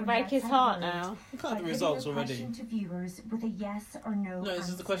information. You're going to from break the his outside heart world now. Look by at the results putting a already. question to viewers with a yes or no. No, this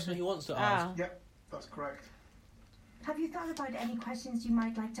is the question he wants to Ah. ask. Yep, that's correct. Have you thought about any questions you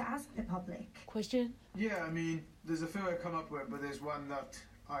might like to ask the public? Question? Yeah, I mean, there's a few I come up with, but there's one that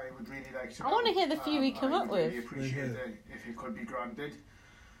I would really like to I know. want to hear the few we come I up would really with. appreciate it if it could be granted.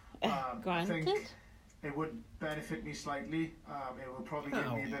 I Granted? think it would benefit me slightly. It would probably give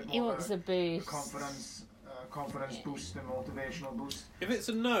me a bit He more wants a a boost. confidence boost and motivational boost. If it's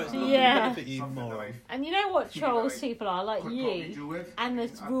a no, it's not Yeah. going to benefit you more. And you know what feel trolls like people are, like could probably do you with. and the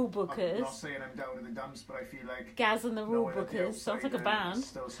rule I'm not bookers. saying I'm down in the dumps, but I feel like Gaz and the rule knowing that the bookers. Sounds like a outside band.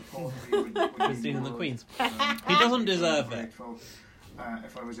 still supporting me would Christine mean and the more. Queens. He doesn't deserve it. Grateful,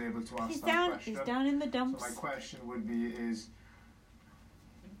 if I was able to ask He's that down. question. He's down in the So dumps. my question would be is,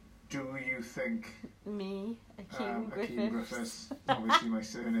 do you think Me, Akeem Akeem Griffiths. Griffiths, obviously my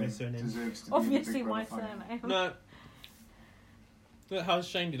surname, My surname. deserves to be Obviously in the my Big Brother final? surname. No. Look how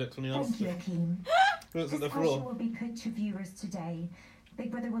ashamed he looks when he asks Thank you, it. Akeem. Looks This at the question floor. will be put to viewers today.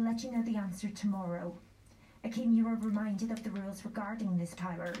 Big Brother will let you know the answer tomorrow. Akeem, you are reminded of the rules regarding this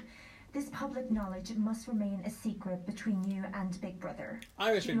power. This public knowledge must remain a secret between you and Big Brother.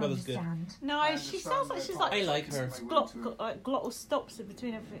 Irish Do Big you Brother's good. understand? No, she sounds like she's like. I like her. Like glottal stops in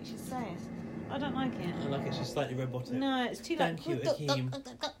between everything she's saying. I don't like it. I like it. She's slightly robotic. No, it's too Thank you, like. Akeem.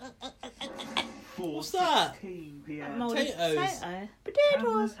 4:16 What's that? p.m. Mouldy Potatoes. potato. Cameron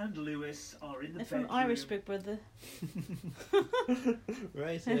Potatoes. and Lewis are in the They're from bedroom. Irish Big Brother.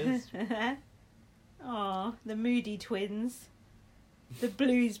 Racist. Oh, the Moody twins. The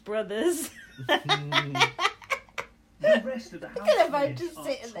Blues Brothers. The rest of the Look at them both housemates just are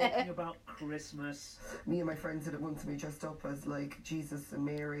sitting talking there. about Christmas. Me and my friends did it once, and we dressed up as like Jesus and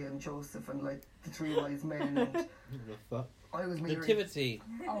Mary and Joseph and like the three wise men. And What the fuck? I was Mary. Nativity.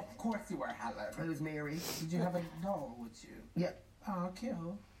 Oh, of course you were, Helen. I was Mary. Did you have a doll with you? Yeah. Oh, cute.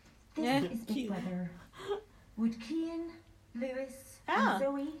 This Yeah. is Big Brother. Would Cian, Lewis, Ah. and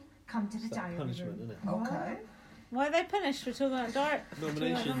Zoe come to the It's that diary punishment, room? isn't it? Okay. Why are they punished for talking about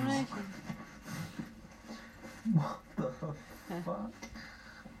Nominations. What the fuck?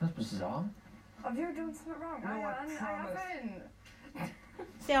 That's bizarre. Have you doing something wrong? No, I I promise. haven't.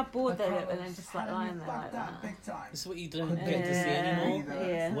 See how bored they look when they're just like lying there like that. Big time. This is what you don't get to see anymore.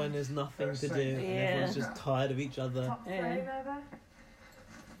 Yeah. When there's nothing to do and Yeah. everyone's just tired of each other. Top three, Yeah. maybe?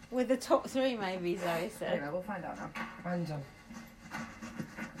 With the top three, maybe, Zoe said. Anyway, we'll find out now. I'm done.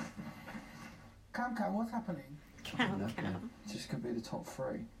 Cam, what's happening? Count. Nothing. It just could be the top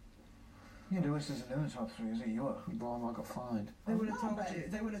three. Yeah, Lewis isn't in the top three, is he? You are. Brian, I got fined. They would have told you.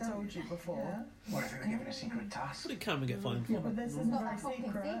 They would have told you before. What if they were given a secret task? What did Cameron get fined for? But this isn't very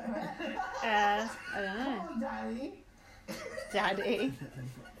secret. I don't know. Daddy. Daddy.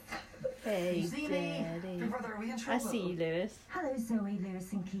 Hey, See me? Daddy. Big Brother, are we in I trouble? see you, Lewis. Hello, Zoe,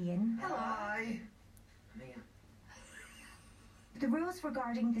 Lewis, and Cian. Hi. The rules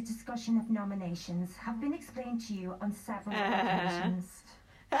regarding the discussion of nominations have been explained to you on several occasions.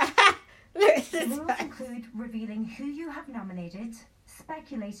 The rules include revealing who you have nominated,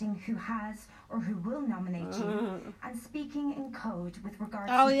 speculating who has or who will nominate you, and speaking in code with regard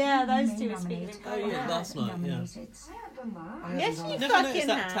Oh, to yeah, who those you two may were speaking nominate in code. Oh, yeah, or last be night, yeah. nominated. I haven't done that. Yes, you Never fucking noticed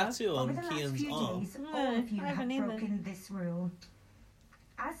that have. tattoo Over on the last Kian's few arm. days, all of you I have haven't either. broken this rule.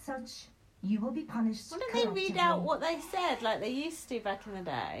 As such, you will be punished. Why don't they read out what they said like they used to back in the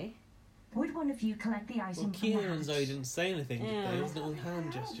day? Would one of you collect the Well, item from the Kian and hatch? Zoe didn't say anything, did Yeah. they? It was little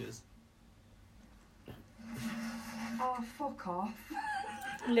hand gestures. Oh, fuck off.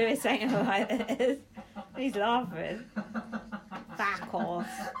 Lewis ain't alright at this. He's laughing. Back off.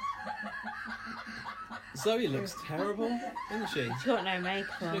 Zoe looks terrible, doesn't she? She's got no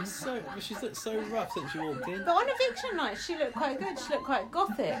makeup She on. looks so. She's looked so rough since she walked in. But on eviction night, she looked quite good. She looked quite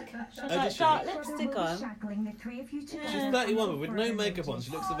gothic. She had Oh, like did she? dark Brother lipstick will be on. shackling the three of you together She's Yeah. 31, but until with no further makeup on, notice.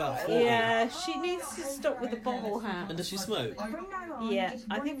 she looks about 40. Yeah, she needs to stop with the bobble hat. And does she smoke? From now on, Yeah, if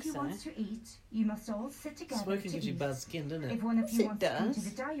I one think of you so. wants to eat, you must all sit together Smoking to gives you eat. bad skin, doesn't it? If one of Yes, you it wants to come to does.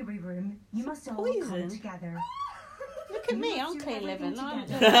 the diary room, you must all poison. come together. Look at You me, must I'm do clean everything living. I'm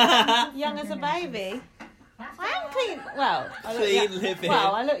together. young as a baby. I am clean. Well, I look Clean young. living.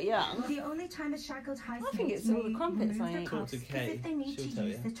 Well, I look young. The only time a shackled housemates think it's all the may crumpets remove I the eat. Talk cuffs to is Kay, if they need she'll to tell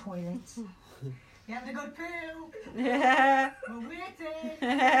use you. the toilet. You having a good poo? Yeah. We're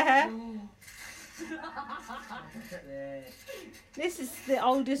waiting. This is the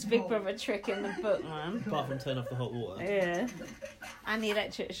oldest Big Brother trick in the book, man. Apart from turn off the hot water. Yeah. And the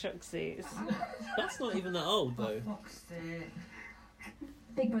electric shock suits. That's not even that old, though. Fuck's sake.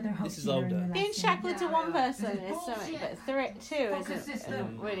 Big Brother hopes This is you learn older. your Being lesson. shackled to one person This is is something, bullshit. but two Fucking isn't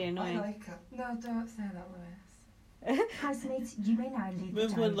system. really I annoying. like it. No, don't say that, Lewis. Housemates, you may now leave the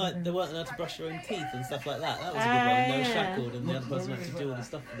Remember when diary like they room. weren't allowed to brush their own teeth and stuff like that? That was a good one. They were yeah. shackled and the other person had to do all the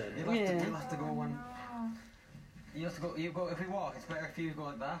stuff for them. You'll have to go one. You have to go. You go. If we walk, it's better if you go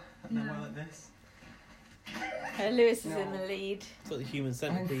like that and then we're like this. Lewis is in the lead. It's like the human I'm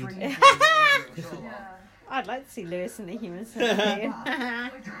centipede. free. Yeah. I'd like to see Lewis in the human centipede.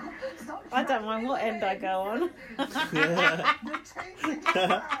 I don't mind what end I go on.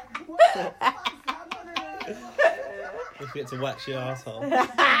 Don't forget to wax your asshole. We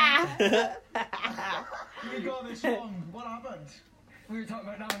got this wrong. What happened? We were talking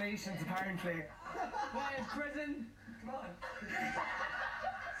about nominations apparently. Why is prison? Come on.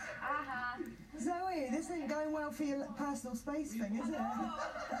 Zoe, this ain't going well for your personal space thing, is it?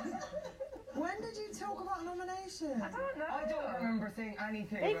 When did you talk about nomination? I don't know. I don't remember saying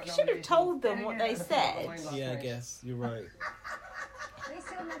anything. They about should have nominations. told them Then what again, they I forgot said. mine last Yeah, I night. guess. You're right. This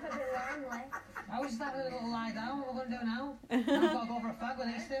will never be lonely. I was just having a little lie down. What we're going to do now? I've got to go for a fag with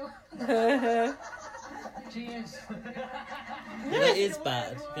these two. Cheers. Yeah, that is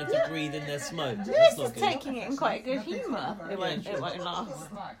bad. You have to breathe in their smoke. That's Lewis not is good. taking it in quite good humour. It won't sure. last.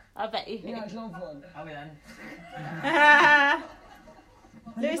 I bet you. Yeah, it's no fun. Are we then?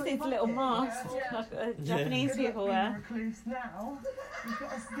 Lewis needs a little mask, like Japanese people wear. Recluse now. You've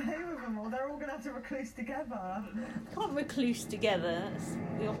got to stay with them all. They're all going to have to recluse together. Can't recluse together. That's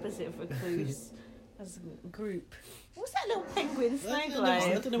the opposite of recluse. As a group. What's that little penguin snow I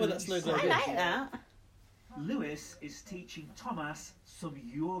globe? don't know what that snow globe I is. like that. Lewis is teaching Thomas some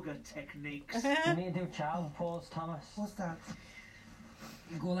yoga techniques. You need to do child pose, Thomas. What's that?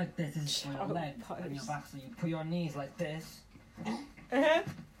 You go like this is on your Child legs and your back, so you put your knees like this. Uh-huh.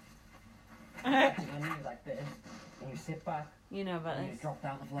 Put your knees like this, and you sit back You know about and you this. drop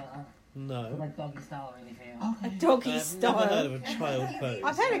down the floor. No. Like doggy style, really for you. A doggy I've style. never heard of a child pose.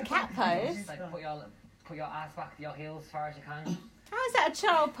 I've heard of cat pose. Just like put your ass back to your heels as far as you can. How is that a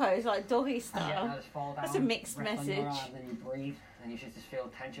child pose, like doggy Yeah, style? now just fall down. That's a mixed rest on your message. arm, then you breathe, and you should just feel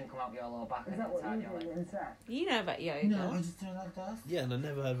tension come out your lower back. Is and that what inside you your do leg. inside? You know about yoga. No, I just do it like that. Yeah, and I've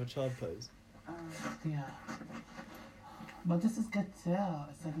never heard of a child pose. Yeah. But this is good too.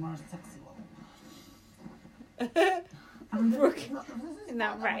 It's like more sexy one. Brooke in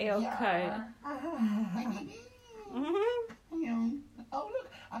that ratty old coat. Oh look,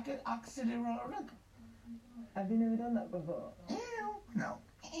 I can actually roll. Look. Have you never done that before? No.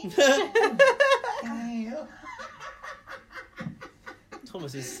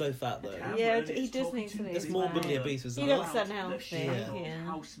 Thomas is so fat though. Yeah, he does need to It's lose morbidly weight. obese as He well. looks unhealthy. Yeah.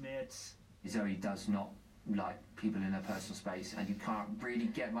 Housemates. Zoe does not like people in her personal space, and you can't really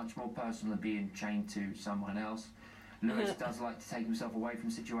get much more personal than being chained to someone else. Lewis does like to take himself away from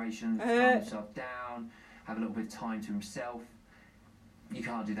situations, calm himself down, have a little bit of time to himself. You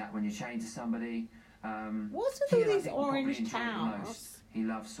can't do that when you're chained to somebody. What's with Kian, all I these think, will probably orange enjoy it towels? most. He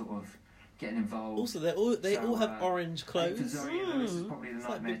loves sort of getting involved. Also, they all have orange For clothes. Zoe and Lewis, it's probably the It's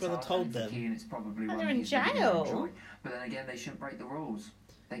like nightmare Big Brother task, told and for them. Kian, it's probably Oh, one they're that in he's really gonna jail. enjoy. But then again, they shouldn't break the rules.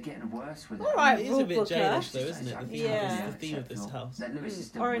 they're getting worse with it. All right, It is a bit Booker. Jailish though, isn't it? I think Yeah. that's The theme of this exceptional. house. That Lewis is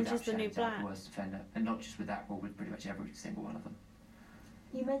still Orange without is the new shadow doubt black. the worst defender, and not just with that rule, with pretty much every single one of them.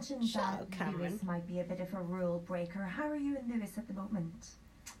 You mentioned Shut that up, Cameron. Lewis might be a bit of a rule breaker. How are you and Lewis at the moment?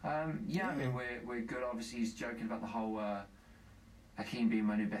 Yeah, I mean we're good. Obviously, he's joking about the whole Akeem being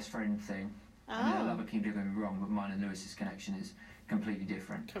my new best friend thing. I mean, I love Akeem, don't get me wrong, but mine and Lewis's connection is completely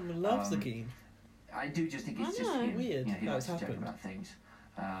different. Cameron loves the Akeem. I do just think I it's just know. him. Weird You know, he how likes it's to joke happened. about things.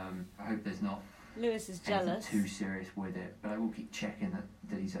 I hope there's not Lewis is anything jealous. too serious with it, but I will keep checking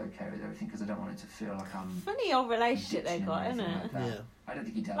that he's okay with everything because I don't want it to feel like I'm. Funny old relationship they've ditching got, him or isn't anything it? like that. Yeah. I don't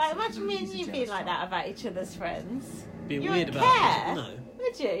think he does. Like, because imagine me and he's a you being jealous like type. that about each other's friends. Be You weird wouldn't about care. it. No.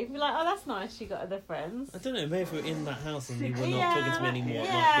 Would you? You'd be like, oh, that's nice, you got other friends. I don't know, maybe if we were in that house and you were not Yeah, talking to me anymore, it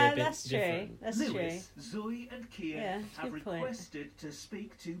yeah, might be a bit that's different. true. That's Lewis, true. Zoe and Kian Yeah, have good point. requested to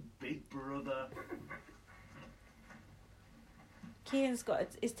speak to Big Brother. Kian's got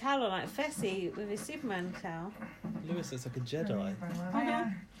his towel on like Fessy with his Superman towel. Lewis looks like a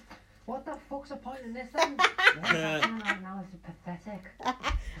Jedi. What the fuck's the point in this then? No, it's pathetic.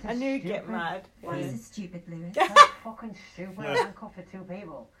 I knew he'd get mad. Why is it stupid, Lewis? That's fucking stupid. I handcuffed for two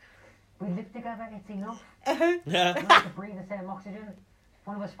people. We live together, it's enough. We have to breathe the same oxygen.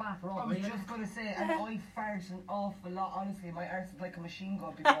 One of us fast, we're all I was breathing. just gonna say, and I fart an awful lot, honestly. My arse is like a machine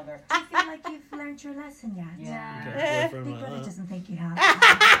gun, Big Brother. Do you feel like you've learned your lesson yet? Yeah. Okay, boyfriend Big like Brother that. doesn't think you have.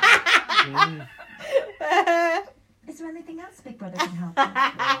 Is there anything else Big Brother can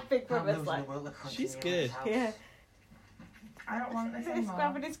help Big Brother's like, She's good. yeah. I don't want this He's anymore.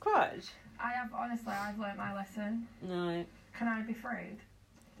 grabbing his crotch. I've learnt my lesson. No. Can I be freed?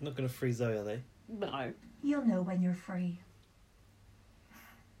 Not going to free Zoe, are they? No. You'll know when you're free.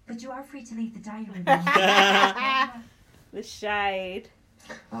 But you are free to leave the diary room. The shade.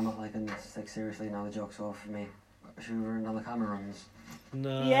 I'm not liking this. Like, seriously, now the joke's off for me. Should we run down the camera runs?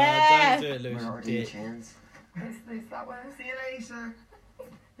 No, Yeah. don't do it, Lewis. We're you already in dick. chains. Is that way? See you later.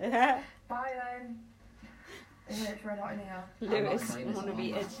 Bye then. It's red hot in here. Lewis want to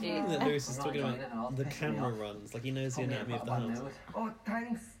be I think itchy. that Lewis is talking I'm not about the pissing me camera off. runs, like he knows the Probably anatomy of the about house. now. Oh,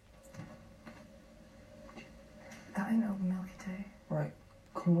 thanks. That ain't open milky tea. Right,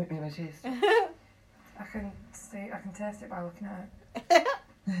 come with me, my cheese. I can taste it by looking at it.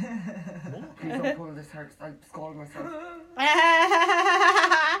 Please don't pull this hurt. I'll scald myself.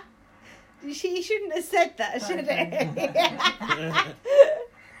 She shouldn't have said that, should it?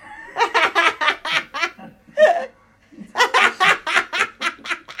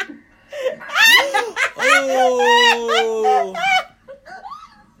 Oh!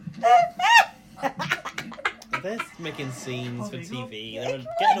 They're making scenes for TV. They're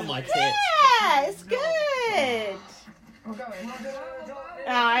getting on my tits. Yeah, it's good. We're going. Oh,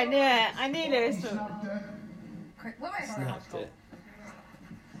 I knew it. I knew Lewis would. Quick, Lewis. Snapped it.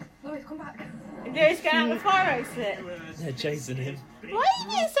 Lewis, come back. Lewis going out the fire exit. They're chasing him. Why are you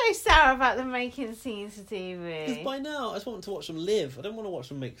being so sour about them making scenes for TV? Because by now, I just want to watch them live. I don't want to watch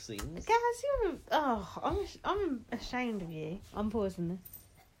them make scenes. Guys, you're. Oh, I'm ashamed of you. I'm pausing this.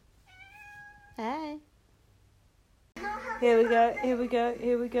 Hey. Here we go. Here we go.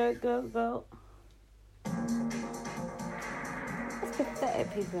 Here we go. Go, go. It's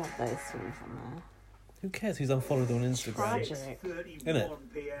pathetic people have those swings on there. Who cares who's unfollowed on Instagram? Tragic. Isn't it?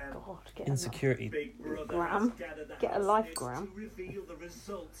 God, get Insecurity. Gram. Get a life, Gram.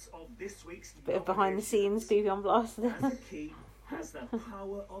 Bit of behind the scenes, BB on Blast there. As a king has the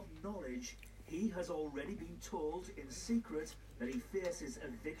power of knowledge, he has already been told in secret that he faces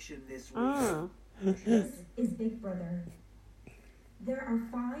eviction this week. Oh. This is Big Brother. There are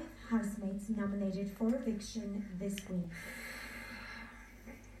 5 housemates nominated for eviction this week.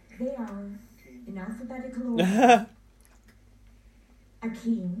 They are, in alphabetical order,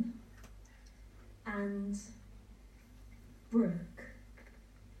 Akeem and Brooke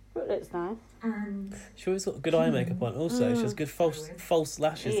Brooke looks nice. and She always got good eye makeup on. Also, she has good false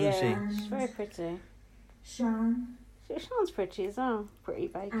lashes, doesn't Yeah, she's very pretty. Sean Sean's pretty as well. Pretty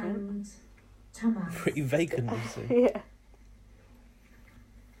vacant. and Thomas. she? Pretty vacant, isn't she? Yeah.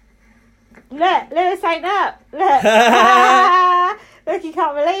 Look, Lewis ain't up. Look. Look, you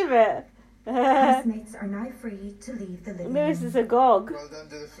can't believe it. Housemates are now free to leave the living Lewis room. is a gog. Well done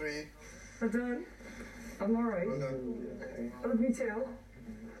to the 3. Well done. I'm alright. Well done. Oh, me too.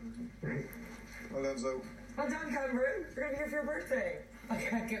 Well done, Zoe. Well done, Cameron. We're going to be here for your birthday. I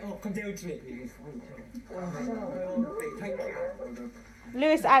can't get up. Come down to me. Thank you.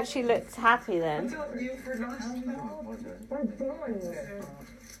 Lewis actually looked happy Well then. done, you for last Well done.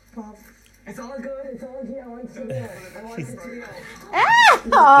 Pop. It's all good. It's all good. I want to know. I want to know. Ah!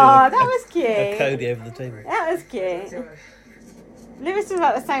 Oh, that was A cute. Cody over the table. That was cute. Lewis is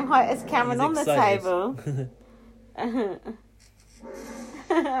about the same height as Cameron He's on the excited. table.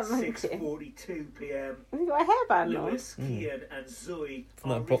 6:42 p.m. We've got a hairband on. Lewis, Kian, and Zoe From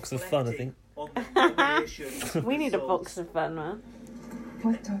that box of fun, I think. on the nomination We need a results. box of fun, man.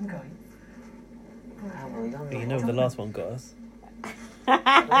 Well done, guys. But you know the last one got us.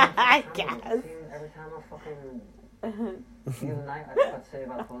 I guess. Every time I fucking... The other night, I got saved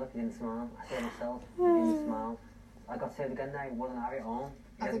by the toilet, he didn't smile. I saved myself, he didn't smile. I got saved again now, he wasn't happy at home.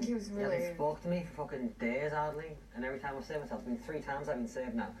 I think he was He really... hasn't spoke to me for fucking days, hardly. And every time I saved myself, it's been 3 times I've been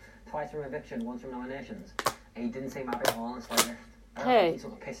saved now. Twice from eviction, once from nominations. And he didn't seem happy at all, and it's like... Hey. He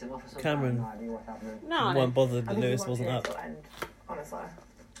sort of pissed him off or something. Cameron. I have no idea what's happening. No. You weren't bothered that Lewis wasn't up. Honestly.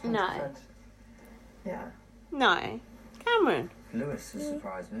 No. 100%. Yeah. No. Cameron. Lewis has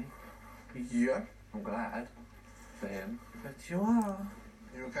surprised me. Yeah. I'm glad for him. But you are.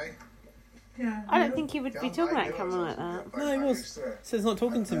 You okay? Yeah. I don't think he would be talking about Cameron like that. No, he was. So he's not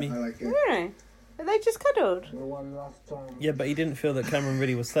talking to me. Really? But they just cuddled. Yeah, but he didn't feel that Cameron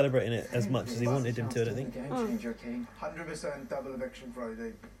really was celebrating it as much as he wanted him to, I don't think. 100% double eviction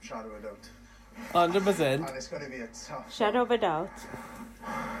Friday, shadow of a doubt. 100%. And it's going to be a tough... Shadow of a doubt.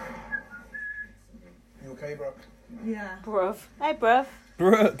 You okay, Brooke? Yeah. Bruv. Hey, bruv.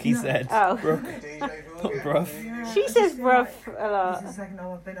 Brooke, he said. Oh. Brooke. Not bruv. She says bruv a lot. This is the second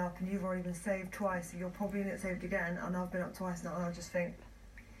time I've been up and you've already been saved twice. So you're probably going to get saved again. And I've been up twice now and I just think...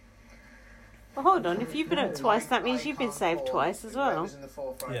 Well, hold on. If you've been up twice, that means you've been saved twice as well. In the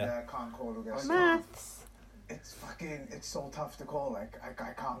forefront Yeah. there, I can't call who gets Maths. It's fucking... It's so tough to call, like,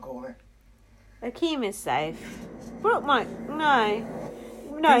 I can't call it. Akeem is safe. Brooke might... No.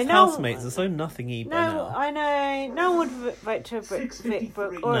 No, These no. housemates are so nothingy by No, now. I know. No one would vote to Vic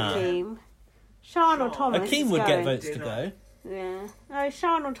Brooke or No. Akeem. Sean or Thomas Akeem is would get going. votes to go. Yeah. No,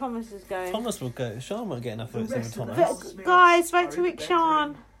 Sean or Thomas is going. Thomas will go. Sean won't get enough votes over Thomas. But, guys, vote to Vic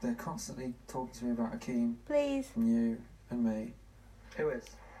Sean. They're constantly talking to me about Akeem. Please. From you and me. Who is?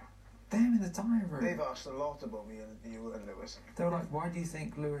 Them in the diary room. They've asked a lot about me and you and Lewis. They were like, why do you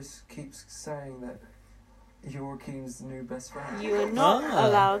think Lewis keeps saying that you're Akeem's new best friend? You are not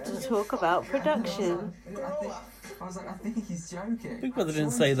allowed to talk about production. I was like, I think he's joking. Big Brother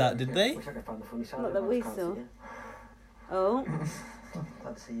didn't say that, did they? Not that we saw. Oh.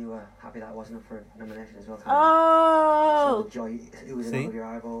 Glad to see you were happy that I wasn't up for nomination as well. Oh. So the joy oozing See? out of your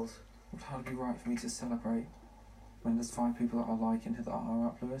eyeballs. It would hardly be right for me to celebrate when there's 5 people that I like and that are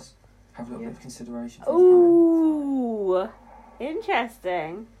up, Lewis. Have a little bit of consideration for Ooh.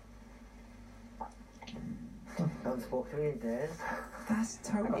 Interesting. Haven't spoken to me in days. That's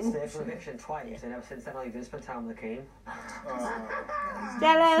totally... I got saved from eviction twice, and ever since then I've been spend time with the king.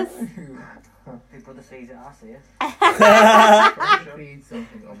 Jealous. Big Brother sees it, I see it. I'm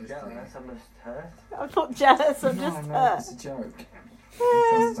jealous, I'm just hurt. I'm not jealous, I'm No, just no, hurt. it's a joke.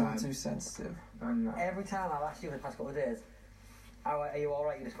 It's too sensitive. Every time I've asked you in the past couple of days, are you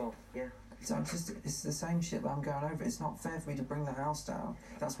alright? You just go, yeah. So it's the same shit that I'm going over. It's not fair for me to bring the house down.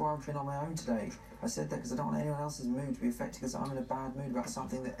 That's why I've been on my own today. I said that because I don't want anyone else's mood to be affected because I'm in a bad mood about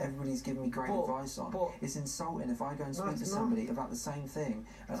something that everybody's giving me great advice on. It's insulting if I go and speak to somebody about the same thing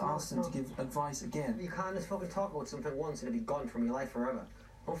and ask them to give advice again. You can't just fucking talk about something once and it'll be gone from your life forever.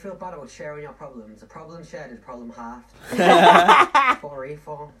 Don't feel bad about sharing your problems. A problem shared is a problem halved.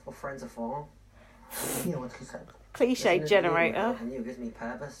 What friends are for. You know what she said. Cliche generator. And you gives me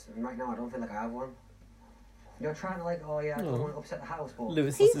purpose. And right now I don't feel like I have one. You're trying to like, oh yeah, I don't want to upset the house, but...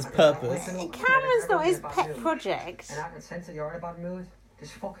 Lewis, this is purpose. Cameron's not his pet project. And I can sense that you're in a bad mood.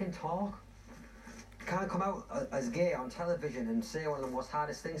 Just fucking talk. You can't come out as gay on television and say one of the most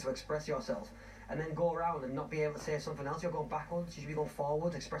hardest things to express yourself and then go around and not be able to say something else. You're going backwards. You should be going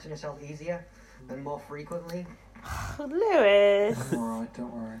forward, expressing yourself easier and more frequently. Lewis. I'm alright,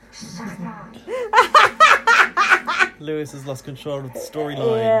 don't worry. Lewis has lost control of the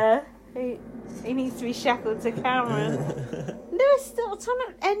storyline. Yeah. He needs to be shackled to Cameron. Lewis still trying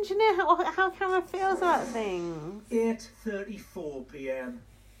to engineer how Cameron feels about things. 8:34 p.m.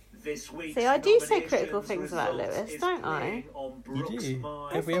 this week. See, I do say critical things about Lewis, don't I? You do.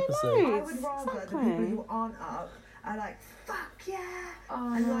 Every I episode. would rather the people who aren't up are like, fuck yeah!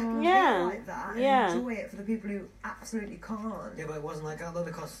 and like, Yeah. like that Yeah. and enjoy it for the people who absolutely can't. Yeah, but it wasn't like that though,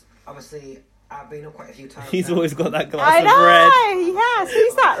 because obviously I've been up quite a few times. He's now. always got that glass I of know, bread. he has.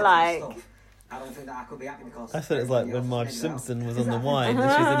 Who's that like? I don't think that I could be happy because... I thought it was like when Marge Simpson was on the wine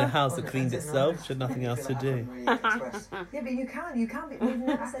and she's in a house that cleaned itself. She had nothing else to do. Yeah, but you can be. We've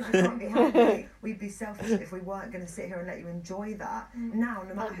never said you can't be happy. We'd be selfish if we weren't going to sit here and let you enjoy that. Now,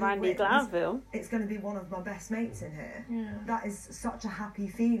 no matter who Randy wins, Glanville. it's going to be one of my best mates in here. Yeah. That is such a happy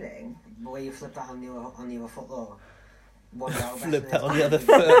feeling. The way you flip that on the other foot though, Flip that on the other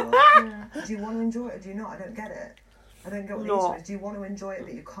foot. Do you want to enjoy it or do you not? I don't get it. I don't get what the issue is. Do you want to enjoy it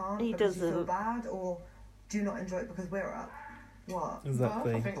but you can't He because you feel doesn't. bad, or do you not enjoy it because we're up? What?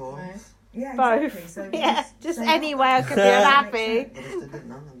 Exactly. Both. Yeah, Both. exactly. So Yeah, just say any that. way I could be unhappy.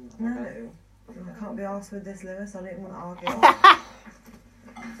 No. I can't be arsed with this, Lewis. I don't even want to argue.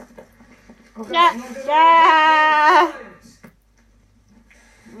 Yeah.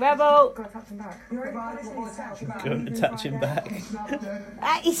 Rebel. Go touch him back. You're Go and attach him back.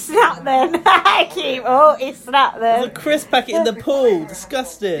 He snapped then. Keep. Oh, he snapped There's a then. crisp packet in the pool.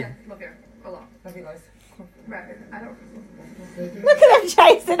 Disgusting. Look here. Hold on. Love you guys. Right. I don't. Look at them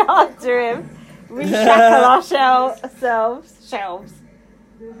chasing after him. Reshackle our shelves.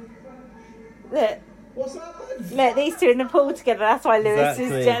 Look. What's happened? Look, these two in the pool together. That's why Lewis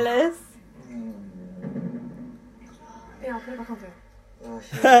Exactly. is jealous. Yeah, I'll put it back on there. Oh,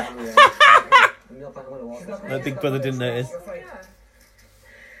 shit. My big brother didn't notice. Yeah.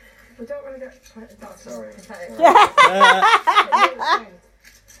 We don't want to get. That's Sorry. pathetic.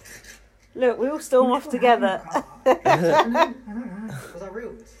 Look, we all storm off together. Was I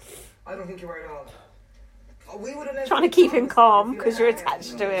rude? I don't think you were at all. Oh, we would have left Trying to keep him calm because you're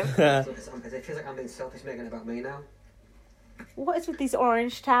attached to him. It feels like I'm being selfish making it about me now. What is with these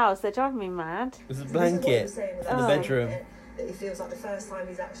orange towels? They're driving me mad. There's a blanket in the bedroom. That he feels like the first time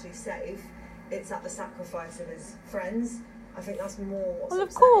he's actually safe, it's at the sacrifice of his friends. I think that's more what's Well, of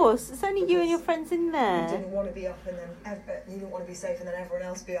upsetting. course. It's only you and your friends in He there. didn't want to be up and then he didn't want to be safe and then everyone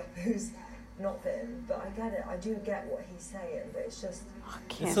else be up who's not fitting. But I get it. I do get what he's saying, but it's just...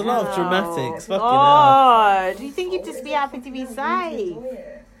 It's a lot of dramatics. Fucking hell. God, do you think you'd just be happy to be safe?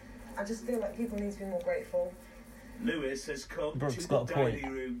 I just feel like people need to be more grateful. Lewis has come Brooke's to got the a point.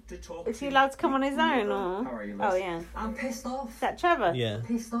 dining room to talk Is to he allowed to come on his own, How or? are you, Oh Liz? yeah. I'm pissed off. Is that Trevor? Yeah.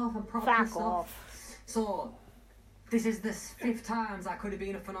 Pissed off. I'm proper Fuck pissed off. off. So, this is the 5th times I could have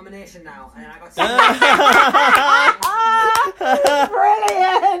been up for nomination now, and I got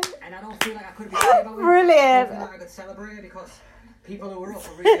Brilliant! And I don't feel like I could have been happy about it. Brilliant. I don't feel like I could celebrate because people who were up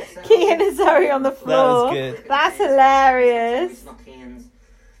were really upset. Kean and Zoe on the floor. good. That's hilarious. It's not Kean's.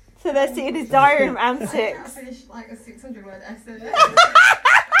 So they're seeing his diary room antics. Finished like a 600-word essay.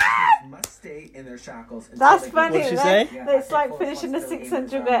 Must stay in their shackles. until That's they can- funny. What'd she say? It's like finishing a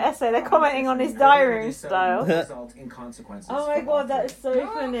 600-word essay. They're commenting on his diary room style. Result in consequences. Oh my god, that is so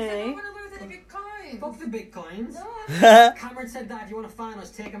funny. Fuck the bitcoins. Cameron said that. If you want to fine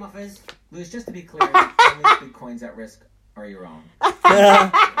us, take him off his. Lewis, just to be clear, only bitcoins at risk are your own.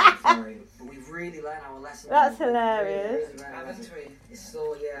 Sorry, but we've really learned our lesson. That's hilarious.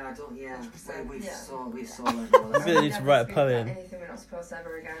 So yeah, I don't. Yeah, we've Yeah. so learned our I lesson. really need to write a poem. Anything we're not supposed to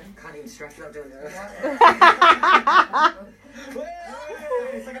ever again. Can't even stretch without doing that.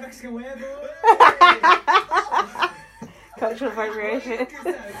 It's like a Mexican way, Cultural appropriation.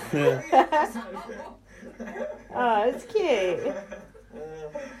 Oh, it's cute.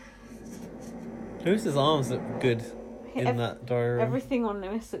 Lewis's arms look good in that diary room. Everything on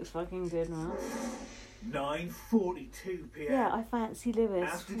Lewis looks fucking good, man. 9:42 p.m. Yeah, I fancy Lewis.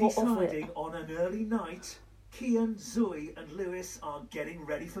 After What of deciding it? on an early night, Kian, Zoe, and Lewis are getting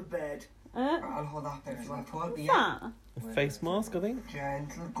ready for bed. I'll hold that bit if you want to pull. What's Yeah. that? A face mask, I think.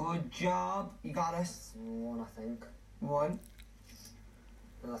 Gentle, good job. You got us. One, I think. One.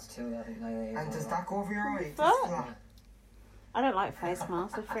 No, that's two. I think. And does that go over your eye? What? Just that. I don't like face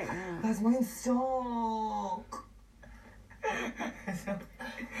masks. They freak me out. That's mine stuck.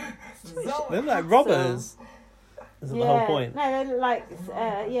 They look like robbers. Is that the whole point? No, they look like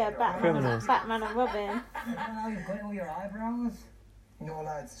Batman, Criminals. Batman and Robin. Now you've got it with your eyebrows. No,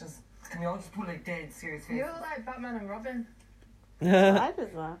 lads, just can we all just put like dead serious face? You look like Batman and Robin. Why does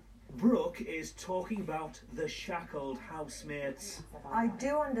that? Brooke is talking about the shackled housemates. I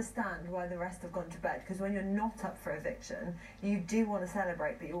do understand why the rest have gone to bed, because when you're not up for eviction, you do want to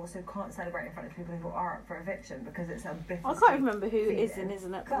celebrate, but you also can't celebrate in front of people who are up for eviction because it's a bit. I can't remember who is and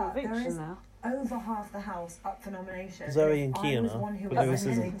isn't up for But there eviction is now. over half the house up for nomination. Zoe and I Kian was are, one who but was Lewis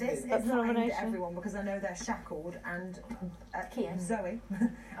nominated. isn't. This Up is for not aimed at nomination. everyone because I know they're shackled and Zoe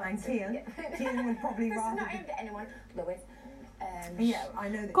and Kian. Kian would probably This is rather. not aimed at anyone, Lewis. Yeah, I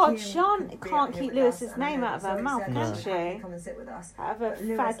know that. God, Kian Sean could be can't up here keep with Lewis's us, and I name know out of that her Zoe mouth, said can she'd she? happily come and sit with us. Out of her But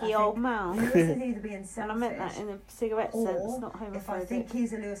Lewis, I faggy think old mouth. Lewis is either being selfish. And I meant that in a cigarette sense, not homophobic. If I think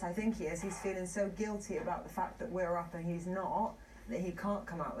he's a Lewis, I think he is. He's feeling so guilty about the fact that we're up and he's not, that he can't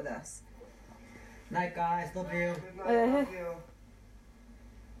come out with us. Night, guys. Love you. Uh,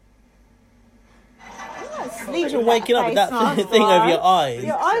 Imagine waking up with that thing over your eyes.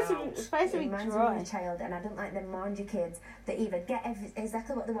 Your eyes are supposed to be Reminds me dry. of a child, and I don't like them mangy kids that either get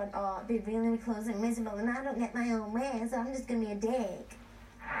exactly what they want or be really close and miserable, and I don't get my own way, so I'm just gonna be a dick.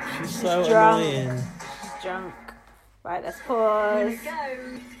 She's so drunk. annoying. She's drunk. Right, let's pause.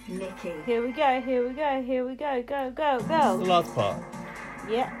 Nikki. Here we go, here we go, here we go, go, go, The go. last part.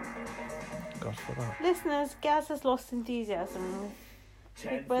 Yeah. Gosh, for that. Listeners, Gaz has lost enthusiasm with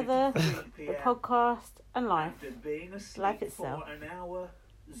Big 10:53 Brother, the PM. podcast, and life. After being asleep Life itself. for an hour,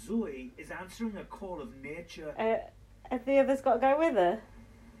 Zoe is answering a call of nature. Have the others got to go with her?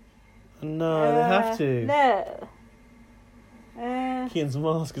 No, they have to. Look. Kian's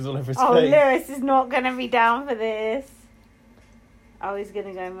mask is all over his Oh, face. Lewis is not going to be down for this. Oh, he's going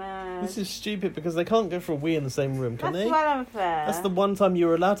to go mad. This is stupid because they can't go for a wee in the same room, can That's they? well unfair. That's the one time you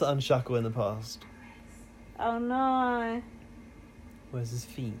were allowed to unshackle in the past. Oh, no. Where's his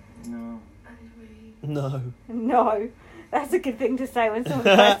feet? No. No. No. That's a good thing to say when someone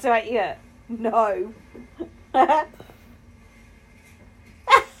tries to wake you up. No. Look at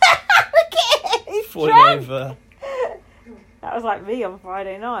it. He's Falling drunk. over. That was like me on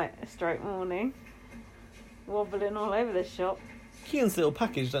Friday night, a stroke morning. Wobbling all over the shop. Kian's little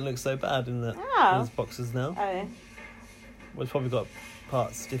package don't look so bad in that Oh. in his boxes now. Oh. Well, he's probably got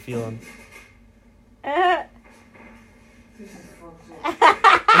part stiffy on.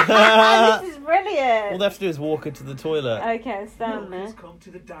 This is brilliant. All they have to do is walk her to the toilet. Okay, stand Look, there. he's come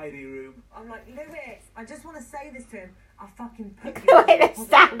to the diary room. I'm like, Lewis, I just want to say this to him. I fucking put Look you at the way in they're positive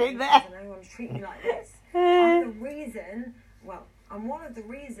standing there. places and everyone's treating me like this. I'm the reason, well, I'm one of the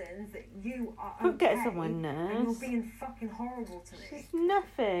reasons that you are Don't get okay someone and you're nerves. being fucking horrible to me. It's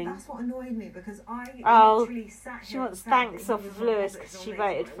nothing. That's what annoyed me because I literally sat she here wants and said thanks that off he of was Lewis my because she positive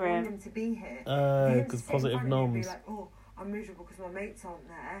voted nominator. for I want him. him to be here. Because positive Be noms. like, oh, I'm miserable because my mates aren't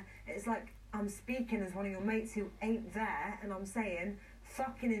there. It's like I'm speaking as one of your mates who ain't there, and I'm saying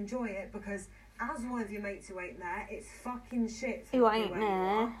fucking enjoy it because as one of your mates who ain't there, it's fucking shit. Who where ain't you there?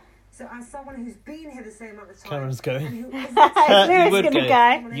 are. So as someone who's been here the same amount of time, Cameron's going. and who Lewis you would gonna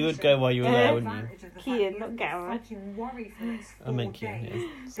go. go. You would go while you were there, wouldn't you? Kian, not Cameron. fucking worry for the next I 4 meant Kian. days.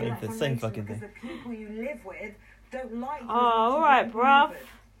 Yeah. for Same that thing. Same formation fucking because thing. the people you live with don't like you Oh, as much as alright, the people you live bruv. with.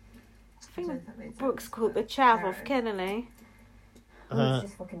 I think Brooks called the chav off Kennelly. It's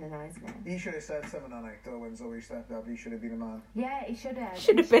just fucking annoys me. He should have said something on it though when Zoe stepped up. He should have been a man. Yeah, he should have.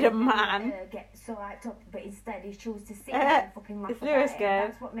 Should have been a man. Get so hyped up, but instead he chose to sit there and fucking laugh It's about Lewis it. go.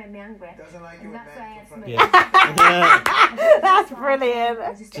 That's what made me angry. Doesn't like you And with that's why I had men. some That's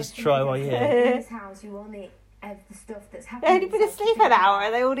brilliant. Just try while you're In here. this house, you only have the stuff that's happening. They only been asleep an hour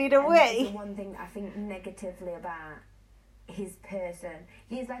and they all need a And this is wee. the one thing I think negatively about his person.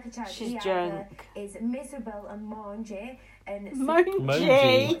 He's like a child. She's he drunk. either is miserable and mangy and Mangy.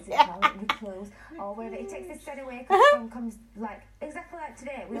 What's it called? With clothes, or whether he takes his bed away because someone comes like exactly like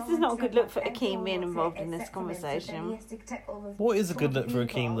today. We This all is went not a to good a look for event, Akeem everyone being wants it involved in this except for him, so then conversation. he has to take over What is a good 12 look for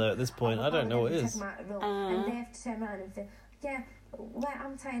people. Akeem though at this point? I don't know what Take is. him out of the room, and they have to turn around and say, yeah, well,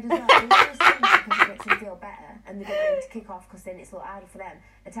 I'm tired as well. They always say that because it makes them feel better, and they don't want him to kick off because then it's a lot harder for them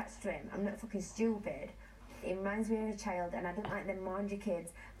attached to him. I'm not fucking stupid. It reminds me of a child, and I don't like them mangy kids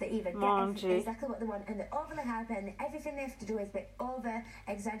that either Mangy. get exactly what they want and they're overly hyper, and everything they have to do is be over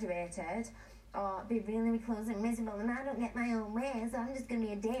exaggerated or be really close and miserable, and I don't get my own way, so I'm just gonna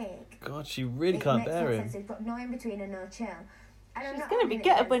be a dick. God, she really It can't makes bear no him. sense. He's got no in between and no chill. And I'm She's not gonna be having it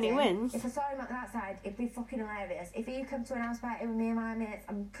gutted when he against him. wins. If I saw him at that side, it'd be fucking hilarious. If he come to an house party with me and my mates,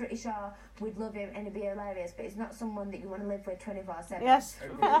 I'm pretty sure we'd love him and it'd be hilarious. But it's not someone that you want to live with 24/7. Yes,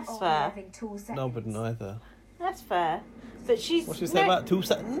 that's Only fair. having 2 seconds. No, but neither. That's fair. But she's. What should we say about 2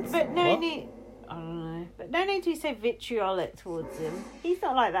 seconds? But no What? need. I don't know. But no need to say vitriolic towards him. He's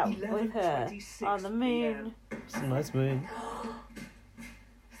not like that with her. 11:26 Oh, the moon. It's a nice moon.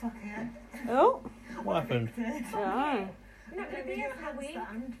 Fuck it. Oh. What happened? Oh. You're not going to be here for a week.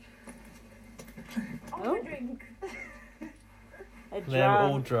 Oh. A drink. A They're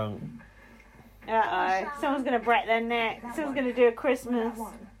all drunk. drunk. Uh-oh. Someone's going to break their neck. Someone's going to do a Christmas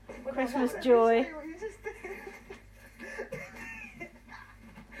joy.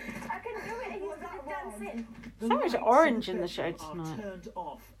 I can do it. He's good at dancing. The So much lights orange in in the show bedroom are tonight. turned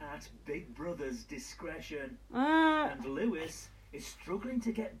off at Big Brother's discretion, Uh, and Lewis is struggling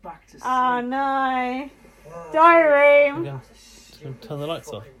to get back to sleep. oh no. Diary room. Again, turn the lights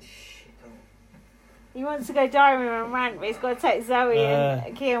off. He wants to go diary room and rant, but he's got to take Zoe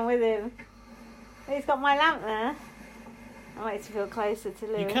and Kian with him. He's got my lamp there. I want it to feel closer to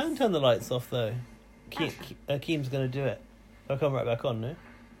Lewis. You can turn the lights off though. Akeem's going to do it. I'll come right back on, no?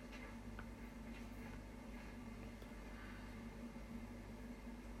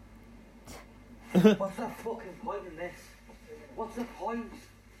 What's the fucking point in this? What's the point?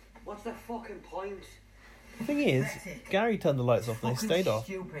 What's the fucking point? The thing is, Gary turned the lights off and they stayed off.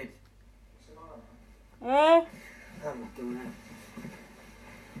 Stupid. Eh? I'm not doing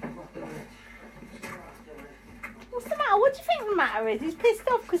it. I'm not doing it. What's the matter? What do you think the matter is? He's pissed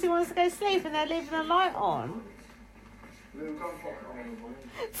off because he wants to go to sleep and they're leaving the light on.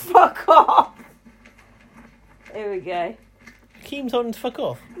 Fuck off! Here we go. Akeem told him to fuck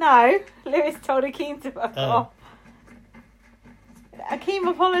off. No, Lewis told Akeem to fuck off. Akeem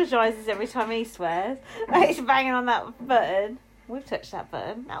apologises every time he swears. He's banging on that button. We've touched that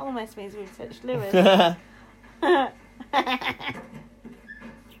button. That almost means we've touched Lewis.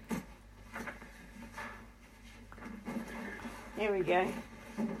 Here we go.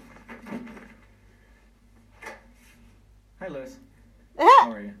 Hi, Lewis.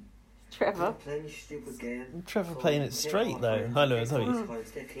 How are you? Trevor. Playing your stupid game. Trevor playing it straight though. Hi Lewis, how are you?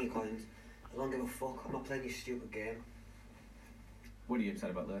 Take king coins. I don't give a fuck. I'm not playing your stupid game. What are you upset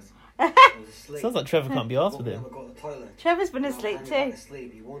about, Lewis? I was asleep. Sounds like Trevor can't be arsed with him. I go to the toilet. Trevor's been asleep I'm too. back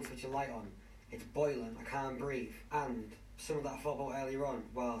asleep. You won't switch a light on. It's boiling. I can't breathe. And something that I thought about earlier on,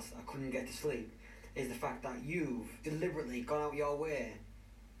 whilst I couldn't get to sleep, is the fact that you've deliberately gone out your way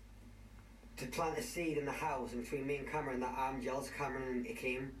to plant a seed in the house in between me and Cameron that I'm jealous of Cameron and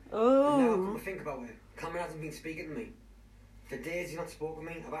Akeem. Oh. And now come to think about it, Cameron hasn't been speaking to me. For days he's not spoken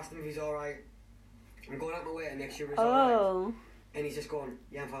to me. I've asked him if he's alright. I'm going out my way to make sure he's alright. And he's just going,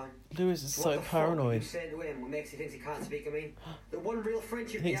 yeah, I'm fine. Lewis is So so what the paranoid. fuck are you saying to him? What makes he think he can't speak to me? The one real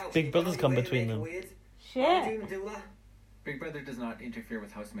friendship He thinks in the house, Big you Brother's go come out your way to between make it them. weird. Shit. Why would you even do that? Big Brother does not interfere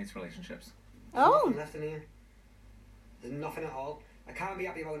with housemates' relationships. There's nothing left in here. There's nothing at all. I can't be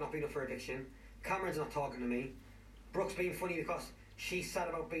happy about not being up for eviction. Cameron's not talking to me. Brooke's being funny because she's sad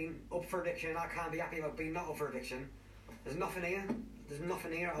about being up for eviction and I can't be happy about being not up for eviction. There's nothing here. There's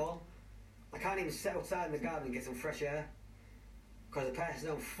nothing here at all. I can't even sit outside in the garden and get some fresh air. Because the person's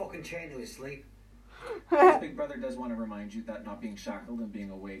down fucking chained to his sleep. Big Brother does want to remind you that not being shackled and being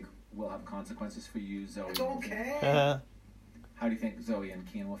awake will have consequences for you, Zoe. I don't care. How do you think Zoe and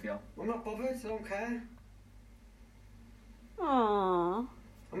Keane will feel? I'm not bothered. I don't care. Aww.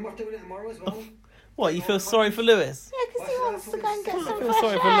 I'm not doing it tomorrow as well. What, you feel sorry for Lewis? Yeah, because he wants to go and get some feel fresh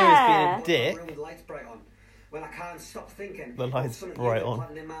sorry for Lewis being air. a dick. Room with the lights bright on. When I can't stop thinking. The lights something bright you've on.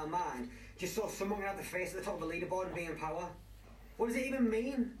 planted in my mind. Just saw someone have the face at the top of the leaderboard and be in power. What does it even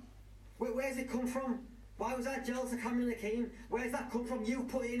mean? Where's it come from? Why was I jealous of Cameron and Akeem? Where's that come from? You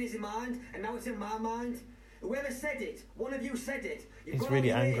put it in his mind, and now it's in my mind. Whoever said it, one of you said it. You've He's gone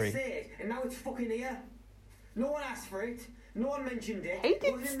really out your way to angry. say it, and now it's fucking here. No one asked for it. No one mentioned it. Who It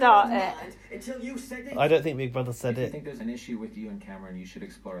did wasn't in start no one's it? mind until you said it. I don't think Big Brother said If you it. think there's an issue with you and Cameron, you should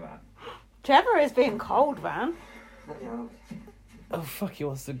explore that. Trevor is being cold, man. Oh fuck, he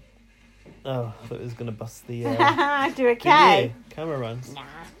wants to... Oh, I thought he was going to bust the... Do a the K. gear. Camera runs. Nah.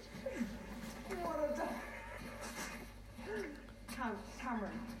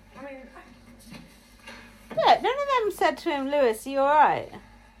 Cameron, I mean... Look, none of them said to him, Lewis, are you alright?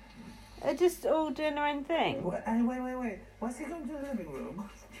 They're just all doing their own thing. Wait. Why's he going to the living room?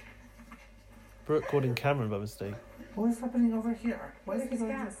 Brooke called him Cameron by mistake. What's happening over here? Why is he Because he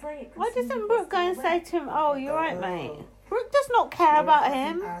going can't sleep. Why doesn't Brooke go and say to him, oh, you're right, mate? Brooke does not care about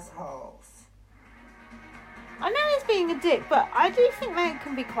him. assholes? I know he's being a dick, but I do think they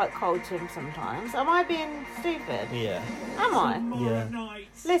can be quite cold to him sometimes. Am I being stupid? Yeah. Am I? Yeah.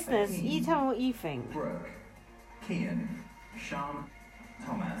 Listeners, you tell me what you think. Brooke, Kian, Sean,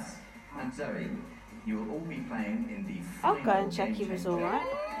 Thomas, and Zoe, you will all be playing in the I'll final go and check he game was changer. alright.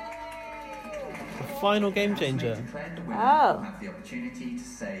 The final game changer. Declared the winner Oh. will have the opportunity to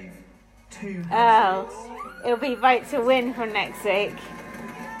save 2 Oh, it'll be vote to win from next week.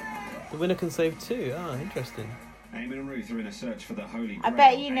 The winner can save 2. Ah, interesting. Eamon and Ruth are in a search for the Holy I Grail.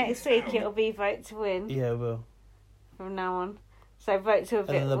 bet you next week it'll be vote to win Yeah, well. from now on. So vote to And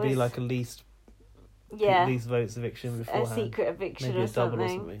then there'll be was- like a least votes eviction a beforehand. secret eviction Maybe or a double something.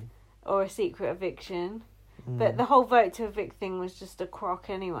 or something. Or a secret eviction. Mm. But the whole vote to evict thing was just a crock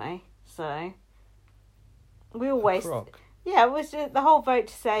anyway. So we all wasted. Crock. Yeah, it was just the whole vote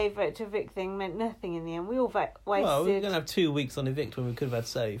to save, vote to evict thing meant nothing in the end. We all wasted. Well, we're going to have 2 weeks on evict when we could have had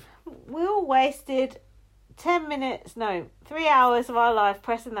save. We all wasted 3 hours of our life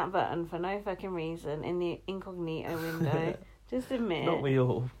pressing that button for no fucking reason in the incognito window. Just admit. Not we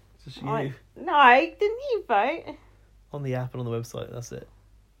all. Just you. No, didn't you vote? On the app and on the website, that's it.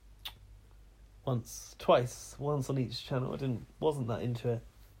 Twice, once on each channel. Wasn't that into it.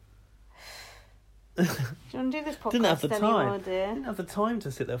 Do you want to do this podcast Didn't have the anymore, time. dear? Didn't have the time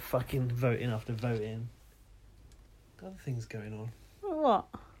to sit there fucking voting after voting. Got other things going on. What?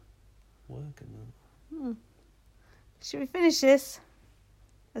 Working now. Should we finish this?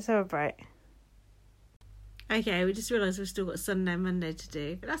 Let's have a break. Okay, we just realised we've still got Sunday and Monday to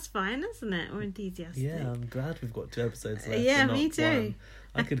do. But that's fine, isn't it? We're enthusiastic. Yeah, I'm glad we've got 2 episodes left. Yeah, and not me too.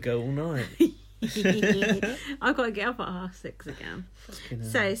 one. I could go all night. I've got to get up at 6:30 again.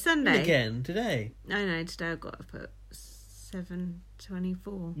 So, And Sunday. again, today. I know, today I've got up at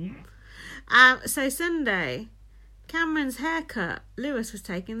 7:24. Mm. So, Sunday, Cameron's haircut. Lewis was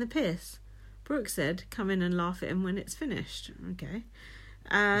taking the piss. Brooke said, come in and laugh at him when it's finished. Okay.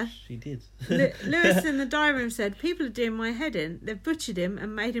 She did. Lewis in the diary room said, people are doing my head in. They've butchered him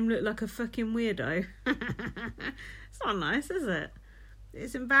and made him look like a fucking weirdo. It's not nice, is it?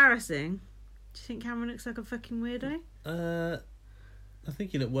 It's embarrassing. Do you think Cameron looks like a fucking weirdo? I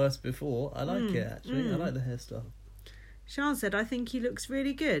think he looked worse before. I like it, actually. I like the hairstyle. Sean said, I think he looks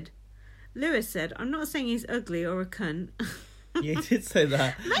really good. Lewis said, I'm not saying he's ugly or a cunt. Yeah, he did say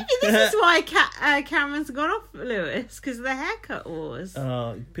that. Maybe this is why Cameron's gone off Lewis, because of the haircut wars.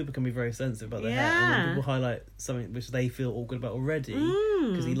 People can be very sensitive about their hair. Yeah. And when people highlight something which they feel awkward about already,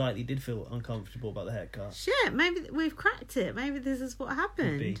 because he likely did feel uncomfortable about the haircut. Shit, maybe we've cracked it. Maybe this is what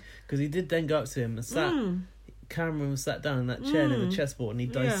happened. Because he did then go up to him and sat... Cameron was sat down in that chair near the chessboard and he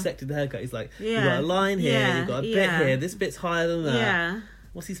dissected the haircut. He's like, you've got a line here, you've got a bit here, this bit's higher than that. Yeah.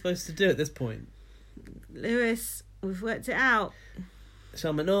 What's he supposed to do at this point? Lewis, we've worked it out. So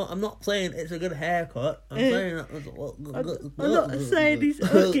I'm like, no, I'm not saying it's a good haircut. I'm saying that... I'm not saying he's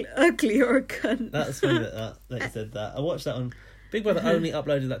ugly or a cunt. That's funny that you said that. I watched that on... Big Brother only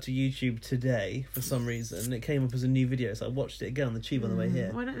uploaded that to YouTube today for some reason. It came up as a new video, so I watched it again on the tube on the way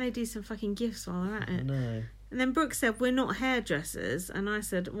here. Why don't they do some fucking gifts while they're at it? I know. And then Brooke said, we're not hairdressers. And I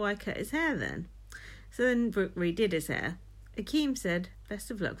said, why cut his hair then? So then Brooke redid his hair. Akeem said, best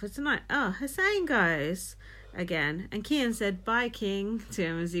of luck for tonight. Oh, Hussein goes again. And Kian said, bye, King, to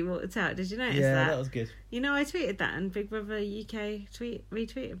him as he walked out. Did you notice that? Yeah, that was good. You know, I tweeted that and Big Brother UK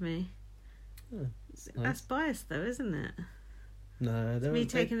retweeted me. Oh, that's biased, though, isn't it? No, it's me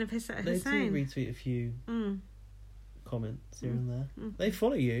taking the piss at Hussein. They do retweet a few comments here and there. They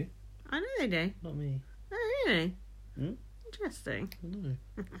follow you. I know they do. Not me. Oh, really? Interesting. I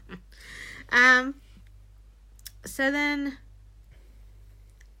know. So then,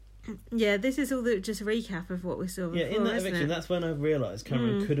 yeah, this is all just a recap of what we saw before, in that eviction, that's when I realised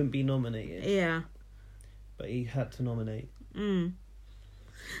Cameron couldn't be nominated. Yeah. But he had to nominate.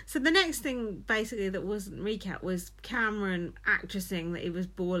 So the next thing, basically, that wasn't recap was Cameron actressing that he was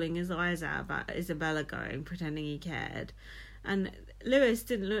bawling his eyes out about Isabella going, pretending he cared. And Lewis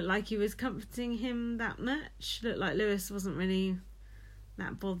didn't look like he was comforting him that much. Looked like Lewis wasn't really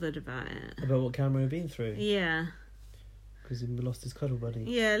that bothered about it. About what Cameron had been through? Yeah. Because he lost his cuddle buddy.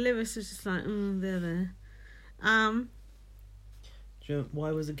 Yeah, Lewis was just like, they're there. Do you know,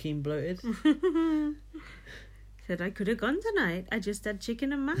 why was Akeem bloated? Said, I could have gone tonight. I just had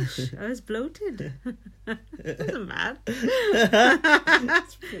chicken and mash. I was bloated. Wasn't bad.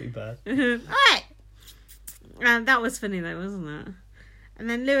 That's pretty bad. Alright. That was funny though, wasn't it? And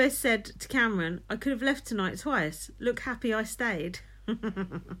then Lewis said to Cameron, I could have left tonight twice. Look happy I stayed.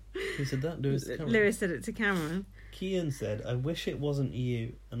 Who said that? Lewis to Cameron? Lewis said it to Cameron. Kian said, I wish it wasn't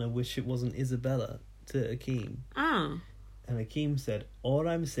you and I wish it wasn't Isabella, to Akeem. Oh. And Akeem said, all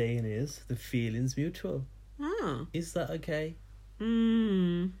I'm saying is the feeling's mutual. Oh. Is that okay?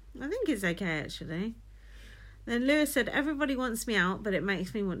 I think it's okay, actually. Then Lewis said, everybody wants me out, but it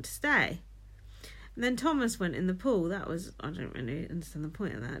makes me want to stay. And then Thomas went in the pool. That was... I don't really understand the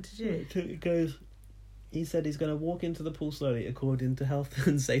point of that, did you? It goes... He said he's going to walk into the pool slowly according to health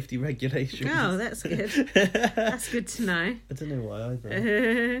and safety regulations. Oh, that's good. That's good to know. I don't know why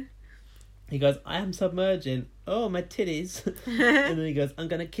either. He goes, I am submerging. Oh, my titties. And then he goes, I'm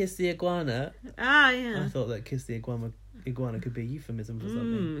going to kiss the iguana. Ah, yeah. I thought that kiss the iguana could be a euphemism for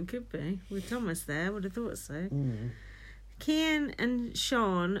something. It could be. With Thomas there, would have thought so. Kian and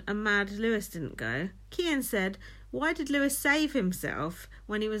Sean are mad Lewis didn't go. Kian said, why did Lewis save himself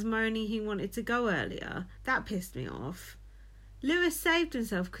when he was moaning he wanted to go earlier? That pissed me off. Lewis saved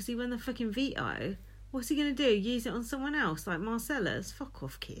himself because he won the fucking veto. What's he going to do? Use it on someone else, like Marcellus? Fuck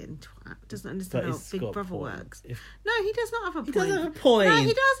off, Kian, twat. Doesn't understand how Big Brother works. No, he does not have a point. He doesn't have a point. No,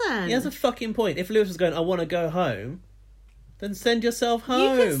 he doesn't. He has a fucking point. If Lewis was going, I want to go home, then send yourself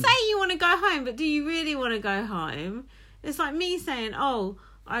home. You can say you want to go home, but do you really want to go home? It's like me saying,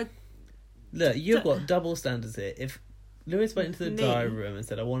 Look, you've got double standards here. If Lewis went into the diary room and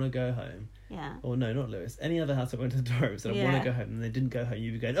said, I want to go home. Yeah. Or no, not Lewis. Any other house that went to the diary room and said, I want to go home, and they didn't go home,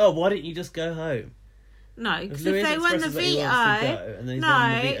 you'd be going, oh, why didn't you just go home? No, because if they won the veto...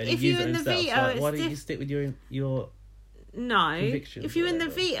 If you win the veto, it's why don't you stick with your No. convictions. If you win the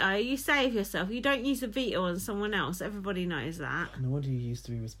whatever. veto, you save yourself. You don't use the veto on someone else. Everybody knows that. No wonder you used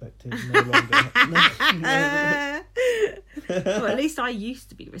to be respected. No longer. Well, at least I used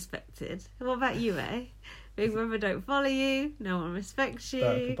to be respected. What about you, eh? Big Brother don't follow you. No one respects you.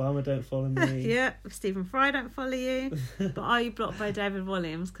 Barack Obama don't follow me. Yeah, Stephen Fry don't follow you. But are you blocked by David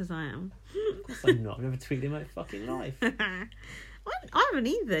Williams? Because I am. Of course I'm not. I've never tweeted in my fucking life. I haven't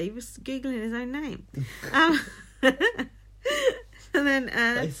either. He was Googling his own name. And then...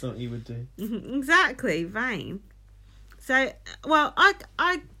 That's something you would do. Exactly, vain. So, well, I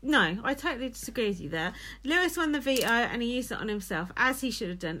totally disagree with you there. Lewis won the veto and he used it on himself, as he should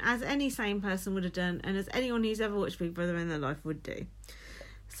have done, as any sane person would have done, and as anyone who's ever watched Big Brother in their life would do.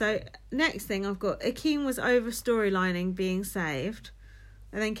 So, next thing I've got, Akeem was over storylining being saved,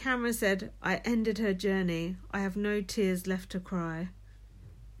 and then Cameron said, I ended her journey. I have no tears left to cry.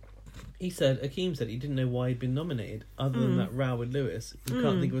 Akeem said he didn't know why he'd been nominated, other than that row with Lewis. He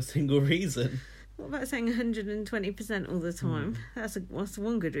can't think of a single reason. What about saying 120% all the time? That's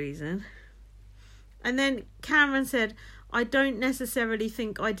one good reason. And then Cameron said, I don't necessarily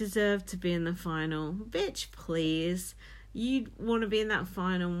think I deserve to be in the final. Bitch, please. You want to be in that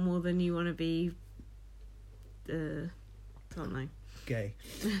final more than you want to be... something. Gay.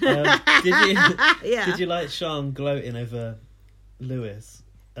 Did you like Sean gloating over Lewis?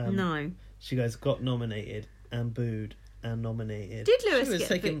 No. She goes, got nominated and booed and nominated. Did Lewis she was get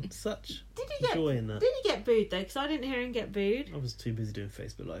taking booed? such Did he get, joy in that. Did he get booed though? Because I didn't hear him get booed. I was too busy doing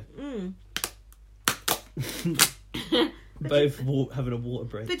Facebook Live. Both having a water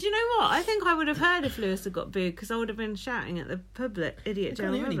break. But you know what? I think I would have heard if Lewis had got booed, because I would have been shouting at the public, idiot Joe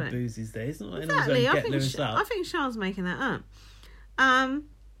Can't hear any Robert. boos these days. Not like Exactly. anyone's going to get Lewis out. I think Sean's making that up.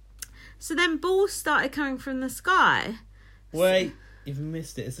 So then balls started coming from the sky. Wait, you've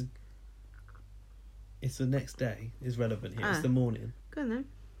missed it. It's the next day is relevant here. It's the morning. Go on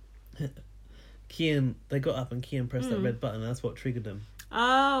then. Kian, they got up and Kian pressed that red button, and that's what triggered them.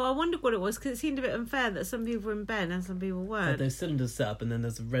 Oh, I wondered what it was, because it seemed a bit unfair that some people were in bed and some people Had weren't. those cylinders set up, and then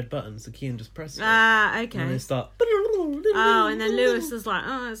there's a red button, so Kian just pressed it. Okay. And they start. Oh, and then Lewis was like,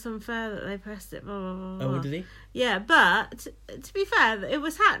 "Oh, it's unfair that they pressed it." Blah, blah, blah, blah. Oh, what did he? Yeah, but to be fair, it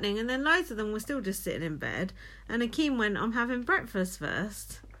was happening, and then loads of them were still just sitting in bed. And Akeem went, "I'm having breakfast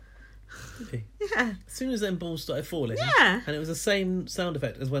first." Did he? Yeah. As soon as them balls started falling, Yeah. and it was the same sound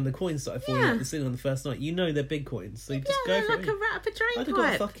effect as when the coins started falling Yeah. at the ceiling on the first night. You know they're big coins, so you just go they're for like it. a rat up a drain I'd have got a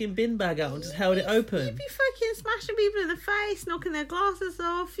pipe. fucking bin bag out and just held it open. You'd be fucking smashing people in the face, knocking their glasses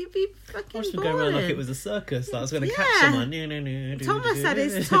off. You'd be fucking Watch them go around like it was a circus that I was going to catch someone. Thomas had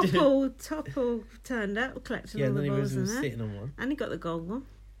his topple turned up, collecting Yeah, all then the he balls was in there. sitting on one. And he got the gold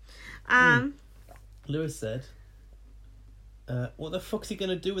one. Lewis said, what the fuck's he going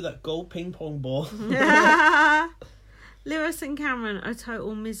to do with that gold ping pong ball? Lewis and Cameron are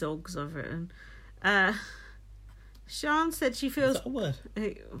total misogs, I've written. Sean said she feels... Is that a word?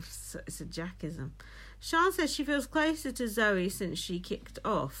 It's a jackism. Sean says she feels closer to Zoe since she kicked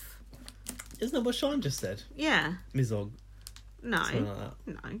off. Isn't that what Sean just said? Yeah. Mizog. No. Something like that.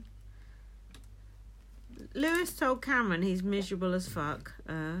 No. Lewis told Cameron he's miserable as fuck.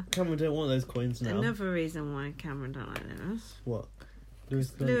 Cameron don't want those coins now. Another reason why Cameron don't like Lewis. What?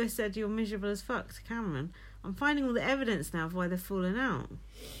 Lewis said you're miserable as fuck to Cameron. I'm finding all the evidence now of why they're falling out.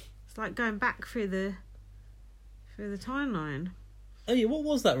 It's like going back through the timeline. Oh yeah, what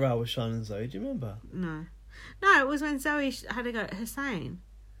was that row with Sean and Zoe? Do you remember? No, it was when Zoe had to go at Hussein.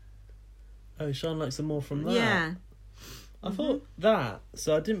 Oh, Sean likes some more from that. Yeah. I thought that,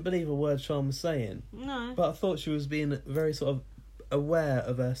 so I didn't believe a word Sean was saying. No. But I thought she was being very sort of aware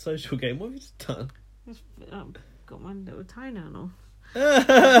of her social game. What have you just done? I've got my little toenail off.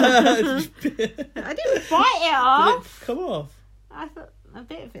 I I didn't bite it off. Did it come off? I thought a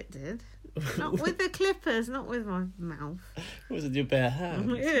bit of it did. Not with the clippers, not with my mouth. What was it, your bare hand?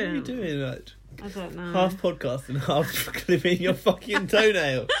 Yeah. What are you doing? Like, I don't know. half podcast and half clipping your fucking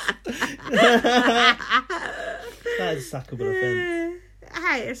toenail. That is a sackable offence.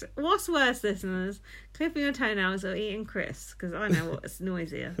 Hey, what's worse, listeners? Clipping your toenails or eating crisps? Because I know what's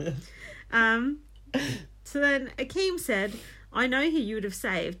noisier. So then Akeem said, I know who you would have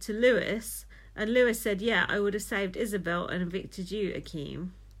saved, to Lewis. And Lewis said, yeah, I would have saved Isabel and evicted you,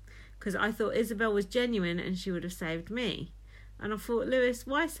 Akeem. Because I thought Isabel was genuine and she would have saved me. And I thought, Lewis,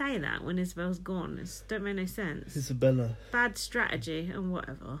 why say that when Isabel's gone? It don't make no sense. Isabella. Bad strategy and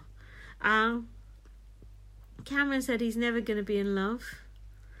whatever. Cameron said he's never going to be in love.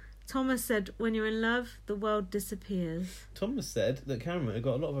 Thomas said, when you're in love, the world disappears. Thomas said that Cameron had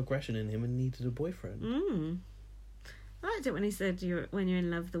got a lot of aggression in him and needed a boyfriend. I liked it when he said, when you're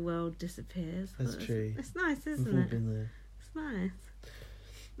in love, the world disappears. That's true. It's nice, We've isn't all it? been there. nice.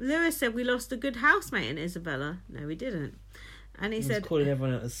 Lewis said we lost a good housemate in Isabella. No, we didn't. And he said... calling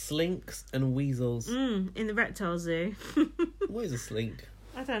everyone out as slinks and weasels. In the reptile zoo. What is a slink?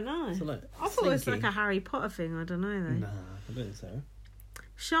 I don't know. So like, I thought it was like a Harry Potter thing. I don't know, though. Nah, I don't think so.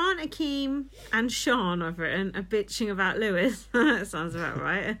 Sean, Akeem, and Sean, I've written, are bitching about Lewis. That sounds about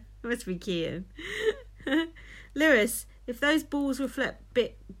right. It must be Kian. Lewis, if those balls reflect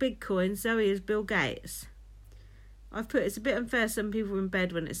Bitcoin, Zoe is Bill Gates. I've put it's a bit unfair some people were in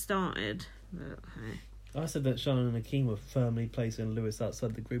bed when it started. But, hey. I said that Sean and Akeem were firmly placing Lewis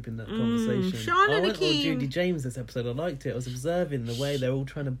outside the group in that conversation. Sean and I went on Akeem. Judy James this episode. I liked it. I was observing the way they're all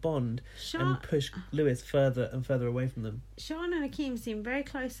trying to bond and push Lewis further and further away from them. Sean and Akeem seem very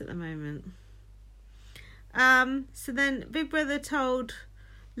close at the moment. So then Big Brother told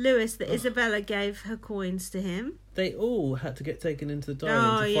Lewis that Isabella gave her coins to him. They all had to get taken into the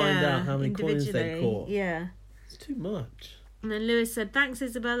diary to find out how many coins they caught. Yeah. It's too much. And then Lewis said, "Thanks,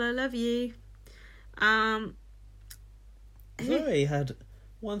 Isabella. Love you." Zoe had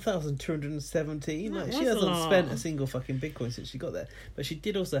 1,217. Like, she hasn't spent a single fucking Bitcoin since she got there. But she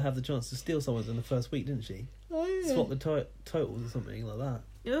did also have the chance to steal someone's in the first week, didn't she? Oh, yeah. Swap the totals or something like that.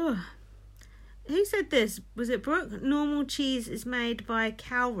 Ugh. Who said this? Was it Brooke? Normal cheese is made by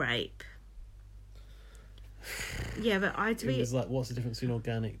cow rape. Yeah, but I tweeted... It was like, what's the difference between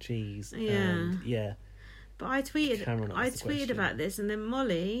organic cheese Yeah. and... Yeah. But I tweeted question. about this, and then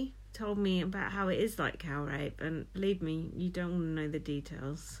Molly told me about how it is like cow rape, and believe me, you don't want to know the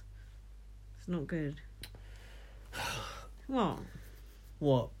details. It's not good. What?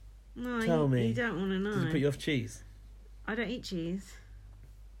 What? No, Tell me. You don't want to know. Does it put you off cheese? I don't eat cheese.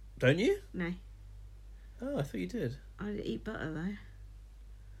 Don't you? No. Oh, I thought you did. I eat butter, though.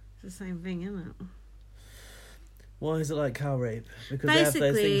 It's the same thing, isn't it? Why is it like cow rape? Because they have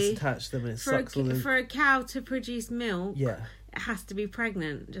those things attached to them and it sucks all the... For a cow to produce milk, yeah, it has to be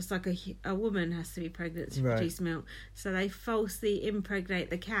pregnant, just like a woman has to be pregnant to produce milk. So they falsely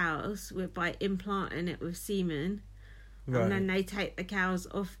impregnate the cows by implanting it with semen. Right. And then they take the cows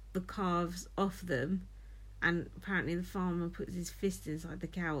off the calves off them. And apparently the farmer puts his fist inside the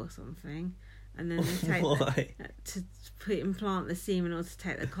cow or something. And then they take implant the semen or to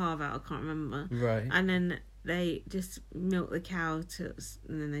take the calf out. I can't remember. Right. And then they just milk the cow and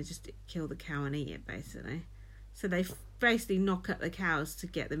then they just kill the cow and eat it, basically. So they basically knock up the cows to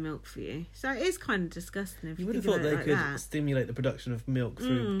get the milk for you. So it is kind of disgusting if you would have think thought about they it could like that. stimulate the production of milk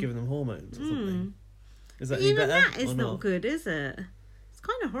through giving them hormones or something. Is that Even any better? that is not good, is it? It's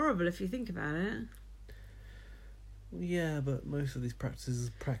kind of horrible if you think about it. Yeah, but most of these practices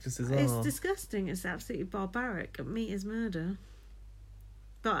are. It's disgusting. It's absolutely barbaric. Meat is murder.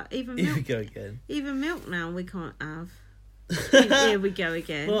 But even milk... Here we go again. Even milk now we can't have. Here we go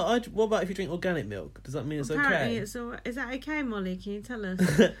again. Well, what about if you drink organic milk? Does that mean it's Apparently okay? It's all right. Is that okay, Molly? Can you tell us?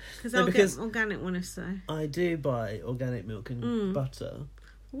 Because I'll get organic one if so. I do buy organic milk and butter.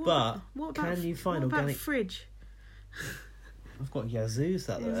 What can you find what organic... about fridge? I've got Yazoo's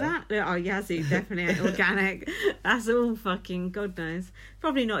out there. Exactly. Oh, Yazoo definitely ain't organic. That's all fucking God knows.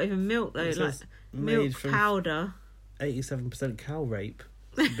 Probably not even milk though. Like milk powder. 87% cow rape.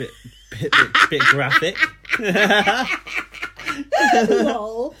 It's a bit graphic.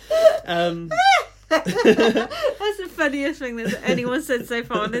 Lol. That's the funniest thing that anyone said so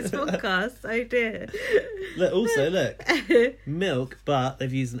far on this podcast. Oh dear. Look, milk, but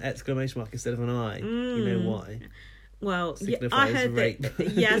they've used an exclamation mark instead of an I. You know why? Well, I heard rape.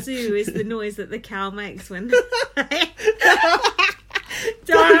 that Yazoo is the noise that the cow makes when...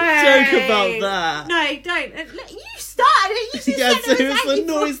 Don't joke about that. No, don't. You started it. You just said it was the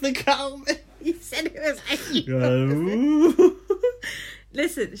noise the cow makes. You said it was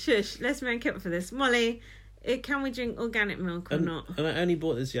Listen, shush. Let's make up for this. Molly, can we drink organic milk or not? And I only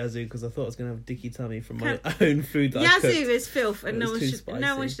bought this Yazoo because I thought I was going to have a dicky tummy from my own food that I cooked. Yazoo is filth and no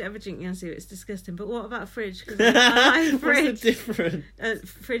one should ever drink Yazoo. It's disgusting. But what about fridge? Because I like fridge. What's the difference?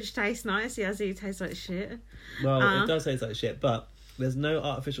 Fridge tastes nice. Yazoo tastes like shit. Well, it does taste like shit, but there's no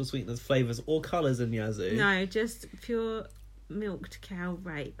artificial sweeteners, flavours or colours in Yazoo. No, just pure milked cow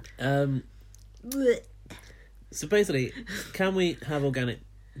rape. So basically, can we have organic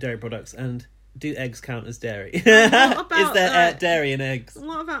dairy products and do eggs count as dairy? Is there dairy in eggs?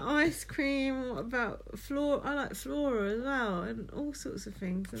 What about ice cream? What about Flora? I like Flora as well, and all sorts of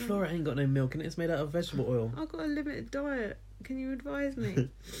things. Flora ain't got no milk in it. It's made out of vegetable oil. I've got a limited diet. Can you advise me?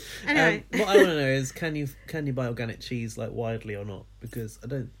 Anyway, what I want to know is, can you buy organic cheese like widely or not? Because I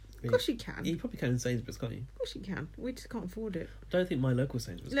don't Of course you can. You probably can in Sainsbury's, can't you? Of course you can. We just can't afford it. I don't think my local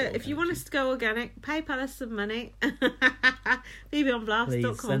Sainsbury's. Look, if you want us to go organic, PayPal us some money. BBonblast.com.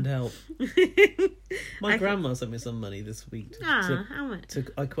 Please send help. My grandma sent me some money this week. How much?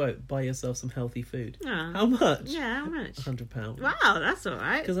 I quote, buy yourself some healthy food. Ah. How much? Yeah, how much? £100. Wow, that's all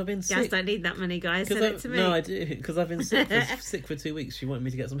right. Because I've been sick. Guys don't need that money, guys. Send it to me. No, I do. Because I've been sick for 2 weeks. She wanted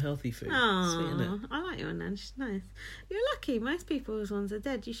me to get some healthy food. Oh, Sweet, isn't it? I like your nan. She's nice. You're lucky. Most people's ones are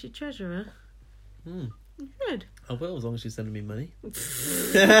dead. You should treasure her. Good. I will, as long as she's sending me money. No,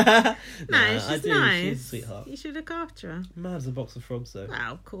 she's nice. She's a sweetheart. You should look after her. Mad as a box of frogs, though.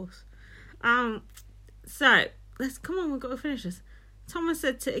 Well, of course. So let's come on. We've got to finish this. Thomas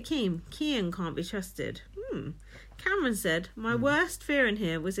said to Akeem, Kian can't be trusted. Cameron said, my worst fear in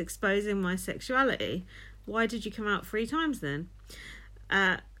here was exposing my sexuality. Why did you come out 3 times then?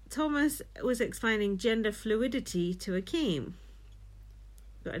 Thomas was explaining gender fluidity to Akeem.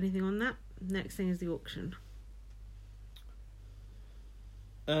 Got anything on that? Next thing is the auction.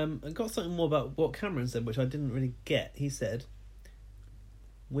 I got something more about what Cameron said, which I didn't really get. He said,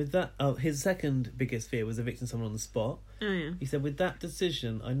 with that, his second biggest fear was evicting someone on the spot. Oh, yeah. He said, with that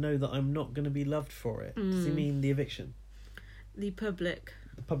decision, I know that I'm not going to be loved for it. Does he mean the eviction? The public.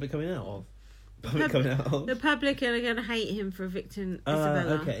 The public coming out of? The public are going to hate him for evicting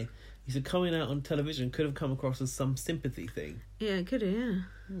Isabella. Okay. He said coming out on television could have come across as some sympathy thing. Yeah, it could have, yeah.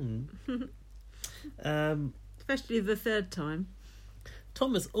 Especially the 3rd time.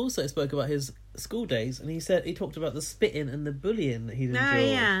 Thomas also spoke about his school days, and he talked about the spitting and the bullying that he'd endured. Oh,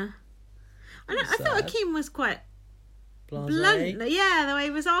 yeah. I thought Akeem was quite blunt. Yeah, the way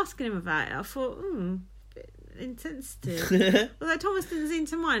he was asking him about it. I thought, bit insensitive. Although Thomas didn't seem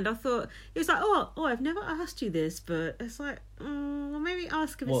to mind. I thought, he was like, oh, I've never asked you this, but it's like, well, maybe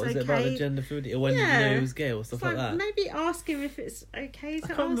ask if it's okay. What, was it about the gender fluidity? Or when you know he was gay or stuff like that? Maybe ask him if it's okay to ask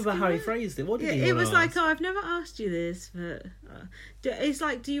him. I can't remember how he phrased it. What did he want It was to like, ask? I've never asked you this, but... it's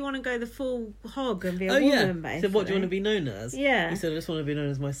like, do you want to go the full hog and be a woman, basically? He said, what do you want to be known as? Yeah. He said, I just want to be known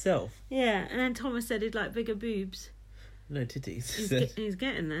as myself. Yeah, and then Thomas said he'd like bigger boobs. No titties. He's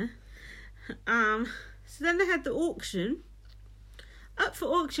getting there. So then they had the auction. Up for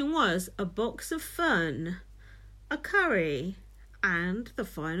auction was a box of fun, a curry, and the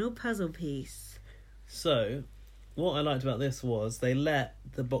final puzzle piece. So, what I liked about this was they let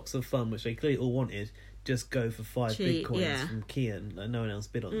the box of fun, which they clearly all wanted, just go for 5 big coins from Kian. Like, no one else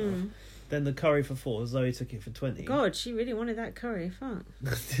bid on that. Then the curry for 4, Zoe took it for 20. God, she really wanted that curry. Fuck.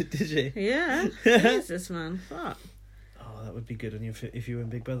 Did she? Yeah. Jesus, man. Fuck. Oh, that would be good if you were in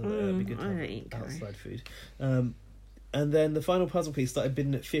Big Brother. That would be good to have outside food. And then the final puzzle piece started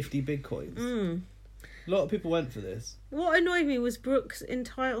bidding at 50 big coins. A lot of people went for this. What annoyed me was Brooke's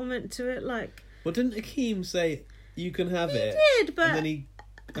entitlement to it. Like, well, didn't Akeem say you can have it? He did, but and then he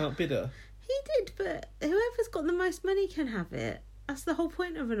outbid her. He did, but whoever's got the most money can have it. That's the whole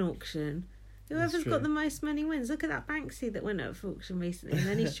point of an auction. Whoever's got the most money wins. Look at that Banksy that went up for auction recently, and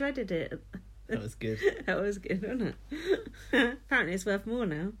then he shredded it. That was good. That was good, wasn't it? Apparently it's worth more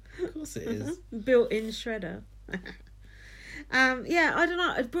now. Of course it is. Built-in shredder. Yeah, I don't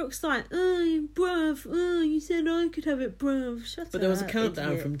know. Brooke's like, oh, bruv, you said I could have it, bruv. Shut up. But there was a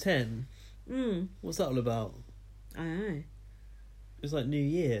countdown idiot. from 10. What's that all about? I don't know. It was like New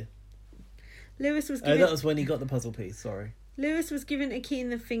Year. Lewis was giving... Oh, that was when he got the puzzle piece, sorry. Lewis was giving Akeem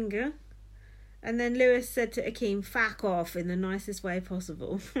the finger. And then Lewis said to Akeem, fuck off, in the nicest way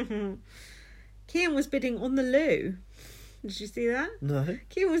possible. Kian was bidding on the loo. Did you see that? No.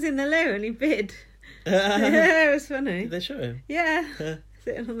 Kian was in the loo and he bid. Yeah, it was funny. Did they show him? Yeah,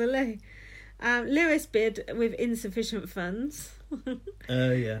 sitting on the loo. Lewis bid with insufficient funds.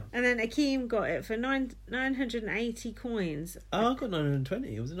 Oh, yeah. And then Akeem got it for 980 coins. Oh, I got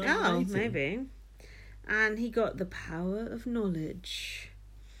 920. Was it 980? Oh, maybe. And he got the power of knowledge.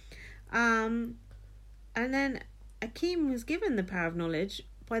 And then Akeem was given the power of knowledge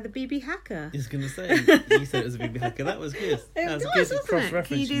by the BB hacker. I was going to say, you said it was a BB hacker. That was good. That was a good cross-reference.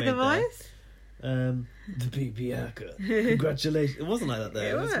 Can you do the voice? The BB hacker. Congratulations. It wasn't like that though.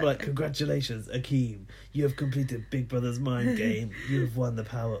 It was more like, congratulations, Akeem. You have completed Big Brother's mind game. You have won the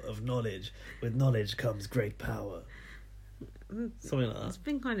power of knowledge. With knowledge comes great power. Something like that. It's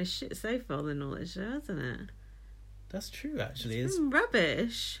been kind of shit so far, the knowledge, though, hasn't it? That's true, actually. It's been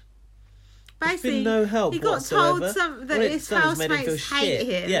rubbish. There's been no help. He got whatsoever. told that his housemates hate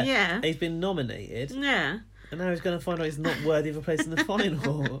him. Yeah. He's been nominated. Yeah. And now he's going to find out he's not worthy of a place in the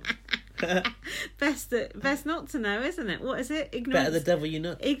final. Best not to know, isn't it? What is it? Ignorance. Better the devil you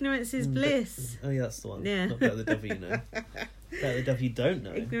know. Ignorance is bliss. Oh yeah, that's the one. Yeah. Not better the devil you know. Better the devil you don't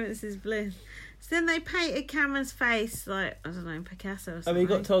know. Ignorance is bliss. So then they painted Cameron's face like, I don't know, Picasso or something. I mean,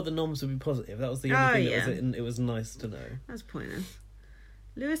 he got told the noms would be positive. That was the only thing that it was nice to know. That's pointless.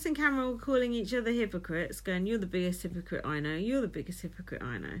 Lewis and Cameron were calling each other hypocrites, going, "You're the biggest hypocrite I know. You're the biggest hypocrite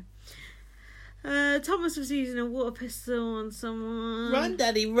I know." Thomas was using a water pistol on someone. Run,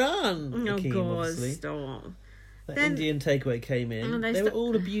 Daddy, run! Oh, Akeem, God, obviously. stop. The Then- Indian takeaway came in. And They were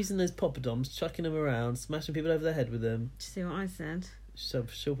all abusing those poppadoms, chucking them around, smashing people over the head with them. Do you see what I said?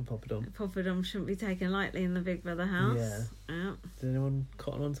 Super poppadom. Poppadom shouldn't be taken lightly in the Big Brother house. Yeah. Did anyone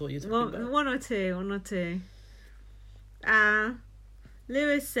cotton on to what you're talking about? One or two.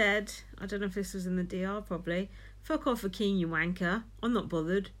 Lewis said, I don't know if this was in the DR, probably, "Fuck off, Akeem, you wanker. I'm not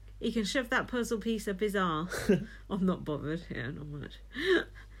bothered. He can shove that puzzle piece up his arse." I'm not bothered. Yeah, not much.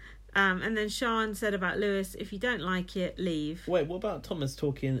 And then Sean said about Lewis, "If you don't like it, leave." Wait, what about Thomas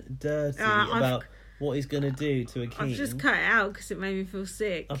talking dirty about what he's going to do to Akeem? I've just cut it out because it made me feel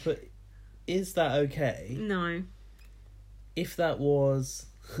sick. I put, is that okay? No. If that was...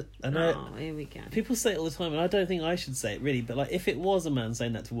 I know here we go. People say it all the time, and I don't think I should say it, really, but like, if it was a man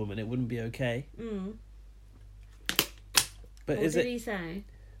saying that to a woman, it wouldn't be okay. But What is did it... he say?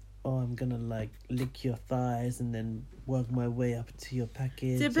 "Oh, I'm gonna like lick your thighs and then work my way up to your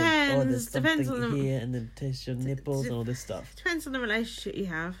package. Depends. And, there's Depends something on the- here, and then taste your nipples and all this stuff." Depends on the relationship you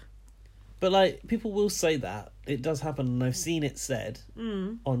have. But like, people will say that. It does happen, and I've seen it said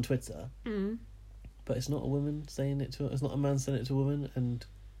on Twitter. But it's not a woman saying it to. It's not a man saying it to a woman, and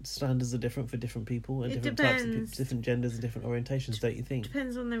standards are different for different people and It different types of people, depends. different genders and different orientations. Don't you think?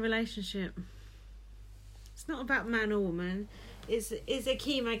 Depends on the relationship. It's not about man or woman. Is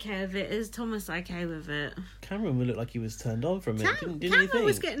Akeem okay with it? Is Thomas okay with it? Cameron would look like he was turned on from it, didn't you Cameron think?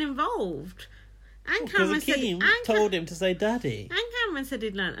 was getting involved. And Because Cameron said, Akeem told him to say "Daddy." and Cameron said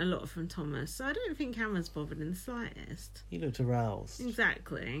he'd learnt a lot from Thomas, so I don't think Cameron's bothered in the slightest. He looked aroused.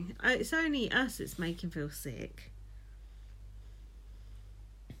 Exactly. It's only us it's making feel sick.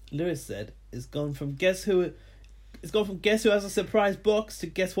 Lewis said, "It's gone from guess who has a surprise box to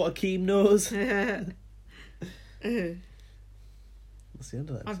guess what Akeem knows." That's the end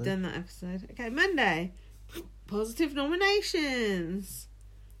of that episode. I've done that episode. Okay, Monday. Positive nominations.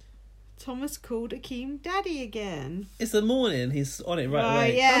 Thomas called Akeem Daddy again. It's the morning. He's on it right Oh,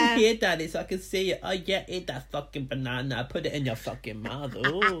 away. yeah. "Come here, Daddy, so I can see you. Oh yeah, eat that fucking banana. Put it in your fucking mouth."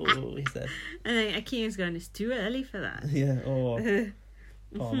 Oh, he said. And then Akeem's going, "It's too early for that." Yeah. Oh,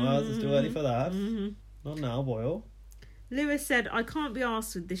 Thomas, it's too early for that. Not now, boy. Lewis said, "I can't be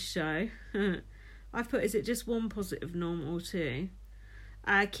arsed with this show." I've put, is it just one positive norm or two?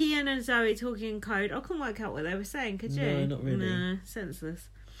 Kian and Zoe talking in code. I couldn't work out what they were saying, could you? No, not really. No, senseless.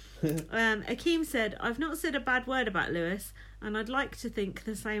 Akeem said, "I've not said a bad word about Lewis, and I'd like to think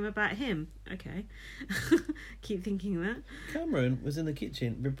the same about him." Okay. Keep thinking that. Cameron was in the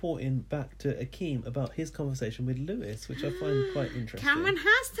kitchen reporting back to Akeem about his conversation with Lewis, which I find quite interesting. Cameron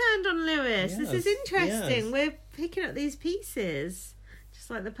has turned on Lewis. This is Yes, interesting. yes. We're picking up these pieces,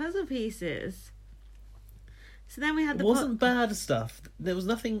 just like the puzzle pieces. So then we had It the wasn't bad stuff. There was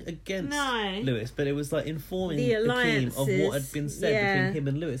nothing against No. Lewis, but it was like informing The Akeem of what had been alliances, said yeah. between him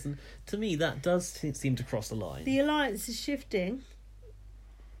and Lewis. And to me, that does seem to cross the line. The alliance is shifting.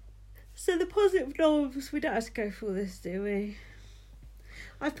 So the positive norms, we don't have to go through this, do we?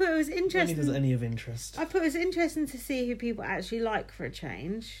 I put it was Only if interesting. there's any of interest. I put it was interesting to see who people actually like for a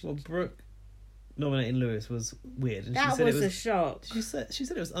change. Well, Brooke nominating Lewis was weird. And That she said was it was a shock. She said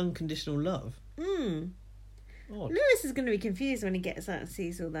it was unconditional love. Odd. Lewis is going to be confused when he gets out and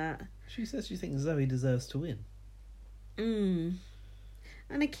sees all that. She says she thinks Zoe deserves to win. And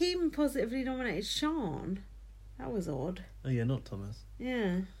Akeem positively nominated Sean. That was odd. Oh yeah, not Thomas.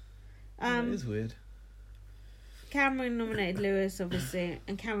 Yeah. That is weird. Cameron nominated Lewis, obviously,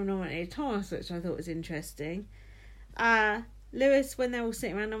 and Cameron nominated Thomas, which I thought was interesting. Lewis, when they're all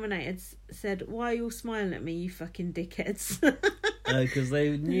sitting around nominated, said, "Why are you all smiling at me, you fucking dickheads?" Because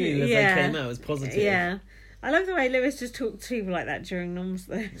they knew as they came out it was positive. Yeah. I love the way Lewis just talked to people like that during noms,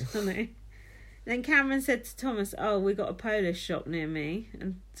 though, doesn't he? Then Cameron said to Thomas, "Oh, we got a Polish shop near me."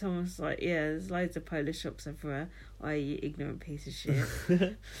 And Thomas was like, "Yeah, there's loads of Polish shops everywhere." "Oh, you ignorant piece of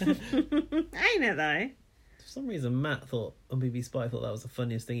shit." Ain't it, though? For some reason, Matt thought on BBC Spy thought that was the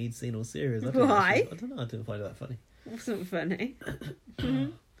funniest thing he'd seen all series. I Why? don't know. I didn't find it that funny. It wasn't funny.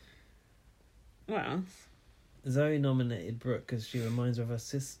 What else? Zoe nominated Brooke because she reminds her of her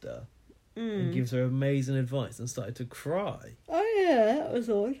sister and Mm. gives her amazing advice and started to cry. Oh, yeah, that was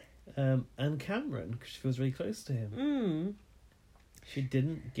odd. And Cameron, because she feels really close to him. She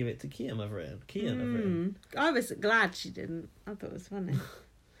didn't give it to Kian over it. I was glad she didn't. I thought it was funny.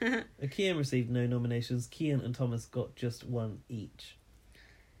 Kian received no nominations. Kian and Thomas got just one each.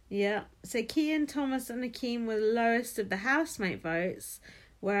 Yeah. So Kian, Thomas and Akeem were the lowest of the housemate votes,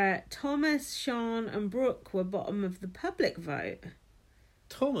 where Thomas, Sean and Brooke were bottom of the public vote.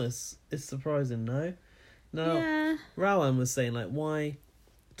 Thomas is surprising, no? Now, Yeah. Rowan was saying, like, why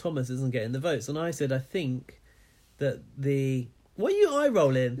Thomas isn't getting the votes. And I said, I think that the... What are you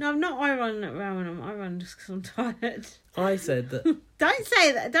eye-rolling? No, I'm not eye-rolling at Rowan. I'm eye-rolling just because I'm tired. I said that... Don't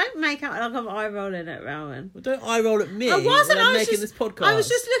say that. Don't make out like I'm eye-rolling at Rowan. Well, don't eye-roll at me I wasn't. when I'm I was making just, this podcast. I was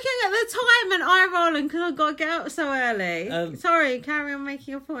just looking at the time and eye-rolling because I've got to get up so early. Sorry, carry on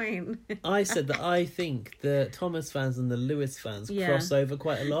making your point. I said that I think the Thomas fans and the Lewis fans Yeah. cross over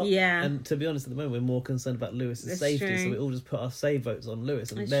quite a lot. Yeah. And to be honest, at the moment, we're more concerned about Lewis's It's safety, true. so we all just put our save votes on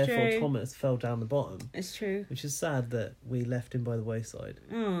Lewis, and It's therefore true. Thomas fell down the bottom. It's true. Which is sad that we left him by the wayside.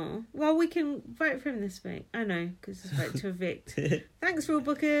 Oh, well, we can vote for him this week. I know, because it's vote to evict. Thanks, rule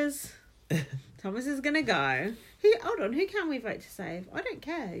bookers. Thomas is going to go. Hold on, who can we vote to save? I don't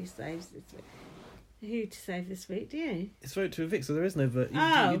care who saves this week. Who to save this week, do you? It's vote to evict, so there is no vote.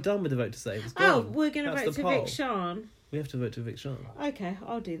 Oh. You're done with the vote to save. It's Oh, gone. we're going to That's vote the to evict poll. Sean. We have to vote to evict Sean. Okay,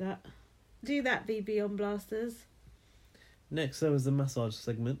 I'll do that. Do that, BB on Blasters. Next, there was the massage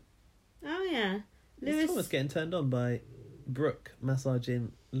segment. Oh, yeah. Is Thomas getting turned on by Brooke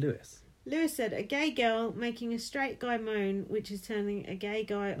massaging Lewis? Lewis said, a gay girl making a straight guy moan, which is turning a gay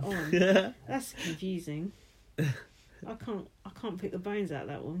guy on. That's confusing. I can't pick the bones out of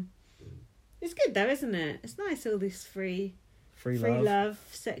that one. It's good though, isn't it? It's nice, all this free love,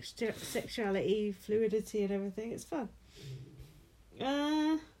 sexuality, fluidity and everything. It's fun.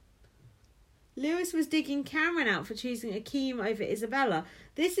 Lewis was digging Cameron out for choosing Akeem over Isabella.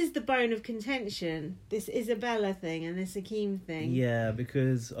 This is the bone of contention. This Isabella thing and this Akeem thing. Yeah,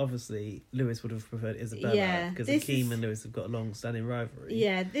 because obviously Lewis would have preferred Isabella. Yeah, because this Akeem is- and Lewis have got a long-standing rivalry.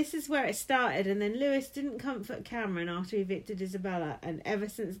 Yeah, this is where it started, and then Lewis didn't comfort Cameron after he evicted Isabella, and ever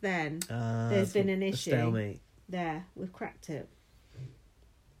since then, there's been an a issue. stalemate. There, we've cracked it.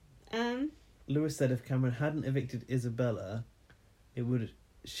 Lewis said if Cameron hadn't evicted Isabella,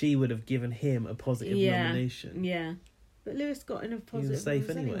 she would have given him a positive nomination. Yeah, but Lewis got enough positive safe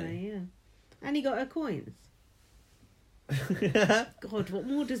ones anyway. Yeah, and he got her coins. God, what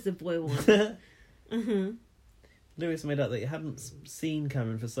more does the boy want? Lewis made out that he hadn't seen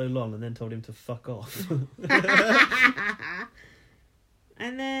Cameron for so long and then told him to fuck off.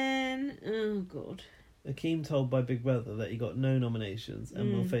 And then, oh God. Akeem told by Big Brother that he got no nominations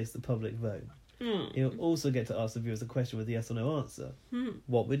and will face the public vote. He'll also get to ask the viewers a question with a yes or no answer.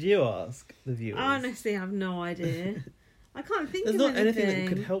 What would you ask the viewers? Honestly, I have no idea. I can't think There's of not anything anything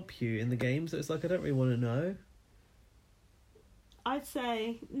that could help you in the game, so it's like I don't really want to know. I'd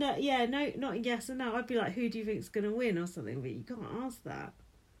say no, yeah, no, not yes or no. I'd be like, who do you think's gonna win or something? But you can't ask that.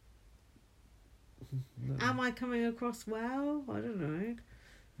 No. Am I coming across well? I don't know.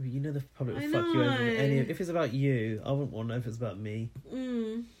 You know the public will I fuck you over know. any. If it's about you, I wouldn't want to know if it's about me.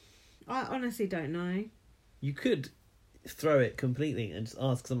 I honestly don't know. You could throw it completely and just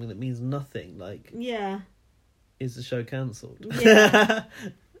ask something that means nothing, like Yeah. is the show cancelled? Yeah.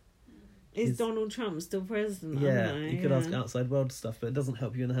 Is Donald Trump still president? I Yeah, don't know, you could ask outside world stuff, but it doesn't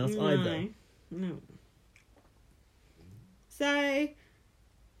help you in the house either. No. So,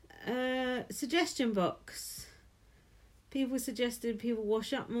 suggestion box. People suggested people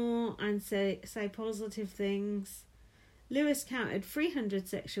wash up more and say positive things. Lewis counted 300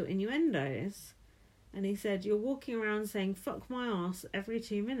 sexual innuendos. And he said, you're walking around saying fuck my arse every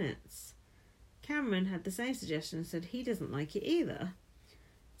 2 minutes. Cameron had the same suggestion and said he doesn't like it either.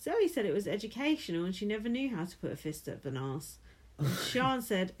 Zoe said it was educational and she never knew how to put a fist up an arse. And Sian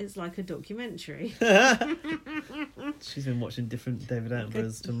said it's like a documentary. She's been watching different David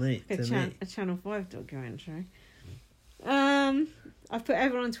Attenboroughs to me. A Channel 5 documentary. I've put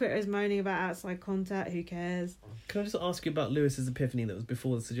everyone on Twitter is moaning about outside contact. Who cares? Can I just ask you about Lewis's epiphany that was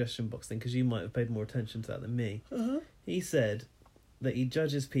before the suggestion box thing? Because you might have paid more attention to that than me. He said that he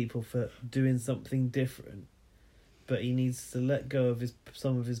judges people for doing something different, but he needs to let go of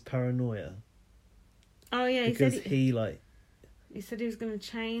some of his paranoia. Oh yeah, because he said he was going to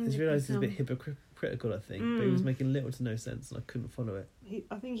change. He realised he's a bit hypocritical, I think, but he was making little to no sense, and I couldn't follow it.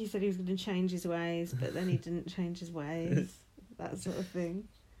 I think he said he was going to change his ways, but then he didn't change his ways. That sort of thing.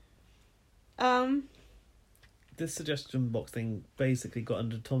 This suggestion box thing basically got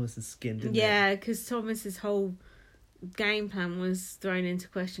under Thomas's skin, didn't it? Yeah, because Thomas's whole game plan was thrown into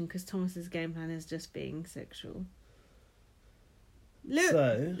question because Thomas's game plan is just being sexual.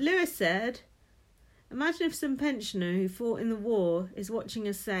 Lewis said, imagine if some pensioner who fought in the war is watching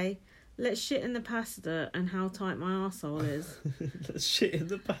us say, let's shit in the pasta and how tight my arsehole is. Let's shit in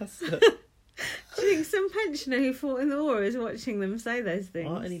the pasta. Do you think some pensioner who fought in the war is watching them say those things?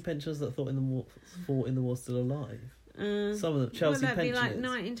 Aren't any pensioners that fought in the war still alive? Some of them, Chelsea that'd be pensioners.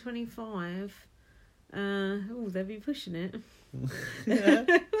 like 1925. They'd be pushing it. Yeah.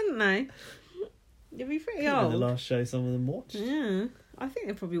 Wouldn't they? They'd be pretty The old. last show some of them watched. Yeah. I think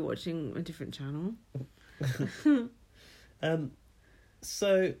they're probably watching a different channel.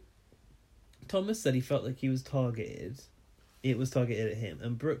 So Thomas said he felt like he was targeted. It was targeted at him,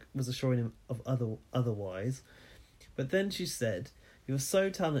 and Brooke was assuring him of otherwise. But then she said, "You're so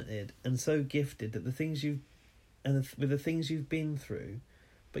talented and so gifted that the things with the things you've been through,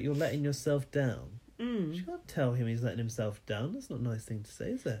 but you're letting yourself down." She can't tell him he's letting himself down. That's not a nice thing to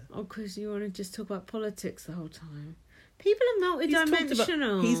say, is it? Oh, because you want to just talk about politics the whole time. People are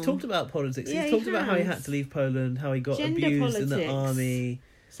multidimensional. He's talked about politics. Yeah, he's talked about how he had to leave Poland, how he got Gender abused in the politics. army.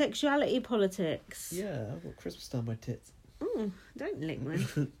 Sexuality politics. Yeah, I've got Christmas down my tits. Oh, don't lick me.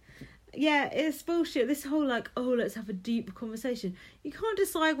 Yeah, it's bullshit. This whole let's have a deep conversation. You can't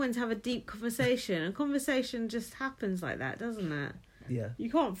decide when to have a deep conversation. A conversation just happens like that, doesn't it? Yeah. You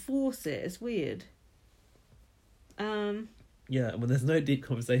can't force it. It's weird. Yeah, when there's no deep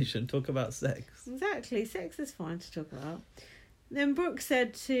conversation, talk about sex. Exactly. Sex is fine to talk about. Then Brooke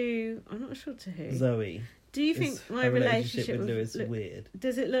said to, I'm not sure to who. Zoe. Do you think my her relationship with Lewis is weird?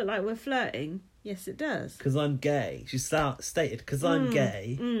 Does it look like we're flirting? Yes, it does. Because I'm gay. She stated, because I'm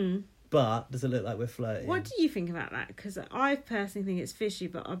gay, but does it look like we're flirting? What do you think about that? Because I personally think it's fishy,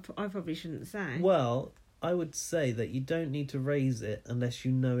 but I probably shouldn't say. Well, I would say that you don't need to raise it unless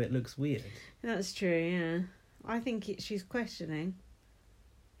you know it looks weird. That's true, yeah. I think she's questioning,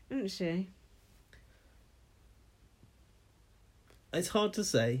 isn't she? It's hard to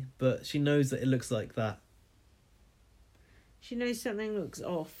say, but she knows that it looks like that. She knows something looks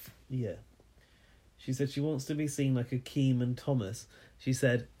off. Yeah. She said she wants to be seen like Akeem and Thomas. She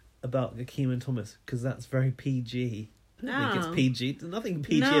said about Akeem and Thomas, because that's very PG. I don't think it's PG. There's nothing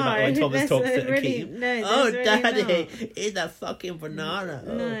PG about why Thomas talks to Akeem. No, oh, really Daddy, not. eat that fucking banana.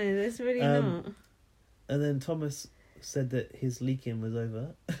 No, there's really not. And then Thomas said that his leaking was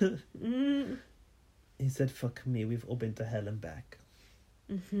over. He said, "Fuck me, we've all been to hell and back."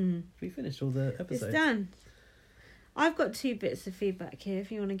 We finished all the episodes. It's done. I've got 2 bits of feedback here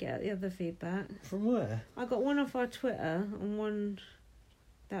if you want to get the other feedback. From where? I got one off our Twitter and one,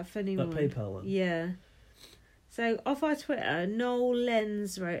 that funny one. That PayPal one? Yeah. So off our Twitter, Noel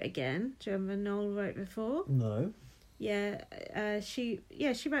Lenz wrote again. Do you remember Noel wrote before? No. Yeah, she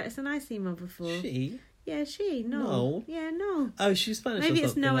wrote us a nice email before. She? Yeah, she. Noel. Noel? Yeah, Noel. Oh, she's Spanish. Maybe or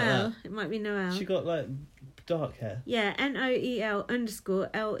it's something Noel. Like that. It might be Noel. She got like dark hair. Yeah, NOEL_LENZ.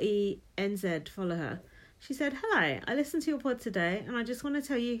 Follow her. She said, "Hello, I listened to your pod today and I just want to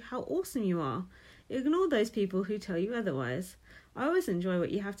tell you how awesome you are. Ignore those people who tell you otherwise. I always enjoy what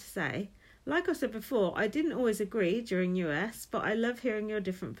you have to say. Like I said before, I didn't always agree during US, but I love hearing your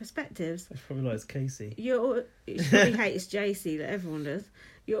different perspectives. She probably likes Casey. She probably hates JC, that everyone does.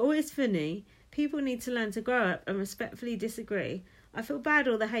 You're always funny. People need to learn to grow up and respectfully disagree. I feel bad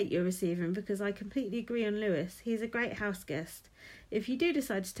all the hate you're receiving because I completely agree on Lewis. He's a great house guest. If you do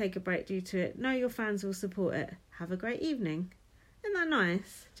decide to take a break due to it, know your fans will support it. Have a great evening." Isn't that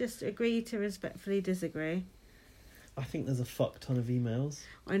nice? Just agree to respectfully disagree. I think there's a fuck ton of emails.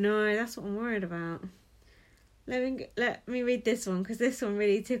 I know, that's what I'm worried about. Let me read this one, because this one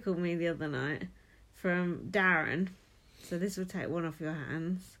really tickled me the other night. From Darren. So this will take one off your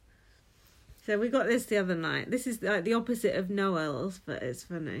hands. So we got this the other night. This is like the opposite of Noel's, but it's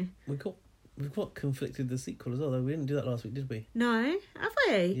funny. We've got Conflicted the sequel as well, though. We didn't do that last week, did we? No? Have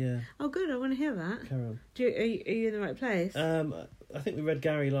we? Yeah. Oh, good. I want to hear that. Carry on. Are you in the right place? I think we read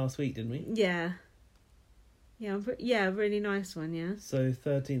Gary last week, didn't we? Yeah. Yeah, really nice one, yeah. So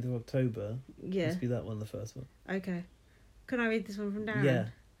 13th of October. Yeah. Must be that one, the first one. Okay. Can I read this one from Darren? Yeah.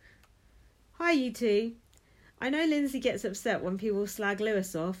 Hi, you two. I know Lindsay gets upset when people slag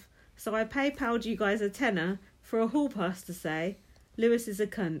Lewis off, so I PayPal'd you guys a tenner for a hall pass to say, Lewis is a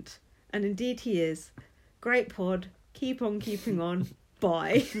cunt. And indeed he is. Great pod. Keep on keeping on.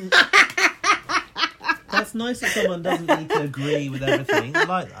 Bye. That's nice that someone doesn't need to agree with everything. I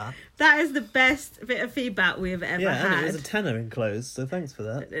like that. That is the best bit of feedback we have ever had. Yeah, and it was a tenner enclosed, so thanks for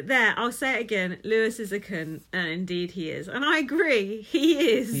that. There, I'll say it again. Lewis is a cunt, and indeed he is. And I agree, he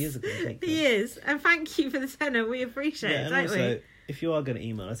is. He is a cunt. He is. And thank you for the tenner. We appreciate it, and don't also, we? if you are going to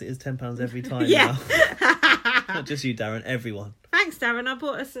email us, it is £10 every time Yeah. now. Not just you, Darren, everyone. Thanks, Darren. I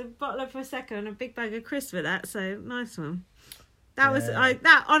bought us a bottle of Prosecco and a big bag of crisps with that, so nice one. That was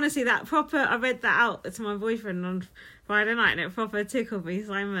honestly that proper. I read that out to my boyfriend on Friday night, and it proper tickled me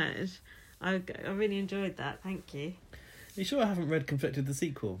so much. I really enjoyed that. Thank you. You sure I haven't read Conflicted the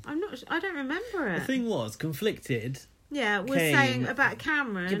sequel? I don't remember it. The thing was, Conflicted. Yeah, was saying about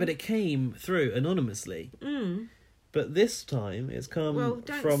Cameron. Yeah, but it came through anonymously. Mm. But this time it's come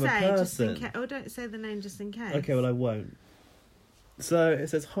from a person. Don't say the name just in case. Okay, well I won't. So it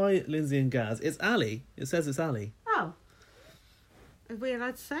says, "Hi, Lindsay and Gaz. It's Ali." It says it's Ali. Oh. Are we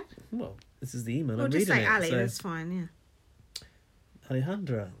allowed to say? Well, this is the email. We'll I'm just reading say it. Ali. So. That's fine. Yeah.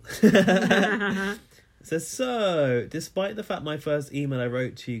 Alejandra. It says, so, despite the fact my first email I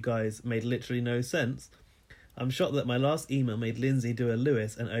wrote to you guys made literally no sense, I'm shocked that my last email made Lindsay do a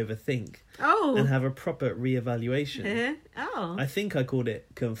Lewis and overthink. Oh. And have a proper re-evaluation. Oh. I think I called it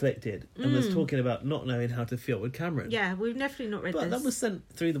Conflicted and was talking about not knowing how to feel with Cameron. Yeah, we've definitely not read but this. That was sent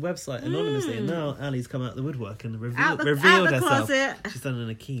through the website anonymously, and now Ali's come out the woodwork and revealed out the herself. closet. She's done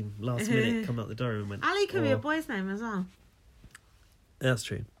an Akeem last minute, come out the door and went, Ali could be a boy's name as well. That's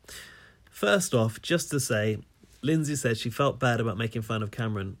true. First off, just to say, Lindsay said she felt bad about making fun of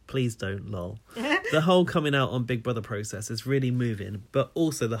Cameron. Please don't, lol. The whole coming out on Big Brother process is really moving, but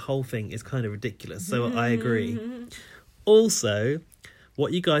also the whole thing is kind of ridiculous, so I agree. Also,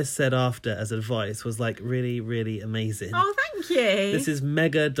 what you guys said after as advice was like really, really amazing. Oh, thank you. This is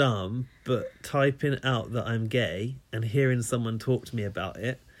mega dumb, but typing out that I'm gay and hearing someone talk to me about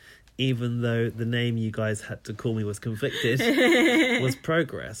it, even though the name you guys had to call me was Conflicted, was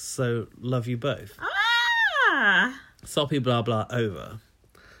progress. So, love you both. Soppy blah blah over.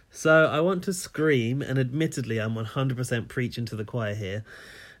 So I want to scream, and admittedly I'm 100% preaching to the choir here,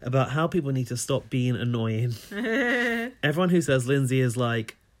 about how people need to stop being annoying. Everyone who says Lindsay is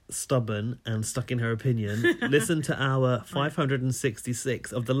like stubborn and stuck in her opinion, listen to our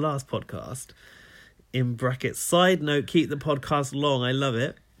 566 of the last podcast, in brackets, side note, keep the podcast long, I love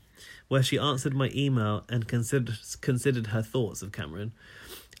it, where she answered my email and considered her thoughts of Cameron.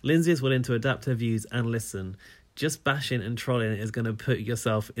 Lindsay is willing to adapt her views and listen. Just bashing and trolling is going to put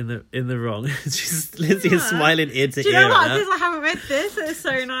yourself in the wrong. Lindsay is smiling ear to ear. Do you know what? Because I haven't read this. It's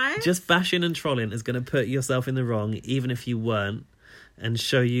so nice. Just bashing and trolling is going to put yourself in the wrong, even if you weren't, and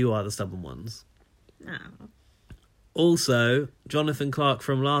show you are the stubborn ones. No. Also, Jonathan Clark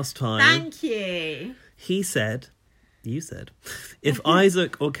from last time. Thank you. You said, if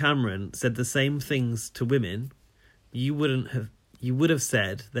Isaac or Cameron said the same things to women, you would have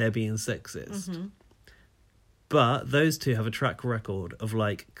said they're being sexist. Mm-hmm. But those two have a track record of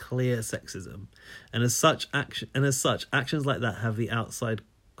like clear sexism, and as such, actions like that have the outside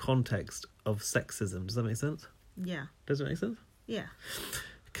context of sexism. Does that make sense? Yeah. Does it make sense? Yeah.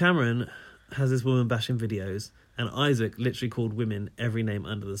 Cameron has his woman bashing videos, and Isaac literally called women every name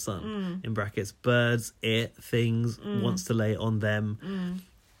under the sun. In brackets, birds, it, things, wants to lay on them.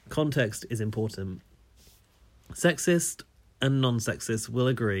 Context is important. Sexist and non-sexist will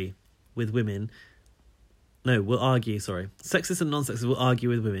agree with women. No, will argue, sorry. Sexist and non-sexist will argue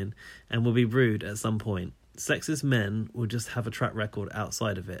with women and will be rude at some point. Sexist men will just have a track record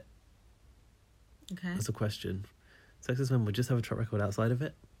outside of it. Okay. That's a question. Sexist men will just have a track record outside of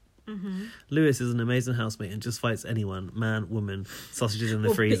it. Mm-hmm. Lewis is an amazing housemate and just fights anyone. Man, woman, sausages in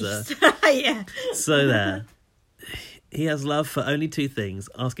the freezer. Yeah. So there. He has love for only two things: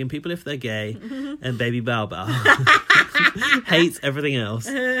 asking people if they're gay and baby Bao Bao. Hates everything else.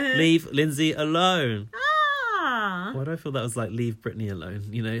 Leave Lindsay alone. Why do I feel that was like leave Brittany alone?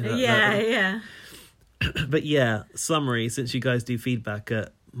 You know? Yeah. But yeah, summary, since you guys do feedback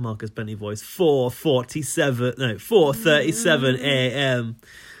at Marcus Bentley Voice, 4:37 a.m.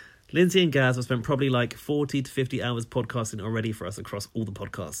 Lindsay and Gaz have spent probably like 40 to 50 hours podcasting already for us across all the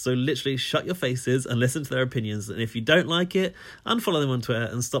podcasts. So literally shut your faces and listen to their opinions. And if you don't like it, unfollow them on Twitter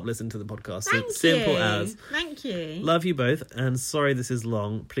and stop listening to the podcast. Thank you. Simple as. Thank you. Love you both. And sorry this is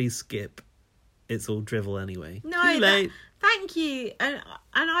long. Please skip. It's all drivel anyway. No, Too late. Thank you. And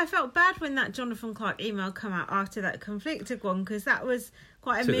I felt bad when that Jonathan Clark email came out after that Conflicted one, because that was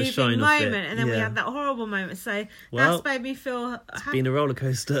quite a moving moment, and then we had that horrible moment. So that's made me feel. It's been a roller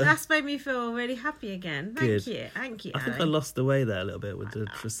coaster. That's made me feel really happy again. Thank you. I think I lost the way there a little bit with the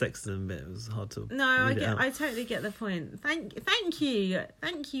sexism bit. It was hard to. No, I totally get the point. Thank you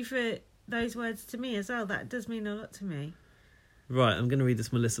for those words to me as well. That does mean a lot to me. Right, I'm going to read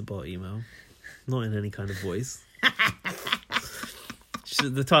this Melissa Bot email, not in any kind of voice.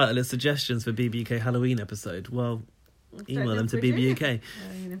 The title is Suggestions for BBUK Halloween episode. Well, email them to BBUK.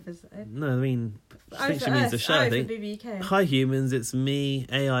 No, I mean, I think she means the show, I think. BBUK. Hi humans, it's me,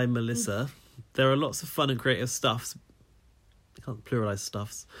 AI Melissa. There are lots of fun and creative stuffs. I can't pluralise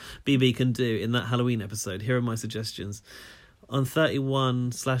stuffs. BB can do in that Halloween episode. Here are my suggestions. On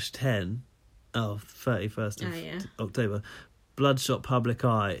 31/10, 31st of October, Bloodshot Public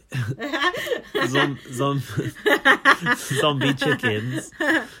Eye. zombie chickens,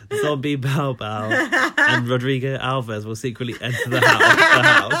 zombie Bao Bao, and Rodrigo Alves will secretly enter the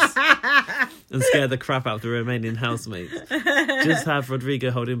house and scare the crap out of the remaining housemates. Just have Rodrigo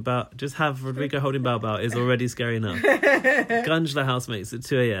holding Bao Bao is already scary enough. Gunge the housemates at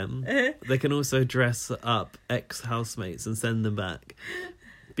 2 a.m. They can also dress up ex-housemates and send them back.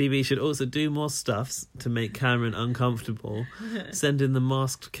 BB should also do more stuffs to make Cameron uncomfortable. Send in the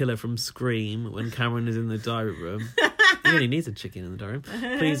masked killer from Scream when Cameron is in the diary room. He only needs a chicken in the diary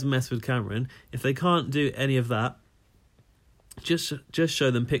room. Please mess with Cameron. If they can't do any of that, just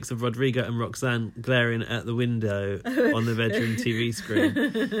show them pics of Rodrigo and Roxanne glaring at the window on the bedroom TV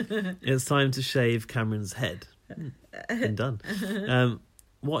screen. It's time to shave Cameron's head. Been done.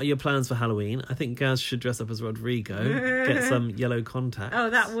 What are your plans for Halloween? I think Gaz should dress up as Rodrigo. Get some yellow contacts. Oh,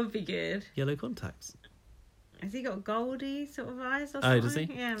 that would be good. Yellow contacts. Has he got goldy sort of eyes or something? Oh, does he?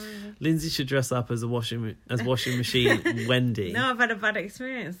 Yeah, maybe. Lindsay should dress up as washing machine Wendy. No, I've had a bad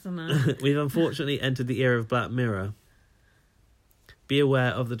experience tonight. We've unfortunately entered the era of Black Mirror. Be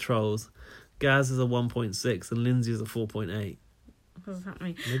aware of the trolls. Gaz is a 1.6 and Lindsay is a 4.8. What does that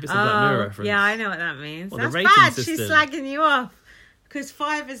mean? Maybe it's a Black Mirror reference. Yeah, I know what that means. Well, that's the rating bad. system. She's slagging you off. Because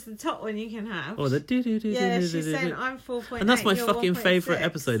 5 is the top one you can have. Oh, the do-do-do-do-do-do-do. Yeah, she's saying I'm 4.8. And that's my you're fucking 1.6. favourite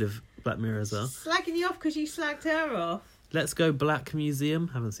episode of Black Mirror as well. Slagging you off because you slagged her off. Let's Go Black Museum.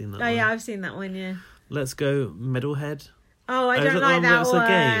 Haven't seen that Oh, one. yeah, I've seen that one, yeah. Let's Go Metalhead. Oh, I is don't that the like one that where it's one. a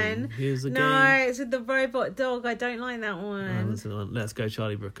game? Here's a no, game. it's with the robot dog. I don't like that Oh, one. that's the one. Let's Go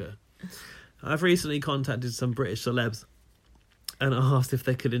Charlie Brooker. I've recently contacted some British celebs and asked if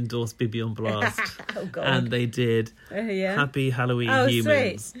they could endorse Bibi on Blast. Oh, God. And they did. Yeah. Happy Halloween, Oh,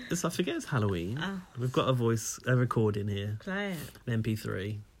 humans. sweet. I forget it's Halloween. Oh. We've got a recording here. Play it. An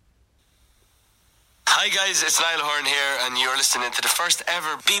MP3. Hi guys, it's Niall Horn here, and you're listening to the first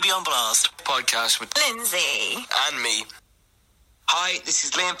ever BB on Blast podcast with Lindsay and me. Hi, this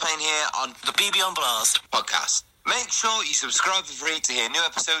is Liam Payne here on the BB on Blast podcast. Make sure you subscribe for free to hear new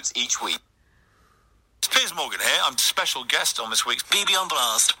episodes each week. It's Piers Morgan here. I'm a special guest on this week's BB on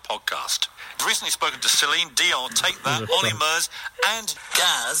Blast podcast. I've recently spoken to Celine Dion, Take That, Ollie Murs, and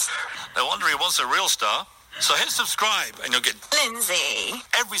Gaz. No wonder he wants a real star. So hit subscribe and you'll get Lindsay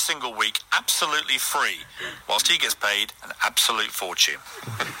every single week, absolutely free, whilst he gets paid an absolute fortune.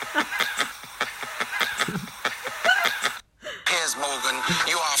 Piers Morgan,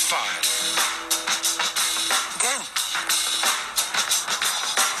 you are fired. Again.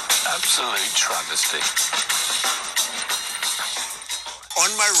 Absolute travesty. On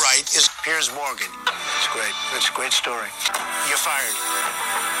my right is Piers Morgan. It's great. It's a great story. You're fired.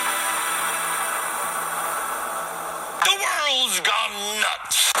 The world's gone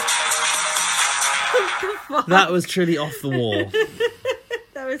nuts. That was truly off the wall.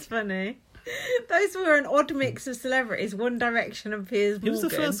 That was funny. Those were an odd mix of celebrities. One Direction and Piers Morgan. It was the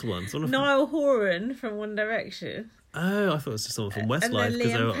first one. It's one of Niall Horan from One Direction. Oh, I thought it was just someone from Westlife. And then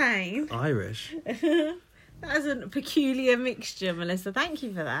because they Liam were Payne. Irish. That was a peculiar mixture, Melissa. Thank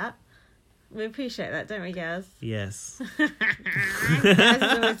you for that. We appreciate that, don't we, Gaz? Yes.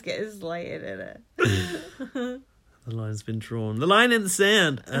 Gaz always gets slated in it. The line's been drawn. The line in the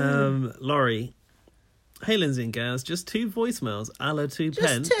sand. Laurie. Hey, Lindsay and Gaz. Just 2 voicemails. A la 2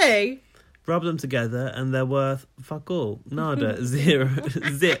 pence. Just 2? Rub them together and they're worth fuck all. Nada. Zero.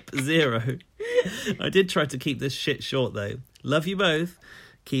 Zip. Zero. I did try to keep this shit short, though. Love you both.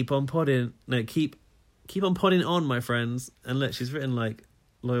 Keep on podding. No, keep on podding on, my friends. And look, she's written, like,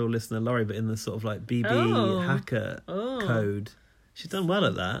 loyal listener Laurie, but in the sort of, like, BB hacker code. She's done well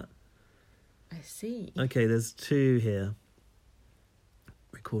at that. I see. Okay, there's 2 here.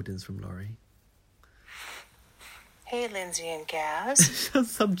 Recordings from Laurie. Hey, Lindsay and Gaz. She's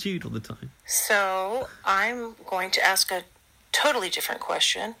subdued all the time. So, I'm going to ask a totally different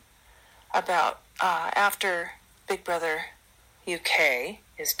question about after Big Brother UK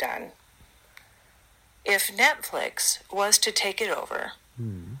is done. If Netflix was to take it over,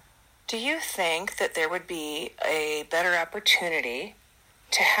 do you think that there would be a better opportunity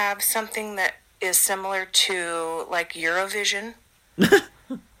to have something that is similar to, like, Eurovision,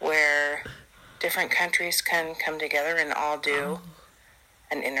 where different countries can come together and all do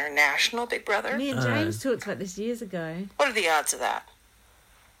an international Big Brother? Me and James talked about this years ago. What are the odds of that?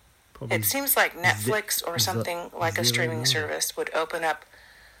 Probably it seems like Netflix or something like a streaming service would open up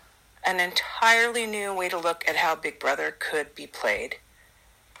an entirely new way to look at how Big Brother could be played.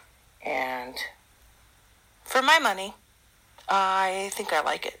 And for my money, I think I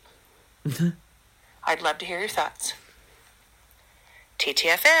like it. I'd love to hear your thoughts.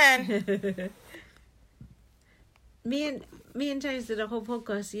 TTFN. Me me and James did a whole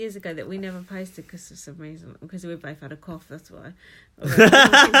podcast years ago that we never posted because for some reason, because we both had a cough, that's why.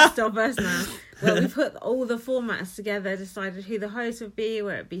 Stop us now. Well, we put all the formats together, decided who the host would be,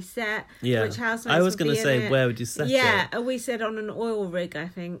 where it'd be set, which housemates I was going to say, where would you set it? Yeah, and we said on an oil rig, I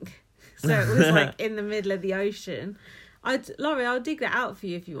think. So it was like in the middle of the ocean. Laurie, I'll dig that out for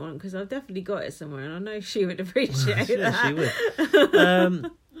you if you want, because I've definitely got it somewhere, and I know she would appreciate that. She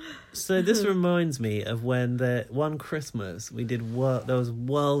would. So this reminds me of when one Christmas we did there was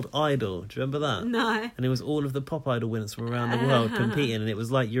World Idol. Do you remember that? No. And it was all of the pop idol winners from around the world competing, and it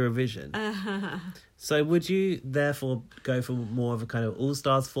was like Eurovision. So would you therefore go for more of a kind of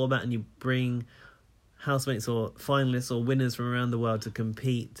all-stars format, and you bring housemates or finalists or winners from around the world to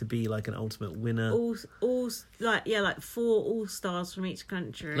compete to be like an ultimate winner? Like 4 all-stars from each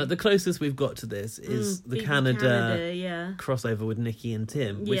country. Like the closest we've got to this is the Canada crossover with Nikki and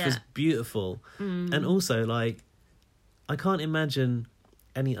Tim, which was beautiful. And also, like, I can't imagine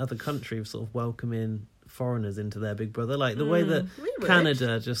any other country sort of welcoming foreigners into their Big Brother. Like the way that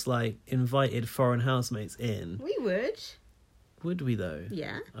Canada just like invited foreign housemates in. We would. Would we though?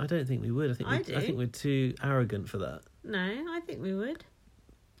 Yeah. I don't think we would. I think we're too arrogant for that. No, I think we would.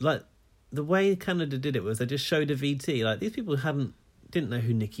 Like the way Canada did it was they just showed a VT. Like these people didn't know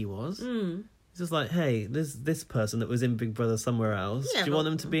who Nikki was. It's just like, hey, there's this person that was in Big Brother somewhere else. Do you want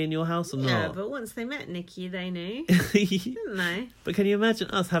them to be in your house or not? Yeah, but once they met Nikki, they knew, didn't they? But can you imagine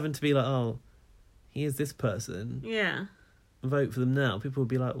us having to be like, oh, he is this person. Yeah. Vote for them now. People would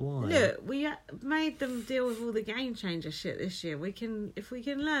be like, why? Look, we made them deal with all the game changer shit this year. If we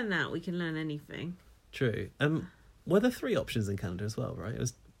can learn that, we can learn anything. True. Were there 3 options in Canada as well, right? It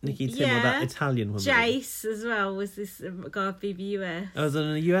was Nikki, Tim, or that Italian woman. Jace as well was this guy of BBUS. Oh, was it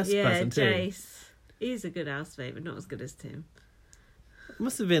a US person too? Yeah, Jace. He's a good housemate, but not as good as Tim. It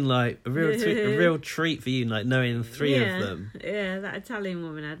must have been like a real treat for you, like knowing 3 of them. Yeah, that Italian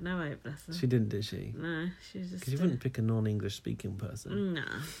woman had no hope, bless her. She didn't, did she? No, she was just. Because you wouldn't pick a non-English speaking person.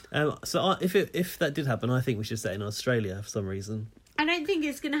 No. So if that did happen, I think we should set in Australia for some reason. I don't think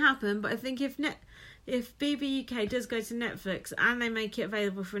it's going to happen, but I think if BB UK does go to Netflix and they make it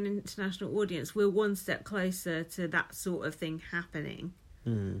available for an international audience, we're one step closer to that sort of thing happening,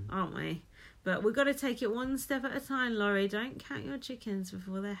 aren't we? But we've got to take it one step at a time, Laurie. Don't count your chickens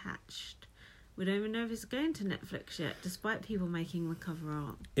before they're hatched. We don't even know if it's going to Netflix yet, despite people making the cover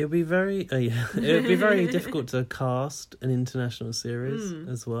art. It would be very difficult to cast an international series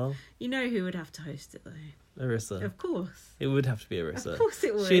as well. You know who would have to host it, though? Arissa. Of course. It would have to be Arissa. Of course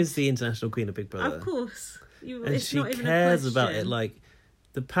it would. She's the international queen of Big Brother. Of course. And she cares about it. Like,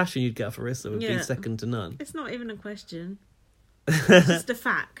 the passion you'd get for Arissa would be second to none. It's not even a question. It's just a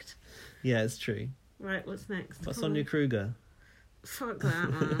fact. Yeah, it's true. Right, what's next? What's Sonia Kruger? Fuck that,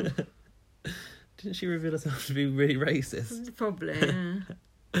 man. Didn't she reveal herself to be really racist? Probably,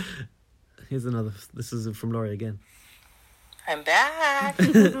 yeah. Here's another. This is from Laurie again. I'm back.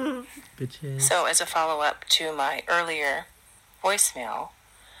 Bitches. So, as a follow-up to my earlier voicemail,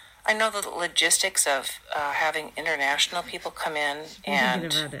 I know the logistics of having international people come in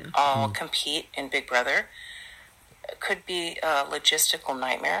and all compete in Big Brother could be a logistical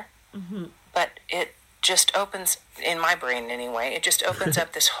nightmare. But it just opens, in my brain anyway, it just opens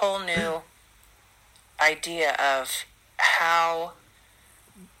up this whole new idea of how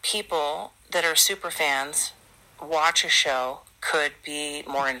people that are super fans watch a show could be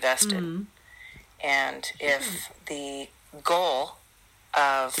more invested. And if the goal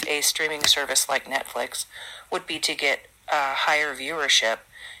of a streaming service like Netflix would be to get higher viewership,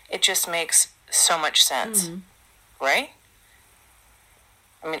 it just makes so much sense, right?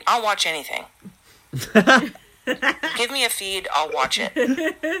 I mean, I'll watch anything. Give me a feed, I'll watch it.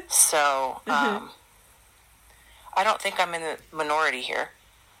 So, I don't think I'm in the minority here.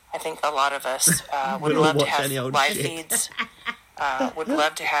 I think a lot of us would love to have live feeds, would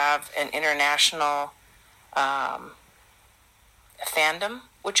love to have an international fandom,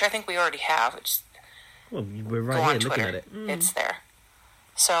 which I think we already have. Well, we're right here looking at it. It's there.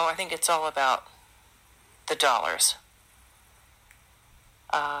 So I think it's all about the dollars.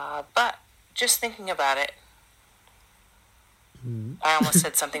 But just thinking about it, I almost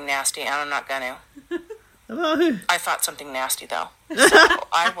said something nasty, and I'm not going to. I thought something nasty, though. So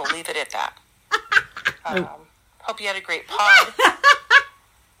I will leave it at that. Hope you had a great pod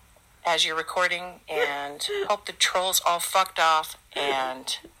as you're recording, and hope the trolls all fucked off.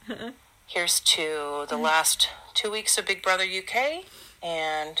 And here's to the last 2 weeks of Big Brother UK,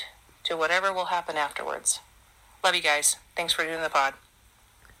 and to whatever will happen afterwards. Love you guys. Thanks for doing the pod.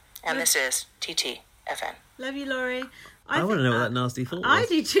 And this is TTFN. Love you, Laurie. I want to know what that nasty thought was. I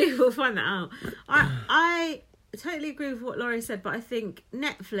do too. We'll find that out. I totally agree with what Laurie said, but I think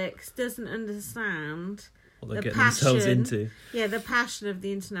Netflix doesn't understand what they're the getting themselves passion. into. Yeah, the passion of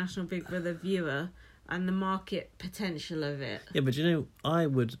the international Big Brother viewer and the market potential of it. Yeah, but you know, I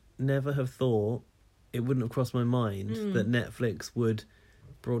would never have thought, it wouldn't have crossed my mind that Netflix would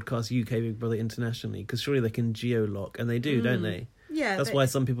broadcast UK Big Brother internationally, because surely they can geo-lock, and they do, don't they? Yeah. That's why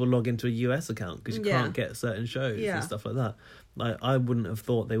some people log into a US account, because you Yeah. can't get certain shows Yeah. and stuff like that. Like, I wouldn't have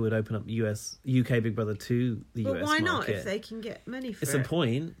thought they would open up UK Big Brother to the But US why market. not if they can get money for It's it? a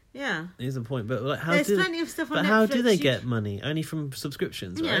point. Yeah. It's a point, but like, how There's do plenty of stuff on but how do Netflix they you get money? Only from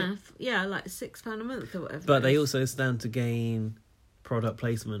subscriptions, right? Yeah, yeah, like £6 a month or whatever. But it they is. also stand to gain product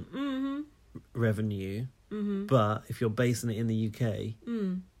placement revenue. Mhm. But if you're basing it in the UK,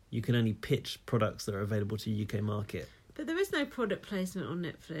 Mm. you can only pitch products that are available to UK market. But there is no product placement on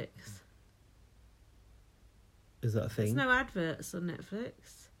Netflix. Is that a thing? There's no adverts on Netflix.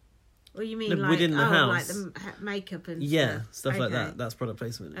 Or you mean No, like within the like house. the makeup and Yeah, stuff like Okay. that. That's product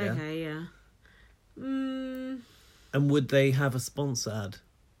placement. Yeah. Okay, yeah. And would they have a sponsor ad,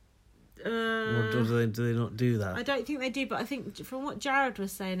 or do they not do that? I don't think they do, but I think from what Jared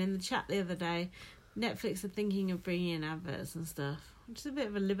was saying in the chat the other day, Netflix are thinking of bringing in adverts and stuff, which is a bit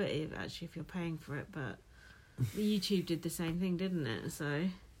of a liberty actually if you're paying for it. But YouTube did the same thing, didn't it? So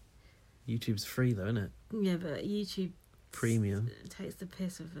YouTube's free though, isn't it? yeah, but YouTube Premium. takes the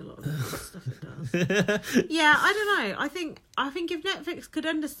piss of a lot of the stuff it does. Yeah, I don't know. I think if Netflix could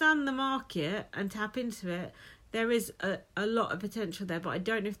understand the market and tap into it, there is a lot of potential there. But I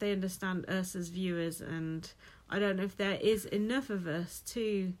don't know if they understand us as viewers, and I don't know if there is enough of us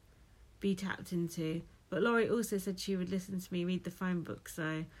to be tapped into. But Laurie also said she would listen to me read the phone book,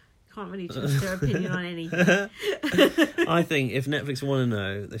 so can't really trust her opinion on anything. I think if Netflix want to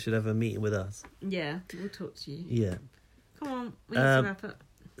know, they should have a meeting with us. Yeah, we'll talk to you. Yeah. Come on, we need to wrap up.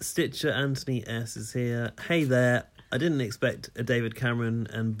 Stitcher Anthony S is here. Hey there. I didn't expect a David Cameron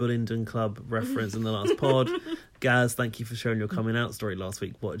and Bullingdon Club reference in the last pod. Gaz, thank you for sharing your coming out story last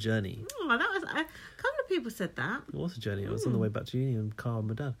week. What a journey. Oh, that was a couple of people said that. It was a journey. I was on the way back to uni in car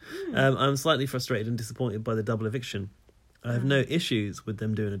with my dad. I'm slightly frustrated and disappointed by the double eviction. I have no issues with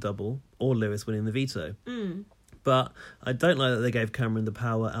them doing a double or Lewis winning the veto. But I don't like that they gave Cameron the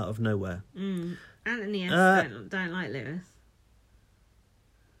power out of nowhere. Anthony S don't like Lewis.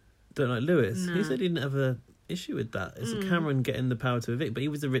 Don't like Lewis? No. He said he didn't have a issue with that. It's Cameron getting the power to evict, but he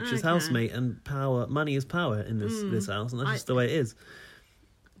was the richest housemate, and money is power in this house, and that's just the way it is.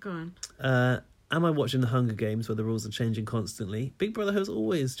 Go on. Am I watching the Hunger Games where the rules are changing constantly? Big Brother has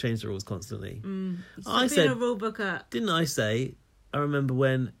always changed the rules constantly. I said, a rule book up. Didn't I say? I remember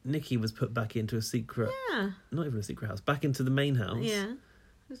when Nikki was put back into a secret, Yeah. not even a secret house, back into the main house. Yeah.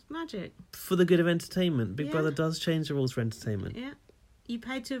 It's magic. For the good of entertainment. Big Yeah. Brother does change the rules for entertainment. Yeah. You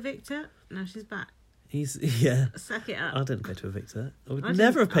paid to evict her, now she's back. Yeah. Suck it up. I didn't pay to evict her. I would I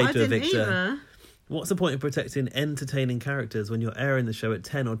never have didn't- paid to I evict didn't her. either. What's the point of protecting entertaining characters when you're airing the show at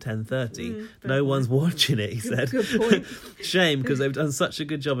 10 or 10:30? fair No one's watching it, he said. Good point. Shame, because they've done such a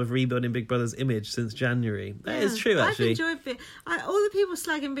good job of rebuilding Big Brother's image since January. That is true, actually. I've enjoyed it. All the people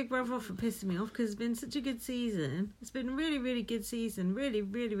slagging Big Brother off are pissing me off because it's been such a good season. It's been a really, really good season. Really,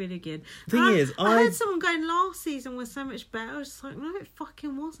 really, really good. Thing is, I heard someone going, last season was so much better. I was just like, no, it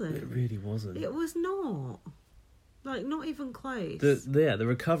fucking wasn't. It really wasn't. It was not. Like, not even close. The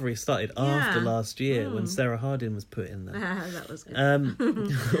recovery started after Yeah. last year when Sarah Harding was put in there. That was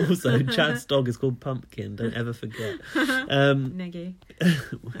good. Also, Chad's dog is called Pumpkin. Don't ever forget. Neggy.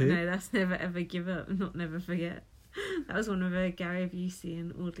 Who? No, that's never ever give up, not never forget. That was one of Gary Busey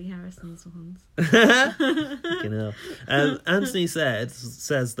and Audley Harrison's ones. Fucking hell. Anthony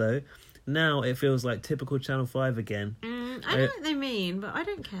says though, now it feels like typical Channel 5 again. I know what they mean, but I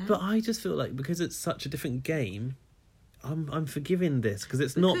don't care. But I just feel like because it's such a different game, I'm forgiving this because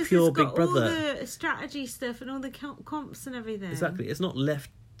it's not Because pure it's got Big Brother. all the strategy stuff and all the comps and everything. Exactly, it's not left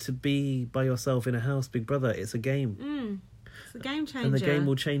to be by yourself in a house, Big Brother. It's a game, It's the game changer. and the game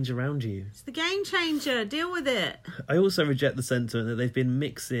will change around you. It's the game changer. Deal with it. I also reject the sentiment that they've been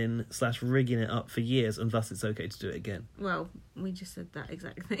mixing/rigging it up for years, and thus it's okay to do it again. Well, we just said that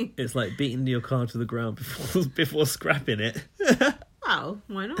exact thing. It's like beating your car to the ground before scrapping it. Well,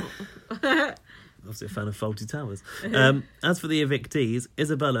 why not? Obviously a fan of Faulty Towers. As for the evictees,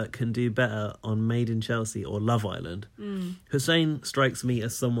 Isabella can do better on Made in Chelsea or Love Island. Hussein strikes me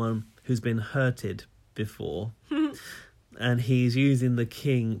as someone who's been hurted before, and he's using the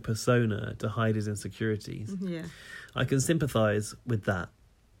king persona to hide his insecurities. Yeah. I can sympathise with that.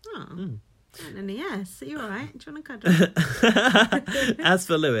 Oh. And yes, are you alright? Do you want to cuddle? As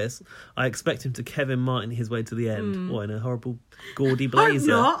for Lewis, I expect him to Kevin Martin his way to the end. What, in a horrible gaudy I'm blazer?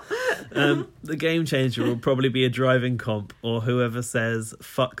 not. The game changer will probably be a driving comp, or whoever says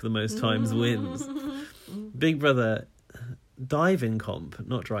fuck the most times wins. Big Brother diving comp,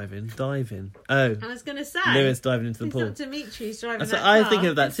 not driving, diving. Oh, I was going to say Lewis diving into the it's pool. not Dimitri's driving So that I was car. thinking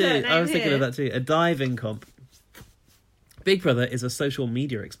of that It's too. certain I was name thinking here. of that too. A diving comp. Big Brother is a social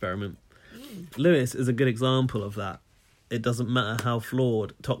media experiment. Lewis is a good example of that. It doesn't matter how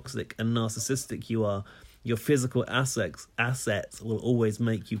flawed, toxic, and narcissistic you are. Your physical assets will always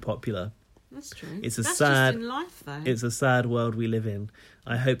make you popular. That's true. It's a That's sad. just in life, though. It's a sad world we live in.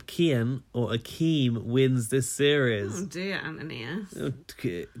 I hope Kian or Akeem wins this series. Oh dear, Anthony. Oh,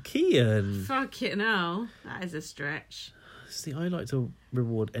 Kian. Fucking hell, that is a stretch. See, I like to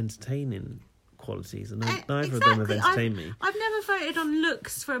reward entertaining qualities, and neither of them have entertained me. I've never voted on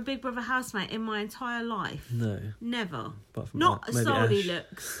looks for a Big Brother housemate in my entire life. No. Never. Apart from Not maybe solely Ash.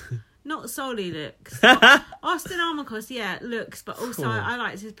 looks. Not solely looks. Austin Armacos, yeah, looks, but also Cool. I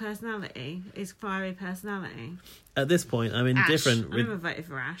liked his personality, his fiery personality. At this point, I'm indifferent. Ash. I never voted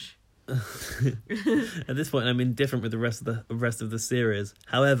for Ash. At this point, I'm indifferent with the rest of the series.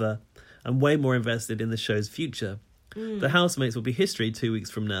 However, I'm way more invested in the show's future. The housemates will be history 2 weeks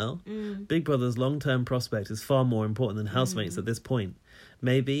from now. Big Brother's long-term prospect is far more important than housemates at this point.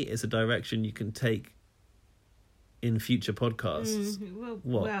 Maybe it's a direction you can take in future podcasts.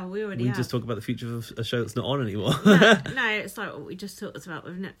 Well, we already We have. just talk about the future of a show that's not on anymore. No, it's like what we just talked about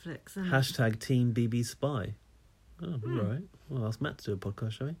with Netflix. And Hashtag Team BB Spy. Oh, all right. Well, ask Matt to do a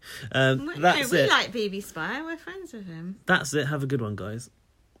podcast, shall we? we That's it. like BB Spy. We're friends with him. That's it. Have a good one, guys.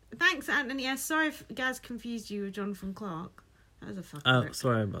 Thanks, Anthony. Yeah, sorry if Gaz confused you with Jonathan Clark. That was a fuckery. Oh,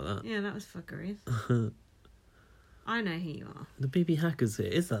 sorry about that. Yeah, that was fuckery. I know who you are. The BB Hackers here.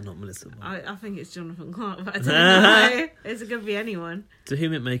 Is that not Melissa? I think it's Jonathan Clark, but I don't know. It could be anyone. To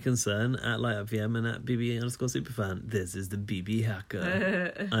whom it may concern, at LightUpVM and at BB_Superfan, this is the BB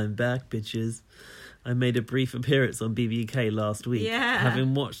Hacker. I'm back, bitches. I made a brief appearance on BBK last week. Yeah.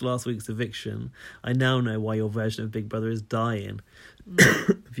 Having watched last week's eviction, I now know why your version of Big Brother is dying.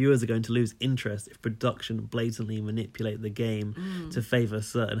 Viewers are going to lose interest if production blatantly manipulate the game to favour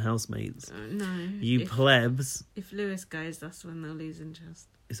certain housemates. No. You plebs. If Lewis goes, that's when they'll lose interest.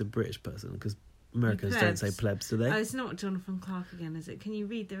 It's a British person, because Americans don't say plebs, do they? Oh, it's not Jonathan Clark again, is it? Can you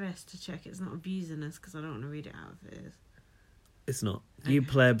read the rest to check it's not abusing us? Because I don't want to read it out if it is. It's not. You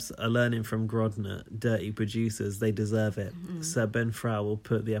plebs are learning from Grodner, dirty producers. They deserve it. Sir Ben Frau will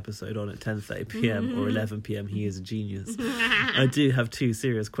put the episode on at 10:30 p.m. or 11 p.m. He is a genius. I do have two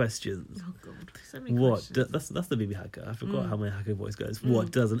serious questions. Oh God, so many questions. That's the BB Hacker. I forgot how my hacker voice goes.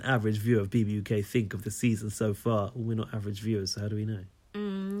 What does an average viewer of BB UK think of the season so far? We're not average viewers, so how do we know?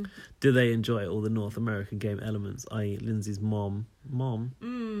 Do they enjoy all the North American game elements, i.e. Lindsay's mom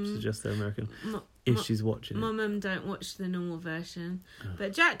suggests they're American, if she's watching My it? mum don't watch the normal version,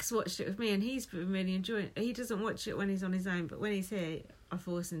 but Jack's watched it with me and he's been really enjoying it. He doesn't watch it when he's on his own, but when he's here I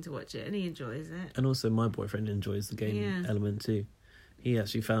force him to watch it and he enjoys it. And also my boyfriend enjoys the game element too. He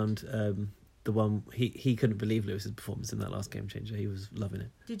actually found the one, he couldn't believe Lewis's performance in that last Game Changer. He was loving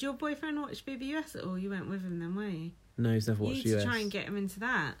it. Did your boyfriend watch BBUS at all? You went with him then, were you? No, he's never watched You need US. to try and get him into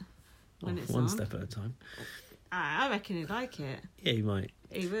that when it's one on. step at a time. I reckon he'd like it. Yeah, he might.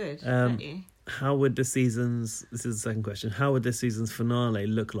 He would, don't you? How would this is the second question, how would this season's finale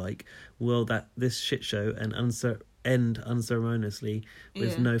look like? Will this shit show and end unceremoniously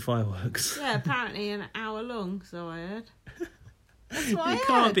with no fireworks? Yeah, apparently an hour long, so I heard. That's what I It heard.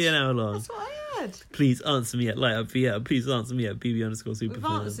 can't be an hour long. That's what I heard. Please answer me at LightUpVM. Please answer me at BB_Superfan. We've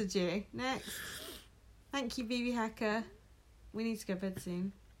answered you. Next. Thank you, BB Hacker. We need to go to bed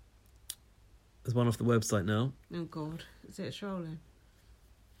soon. There's one off the website now. Oh, God. Is it trolling?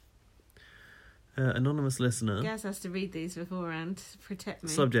 Anonymous listener. Gaz has to read these beforehand to protect me.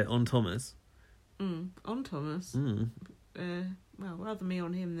 Subject on Thomas. On Thomas? Well, rather me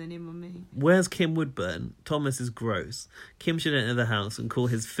on him than him on me. Where's Kim Woodburn? Thomas is gross. Kim should enter the house and call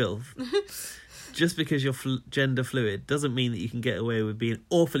his filth. Just because you're gender fluid doesn't mean that you can get away with being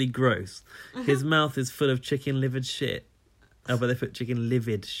awfully gross. His mouth is full of chicken livered shit. Oh, but they put chicken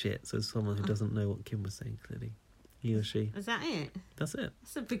livid shit, so someone who doesn't know what Kim was saying, clearly. He or she. Is that it? That's it.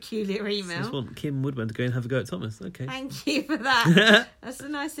 That's a peculiar email. I just want Kim Woodburn to go and have a go at Thomas. Okay. Thank you for that. That's a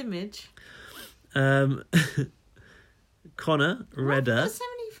nice image. Connor Redder. Got so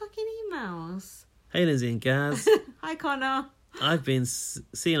many fucking emails. Hey, Lindsay and Gaz. Hi, Connor. I've been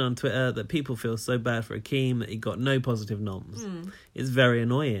seeing on Twitter that people feel so bad for Akeem that he got no positive noms. It's very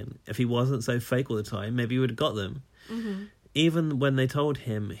annoying. If he wasn't so fake all the time, maybe he would have got them. Even when they told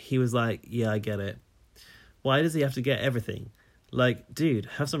him, he was like, yeah, I get it. Why does he have to get everything? Like, dude,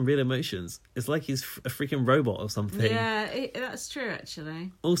 have some real emotions. It's like he's a freaking robot or something. Yeah, that's true,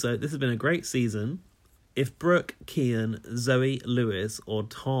 actually. Also, this has been a great season. If Brooke, Kian, Zoe, Lewis, or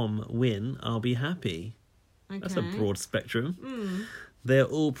Tom win, I'll be happy. Okay. That's a broad spectrum. They're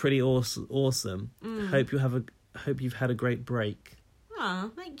all pretty awesome. Hope you've had a great break.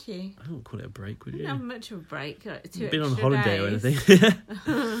 Oh, thank you. I don't call it a break, would you? Didn't have much of a break. Like You've been on holiday or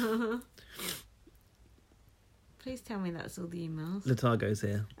anything. Please tell me that's all the emails. Latago's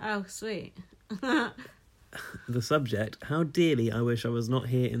here. Oh, sweet. The subject: how dearly I wish I was not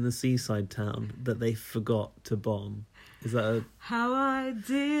here in the seaside town that they forgot to bomb. Is that a... How I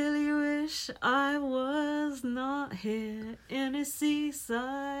dearly wish I was not here in a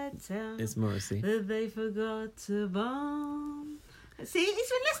seaside town. It's Morrissey. That they forgot to bomb. See, he's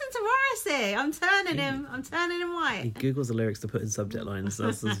been listening to Morrissey. I'm turning him white. He Googles the lyrics to put in subject lines.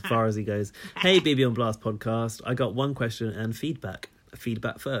 That's as far as he goes. Hey, BB on Blast podcast. I got one question and feedback.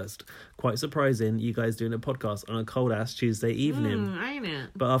 Feedback first. Quite surprising you guys doing a podcast on a cold ass Tuesday evening. Ain't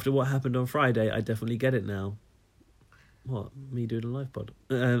it? But after what happened on Friday, I definitely get it now. What? Me doing a live pod?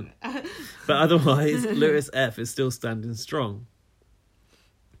 But otherwise, Lewis F is still standing strong.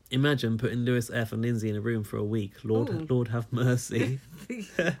 Imagine putting Lewis F and Lindsay in a room for a week. Lord have mercy.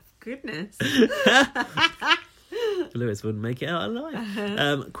 Goodness. Lewis wouldn't make it out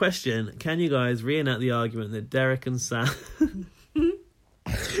alive. Question: can you guys reenact the argument that Derek and Sam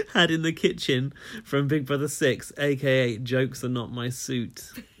had in the kitchen from Big Brother 6, aka "Jokes are not my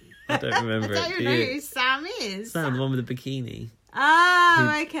suit"? I don't remember I don't even know who Sam is. Sam, the one with the bikini. Oh,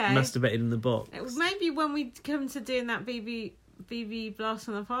 who okay. Masturbated in the box. Maybe when we come to doing that BB Blast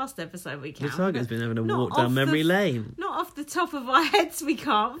from the Past episode, we can. The target's been having a walk down memory lane. Not off the top of our heads, we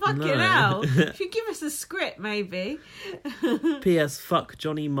can't. Fucking hell. If you give us a script, maybe. P.S. Fuck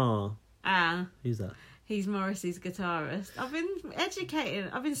Johnny Marr. Who's that? He's Morrissey's guitarist. I've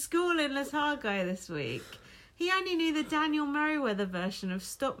been schooling Latago this week. He only knew the Daniel Merriweather version of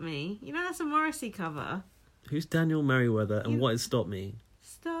Stop Me. You know, that's a Morrissey cover. Who's Daniel Merriweather and what is Stop Me?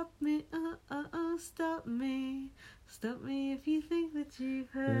 Stop me, stop me. Stop me if you think that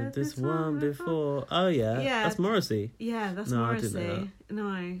you've heard this one before. Oh, yeah. That's Morrissey. Yeah, that's no, Morrissey. I didn't know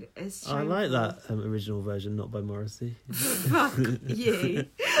that. No, it's I like that original version, not by Morrissey. Fuck you.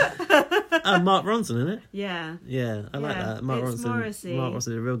 Mark Ronson, isn't it? Yeah. Yeah, I like that. Mark Ronson. Morrissey. Mark Ronson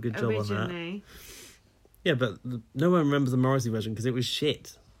did a real good job on that. Originally. Yeah, but no one remembers the Morrissey version because it was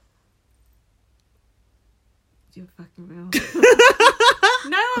shit. You're fucking real.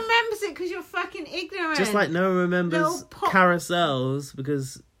 No one remembers it because you're fucking ignorant. Just like no one remembers Carousels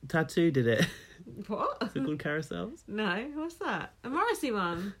because Tattoo did it. What? Is it called Carousels? No, what's that? A Morrissey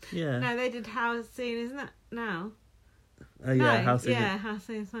one? Yeah. No, they did How Soon, isn't that now? Oh yeah, How Soon. Yeah, How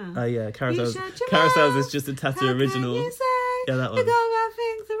Soon is now. Oh yeah, Carousels. Carousels is just a Tattoo original. You say yeah, that one. You go about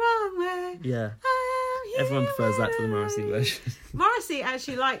things the wrong way. Yeah. Everyone prefers that to the Morrissey version. Morrissey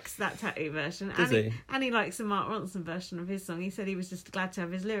actually likes that Tattoo version. Does he? And he likes the Mark Ronson version of his song. He said he was just glad to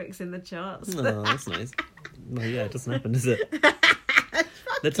have his lyrics in the charts. Oh, that's nice. No, yeah, it doesn't happen, does it?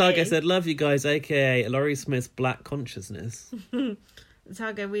 The Target said, love you guys, aka Laurie Smith's Black Consciousness.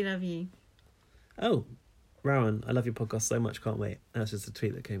 Target, we love you. Oh, Rowan, I love your podcast so much, can't wait. That's just a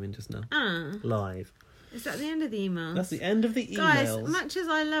tweet that came in just now. Live. Is that the end of the emails? That's the end of the emails. Guys, much as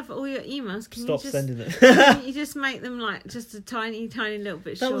I love all your emails, can Stop you just sending it. can you just make them like just a tiny little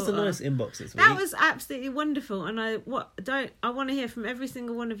bit shorter? That was a nice inbox this week. That was absolutely wonderful, and I want to hear from every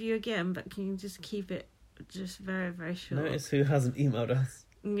single one of you again, but can you just keep it just very, very short? Notice who hasn't emailed us.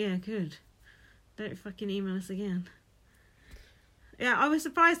 Yeah, good. Don't fucking email us again. Yeah, I was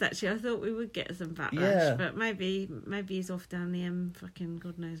surprised actually. I thought we would get some backlash, but maybe he's off down the fucking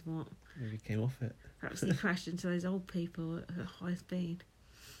God knows what. Maybe he came off it. Perhaps he crashed into those old people at high speed.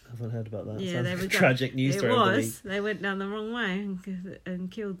 I haven't heard about that. Yeah, they were tragic news story. It was. They went down the wrong way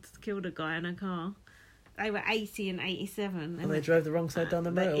and killed a guy in a car. They were 80 and 87. They drove the wrong side down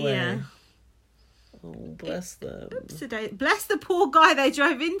the motorway. Yeah. Oh, bless them. Bless the poor guy they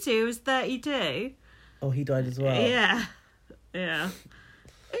drove into who was 32. Oh, he died as well. Yeah. Yeah.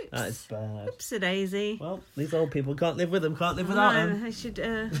 Oops. That is bad. Oopsie-daisy. Well, these old people can't live with them, can't live without them. They should,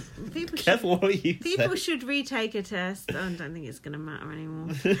 people Careful should, what you people say. should retake a test. I don't think it's going to matter anymore.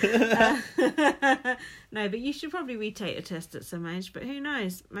 No, but you should probably retake a test at some age, but who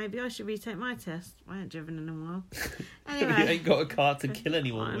knows? Maybe I should retake my test. I haven't driven in a while. Anyway. You ain't got a car to kill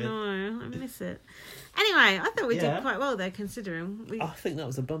anyone with. I know, I miss it. Anyway, I thought we did quite well there, considering I think that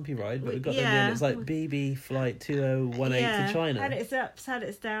was a bumpy ride, but we got there in the end. It's like BB flight 2018 to China. Had its ups, had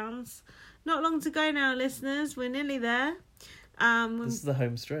its downs. Not long to go now, listeners. We're nearly there. This is the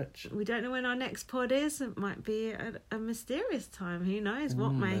home stretch. We don't know when our next pod is. It might be a mysterious time. Who knows what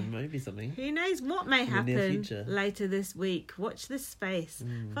may... Maybe something. Who knows what may In the near happen future. later this week. Watch this space.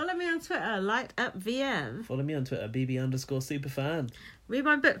 Follow me on Twitter, LightUpVM. Follow me on Twitter, BB_superfan. Read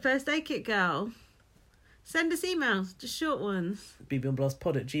my book, First Aid Kit Girl. Send us emails, just short ones.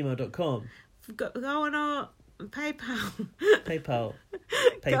 bbonblastpod@gmail.com. Go on our PayPal. PayPal.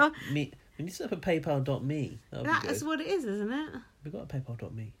 Go- Me. We need to set up a PayPal.me. That's good. what it is, isn't it? We've got a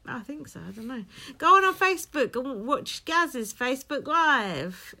PayPal.me. I think so. I don't know. Go on our Facebook and watch Gaz's Facebook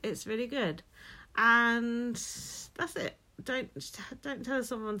Live. It's really good. And that's it. Don't tell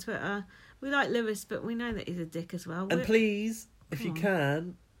us on Twitter. We like Lewis, but we know that he's a dick as well. And please, if you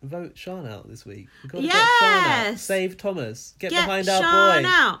can, vote Sean out this week. We've got to Yes! get Sean out. Save Thomas. Get behind our Sean boy.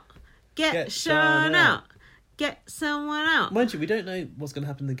 out. Get Sean out. Get someone out. Mind you, we don't know what's going to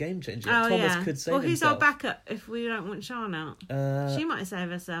happen in the game changer. Oh, Thomas yeah. could save Well, who's himself. our backup if we don't want Sean out? She might save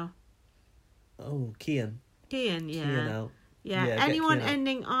herself. Oh, Kian. Kian, yeah. Kian out. Yeah, get anyone Kian out.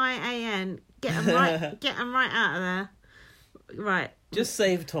 ending IAN, get them right, get 'em right out of there. Right. Just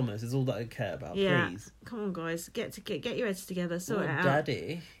save Thomas is all that I care about, Yeah. please. Come on, guys. Get your heads together. Sort Oh, it out.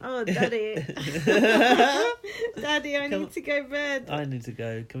 Daddy. Oh, Daddy. Daddy, I need to go to bed. I need to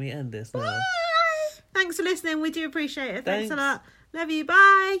go. Can we end this now? Thanks for listening. We do appreciate it. Thanks a Thanks. lot. Love you.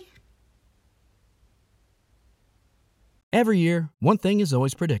 Bye. Every year, one thing is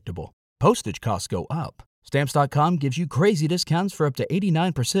always predictable. Postage costs go up. Stamps.com gives you crazy discounts for up to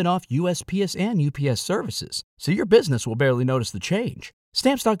 89% off USPS and UPS services, so your business will barely notice the change.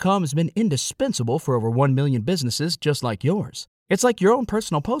 Stamps.com has been indispensable for over 1 million businesses just like yours. It's like your own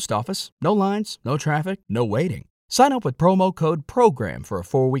personal post office. No lines, no traffic, no waiting. Sign up with promo code PROGRAM for a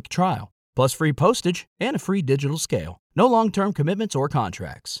 4-week trial, plus free postage and a free digital scale. No long-term commitments or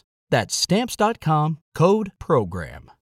contracts. That's Stamps.com, code PROGRAM.